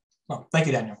 Well, thank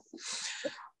you, Daniel.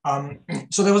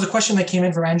 So there was a question that came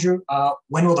in from Andrew.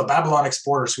 When will the Babylon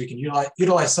exporter, so we can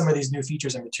utilize some of these new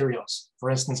features and materials? For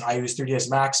instance, I use 3ds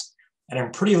Max, and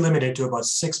I'm pretty limited to about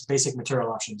 6 basic material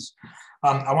options.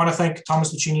 I want to thank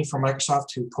Thomas Lucchini from Microsoft,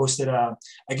 who posted a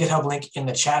GitHub link in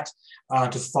the chat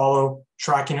to follow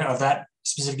tracking of that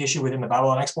specific issue within the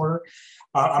Babylon exporter.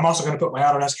 I'm also going to put my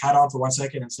Autodesk hat on for 1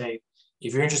 second and say,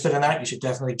 if you're interested in that, you should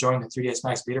definitely join the 3ds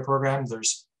Max beta program.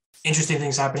 There's interesting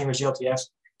things happening with glTF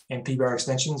and PBR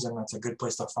extensions, and that's a good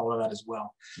place to follow that as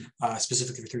well,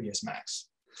 specifically for 3ds Max.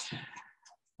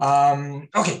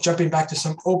 Okay, jumping back to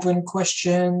some open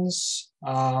questions.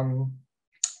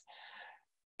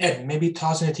 Ed, maybe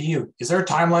tossing it to you. Is there a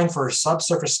timeline for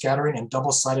subsurface scattering and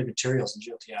double-sided materials in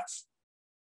glTF?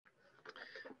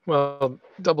 Well,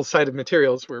 double-sided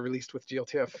materials were released with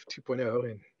glTF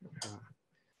 2.0 in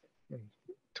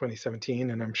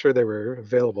 2017, and I'm sure they were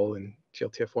available in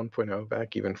glTF 1.0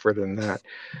 back even further than that.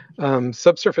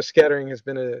 Subsurface scattering has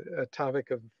been a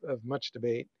topic of much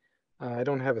debate. I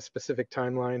don't have a specific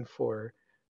timeline for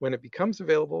when it becomes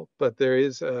available, but there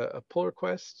is a pull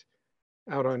request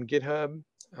out on GitHub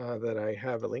that I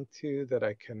have a link to, that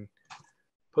I can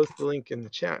post the link in the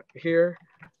chat here.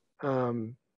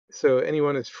 So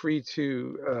anyone is free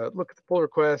to look at the pull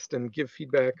request and give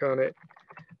feedback on it.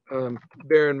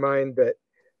 Bear in mind that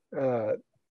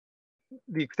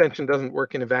the extension doesn't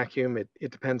work in a vacuum.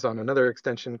 It depends on another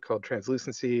extension called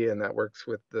translucency, and that works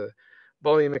with the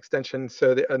volume extension.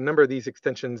 So a number of these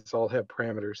extensions all have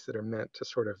parameters that are meant to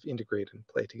sort of integrate and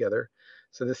play together.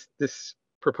 So this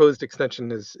proposed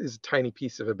extension is a tiny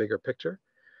piece of a bigger picture,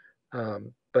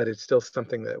 but it's still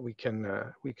something that we can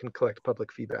collect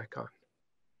public feedback on.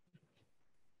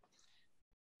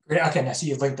 Great. Okay, I see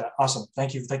you've linked that. Awesome.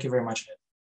 Thank you very much.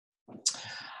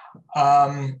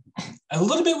 A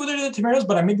little bit related to materials,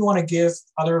 but I maybe want to give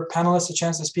other panelists a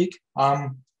chance to speak.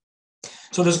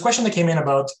 So there's a question that came in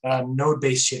about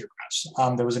node-based shader graphs.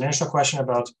 There was an initial question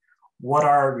about what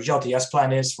our glTF's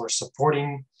plan is for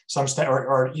supporting some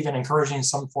or even encouraging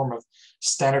some form of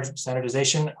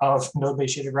standardization of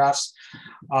node-based shader graphs.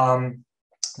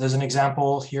 There's an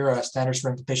example here, standards for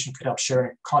implementation could help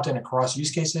share content across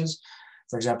use cases.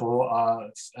 For example,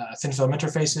 thin film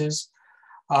interfaces.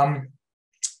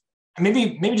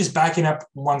 Maybe just backing up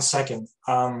 1 second.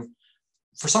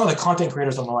 for some of the content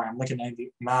creators on the line, I'm looking at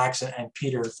Max and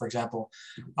Peter, for example,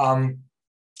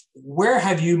 where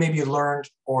have you maybe learned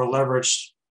or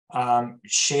leveraged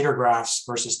shader graphs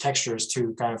versus textures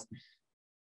to kind of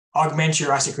augment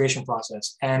your asset creation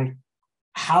process? And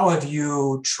how have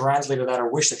you translated that or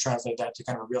wish to translate that to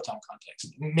kind of a real-time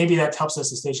context? Maybe that helps us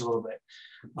to stage a little bit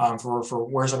for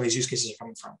where some of these use cases are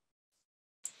coming from.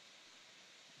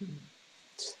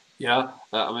 Yeah,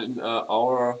 I mean,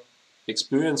 our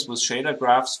experience with shader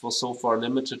graphs was so far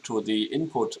limited to the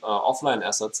input offline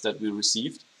assets that we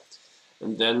received.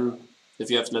 And then if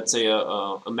you have, let's say,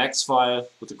 a max file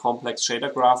with a complex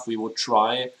shader graph, we would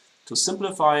try to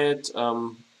simplify it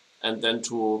and then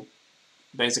to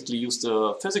basically use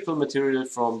the physical material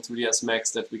from 3ds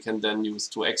Max that we can then use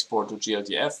to export to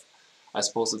glTF. I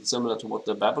suppose it's similar to what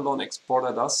the Babylon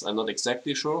exporter does. I'm not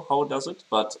exactly sure how it does it,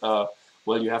 but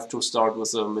well, you have to start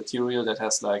with a material that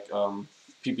has like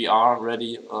PBR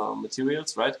ready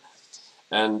materials, right?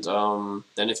 And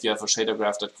then if you have a shader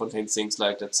graph that contains things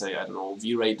like, let's say, I don't know,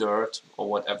 V-Ray dirt or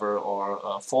whatever,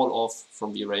 or fall off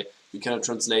from V-Ray, you cannot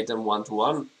translate them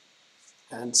one-to-one.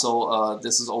 And so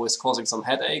this is always causing some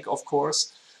headache, of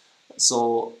course.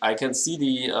 So I can see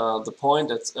the point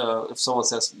that if someone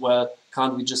says, well,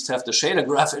 can't we just have the shader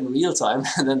graph in real time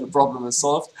and then the problem is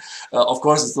solved? Of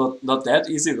course, it's not that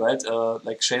easy, right?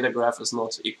 Like shader graph is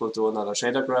not equal to another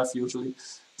shader graph usually.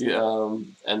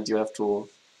 And you have to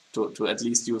at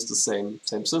least use the same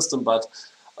system. But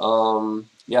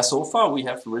yeah, so far we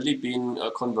have really been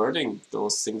converting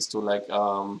those things to like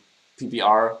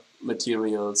PBR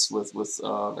materials with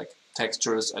like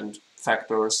textures and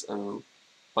factors, and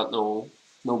but no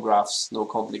graphs, no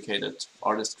complicated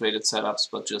artist created setups,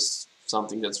 but just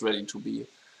something that's ready to be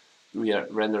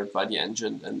rendered by the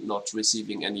engine and not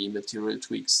receiving any material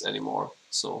tweaks anymore.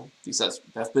 So these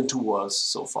have been 2 worlds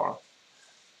so far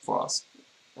for us,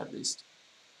 at least.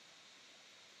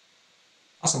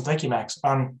 Awesome, thank you, Max.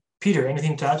 Peter,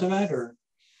 anything to add to that, or?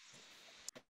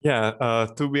 Yeah,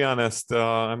 to be honest,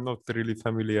 I'm not really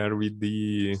familiar with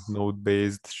the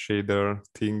node-based shader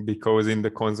thing, because in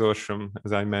the consortium,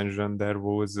 as I mentioned, there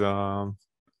was a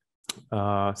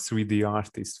 3D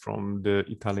artist from the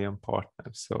Italian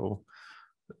partner. So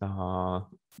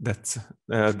that's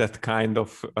that kind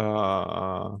of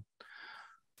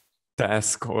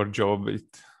task or job,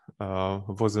 it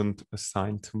wasn't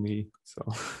assigned to me.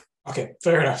 So. Okay,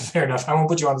 fair enough. I won't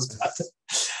put you on the spot.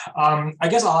 I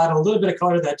guess I'll add a little bit of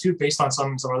color to that too, based on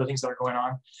some other things that are going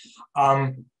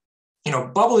on. You know,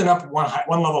 bubbling up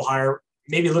one level higher,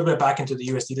 maybe a little bit back into the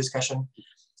USD discussion.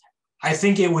 I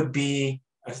think it would be,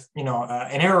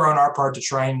 an error on our part to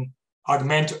try and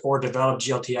augment or develop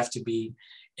glTF to be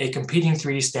a competing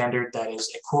 3D standard that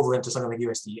is equivalent to something like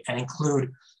USD and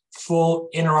include full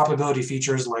interoperability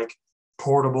features like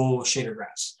portable shader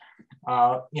graphs.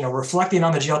 Reflecting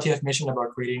on the glTF mission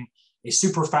about creating a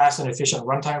super fast and efficient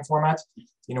runtime format,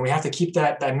 we have to keep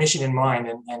that mission in mind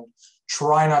and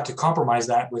try not to compromise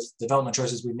that with development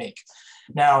choices we make.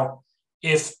 Now,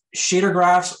 if shader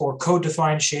graphs or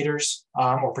code-defined shaders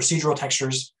or procedural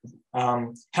textures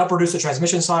help reduce the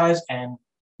transmission size and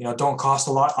don't cost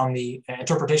a lot on the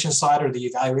interpretation side or the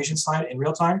evaluation side in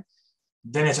real time,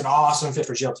 then it's an awesome fit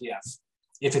for glTF.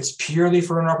 If it's purely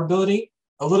for interoperability,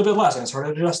 a little bit less, and it's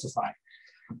harder to justify.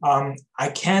 I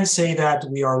can say that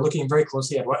we are looking very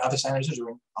closely at what other standards are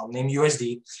doing. I'll name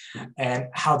USD, and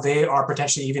how they are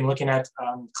potentially even looking at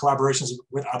collaborations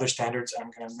with other standards. I'm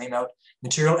going to name out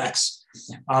Material X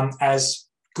as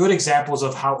good examples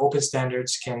of how open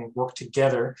standards can work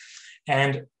together.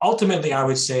 And ultimately, I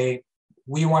would say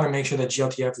we want to make sure that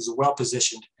glTF is well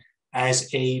positioned as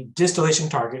a distillation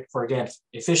target for, again,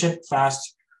 efficient,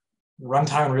 fast,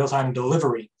 runtime and real-time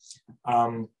delivery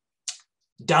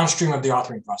downstream of the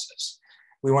authoring process.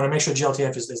 We want to make sure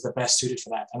glTF is the best suited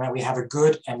for that, and that we have a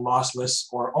good and lossless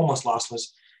or almost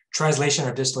lossless translation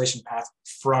or distillation path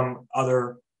from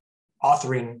other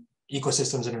authoring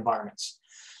ecosystems and environments.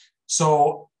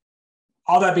 So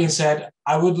all that being said,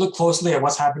 I would look closely at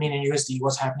what's happening in USD,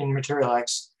 what's happening in Material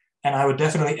X, and I would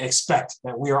definitely expect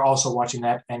that we are also watching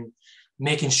that and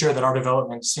making sure that our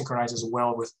development synchronizes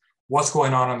well with what's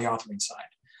going on the authoring side.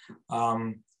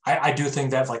 I do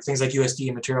think that things like USD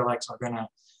and Material X are going to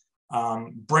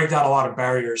break down a lot of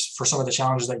barriers for some of the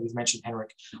challenges that you've mentioned,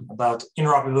 Henrik, about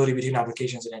interoperability between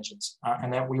applications and engines,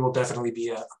 and that we will definitely be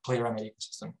a player on that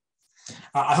ecosystem.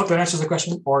 I hope that answers the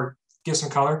question or gives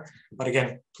some color, but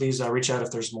again, please reach out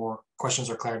if there's more questions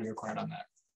or clarity required on that.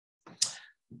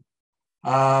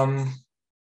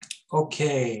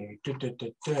 Okay,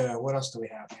 what else do we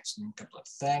have? A couple of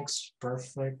thanks,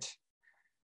 perfect.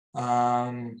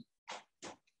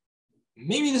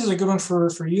 maybe this is a good one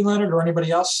for you, Leonard, or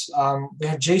anybody else. We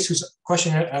have Jace, who's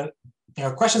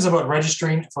questions about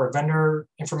registering for vendor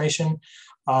information.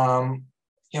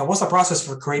 What's the process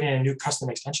for creating a new custom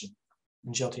extension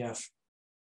in GLTF?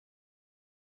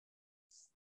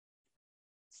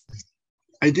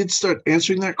 I did start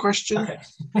answering that question. Okay.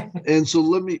 And so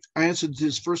I answered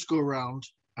this first go around,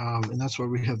 and that's why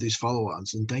we have these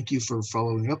follow-ons. And thank you for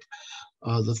following up.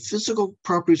 The physical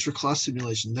properties for class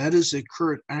simulation, that is a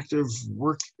current active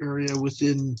work area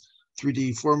within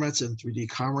 3D formats and 3D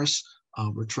commerce.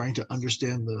 We're trying to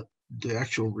understand the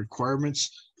actual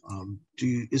requirements.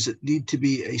 Does it need to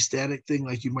be a static thing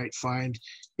like you might find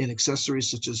in accessories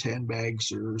such as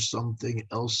handbags or something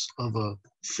else of a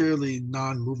fairly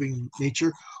non-moving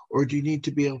nature, or do you need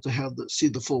to be able to see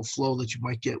the full flow that you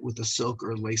might get with a silk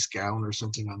or a lace gown or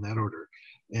something on that order?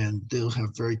 And they'll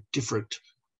have very different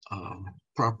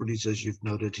properties, as you've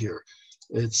noted here.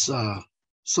 It's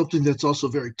something that's also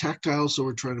very tactile, so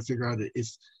we're trying to figure out if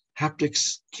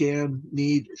haptics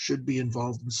should be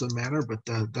involved in some manner, but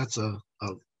that's a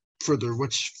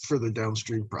much further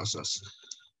downstream process.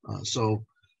 So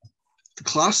the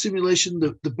class simulation,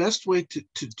 the best way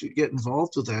to get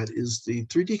involved with that is the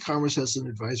 3D Commerce has an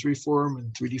advisory forum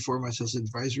and 3D Formats has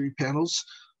advisory panels.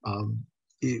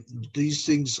 These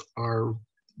things are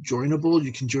joinable.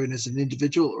 You can join as an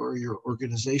individual or your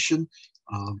organization.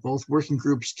 Both working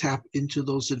groups tap into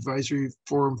those advisory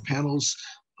forum panels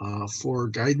for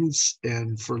guidance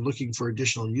and for looking for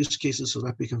additional use cases, so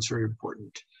that becomes very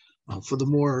important. For the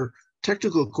more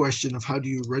technical question of how do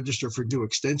you register for new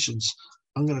extensions,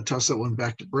 I'm going to toss that one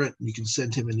back to Brent, and you can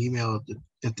send him an email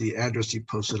at the address he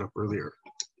posted up earlier.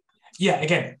 Yeah,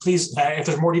 again, please, if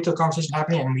there's more detailed conversation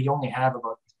happening, and we only have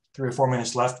about 3 or 4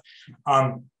 minutes left,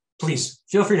 please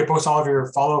feel free to post all of your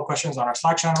follow-up questions on our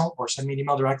Slack channel or send me an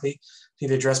email directly to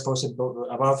the address posted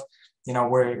above.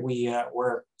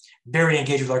 We're very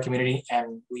engaged with our community,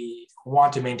 and we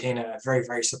want to maintain a very,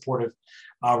 very supportive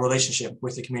relationship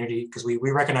with the community because we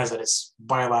recognize that it's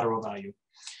bilateral value.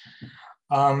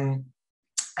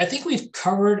 I think we've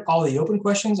covered all the open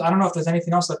questions. I don't know if there's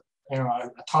anything else that, a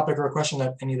topic or a question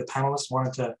that any of the panelists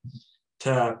wanted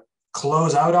to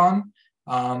close out on.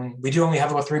 We do only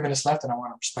have about 3 minutes left, and I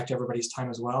want to respect everybody's time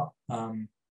as well.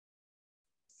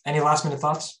 Any last minute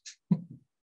thoughts?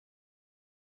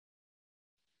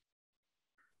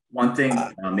 One thing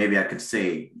maybe I could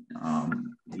say,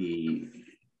 the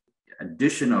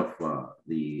addition of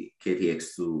the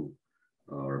KTX2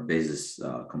 or basis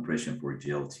compression for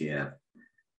GLTF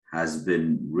has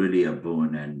been really a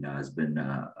boon and has been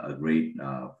a great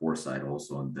foresight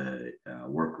also on the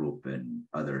work group and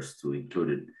others to include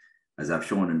it. As I've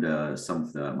shown in some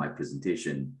of my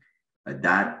presentation,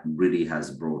 that really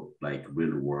has brought like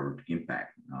real world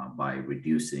impact by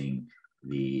reducing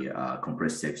the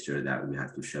compressed texture that we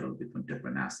have to shuttle between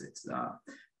different assets.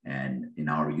 And in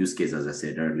our use case, as I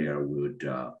said earlier, we would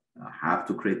have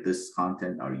to create this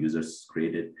content, our users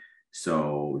create it.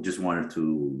 So just wanted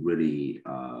to really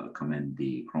commend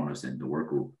the Khronos and the work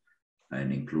group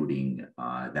and including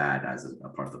that as a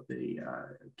part of the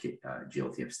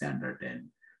GLTF standard. And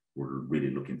we're really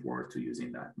looking forward to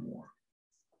using that more.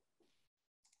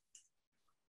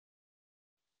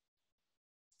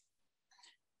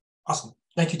 Awesome.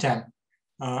 Thank you, Tam.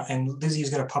 And Lizzie is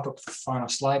going to pop up the final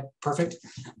slide. Perfect.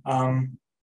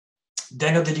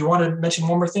 Daniel, did you want to mention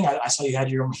one more thing? I saw you had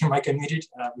your mic unmuted.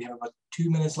 We have about 2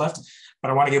 minutes left,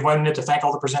 but I want to give 1 minute to thank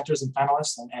all the presenters and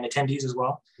panelists and attendees as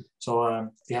well. So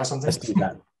if you have something.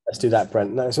 Let's do that,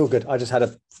 Brent. No, it's all good. I just had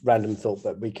a random thought,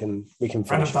 but we can finish.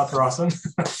 Random thoughts are awesome.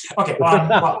 Okay.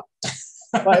 Well.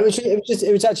 Right,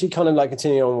 it was actually kind of like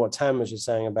continuing on what Tam was just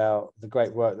saying about the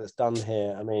great work that's done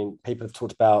here. I mean, people have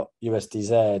talked about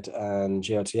USDZ and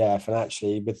GLTF, and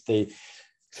actually with the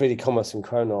 3D Commerce and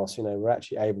Khronos, we're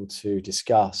actually able to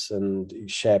discuss and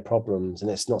share problems, and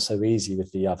it's not so easy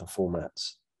with the other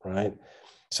formats, right?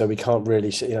 So we can't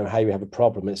really, how you have a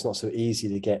problem, it's not so easy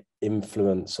to get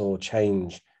influence or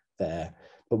change there.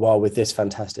 But while with this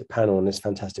fantastic panel and this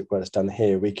fantastic work that's done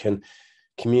here, we can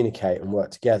communicate and work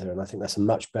together, and I think that's a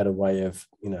much better way of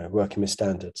working with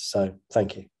standards. So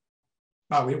thank you.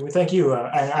 We thank you.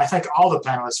 I thank all the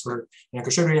panelists for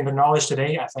contributing their knowledge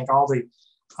today. I thank all the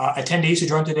attendees who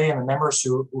joined today and the members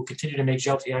who continue to make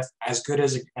GLTF as good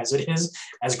as it is,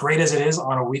 as great as it is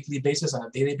on a weekly basis, on a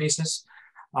daily basis.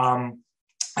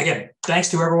 Again, thanks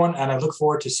to everyone, and I look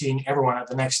forward to seeing everyone at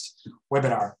the next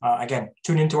webinar. Again,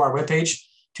 tune into our webpage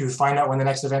to find out when the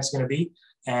next event is going to be,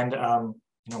 and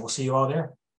we'll see you all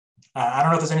there. I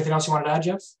don't know if there's anything else you wanted to add,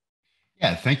 Jeff?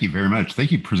 Yeah, thank you very much.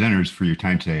 Thank you, presenters, for your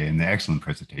time today and the excellent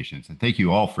presentations. And thank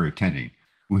you all for attending.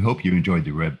 We hope you enjoyed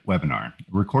the webinar. A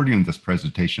recording of this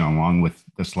presentation along with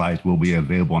the slides will be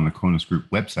available on the Khronos Group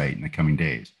website in the coming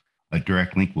days. A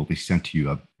direct link will be sent to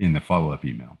you in the follow-up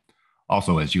email.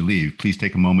 Also, as you leave, please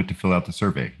take a moment to fill out the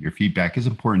survey. Your feedback is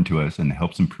important to us and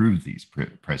helps improve these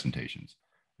presentations.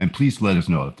 And please let us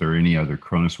know if there are any other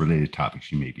Khronos-related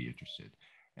topics you may be interested in.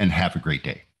 And have a great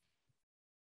day.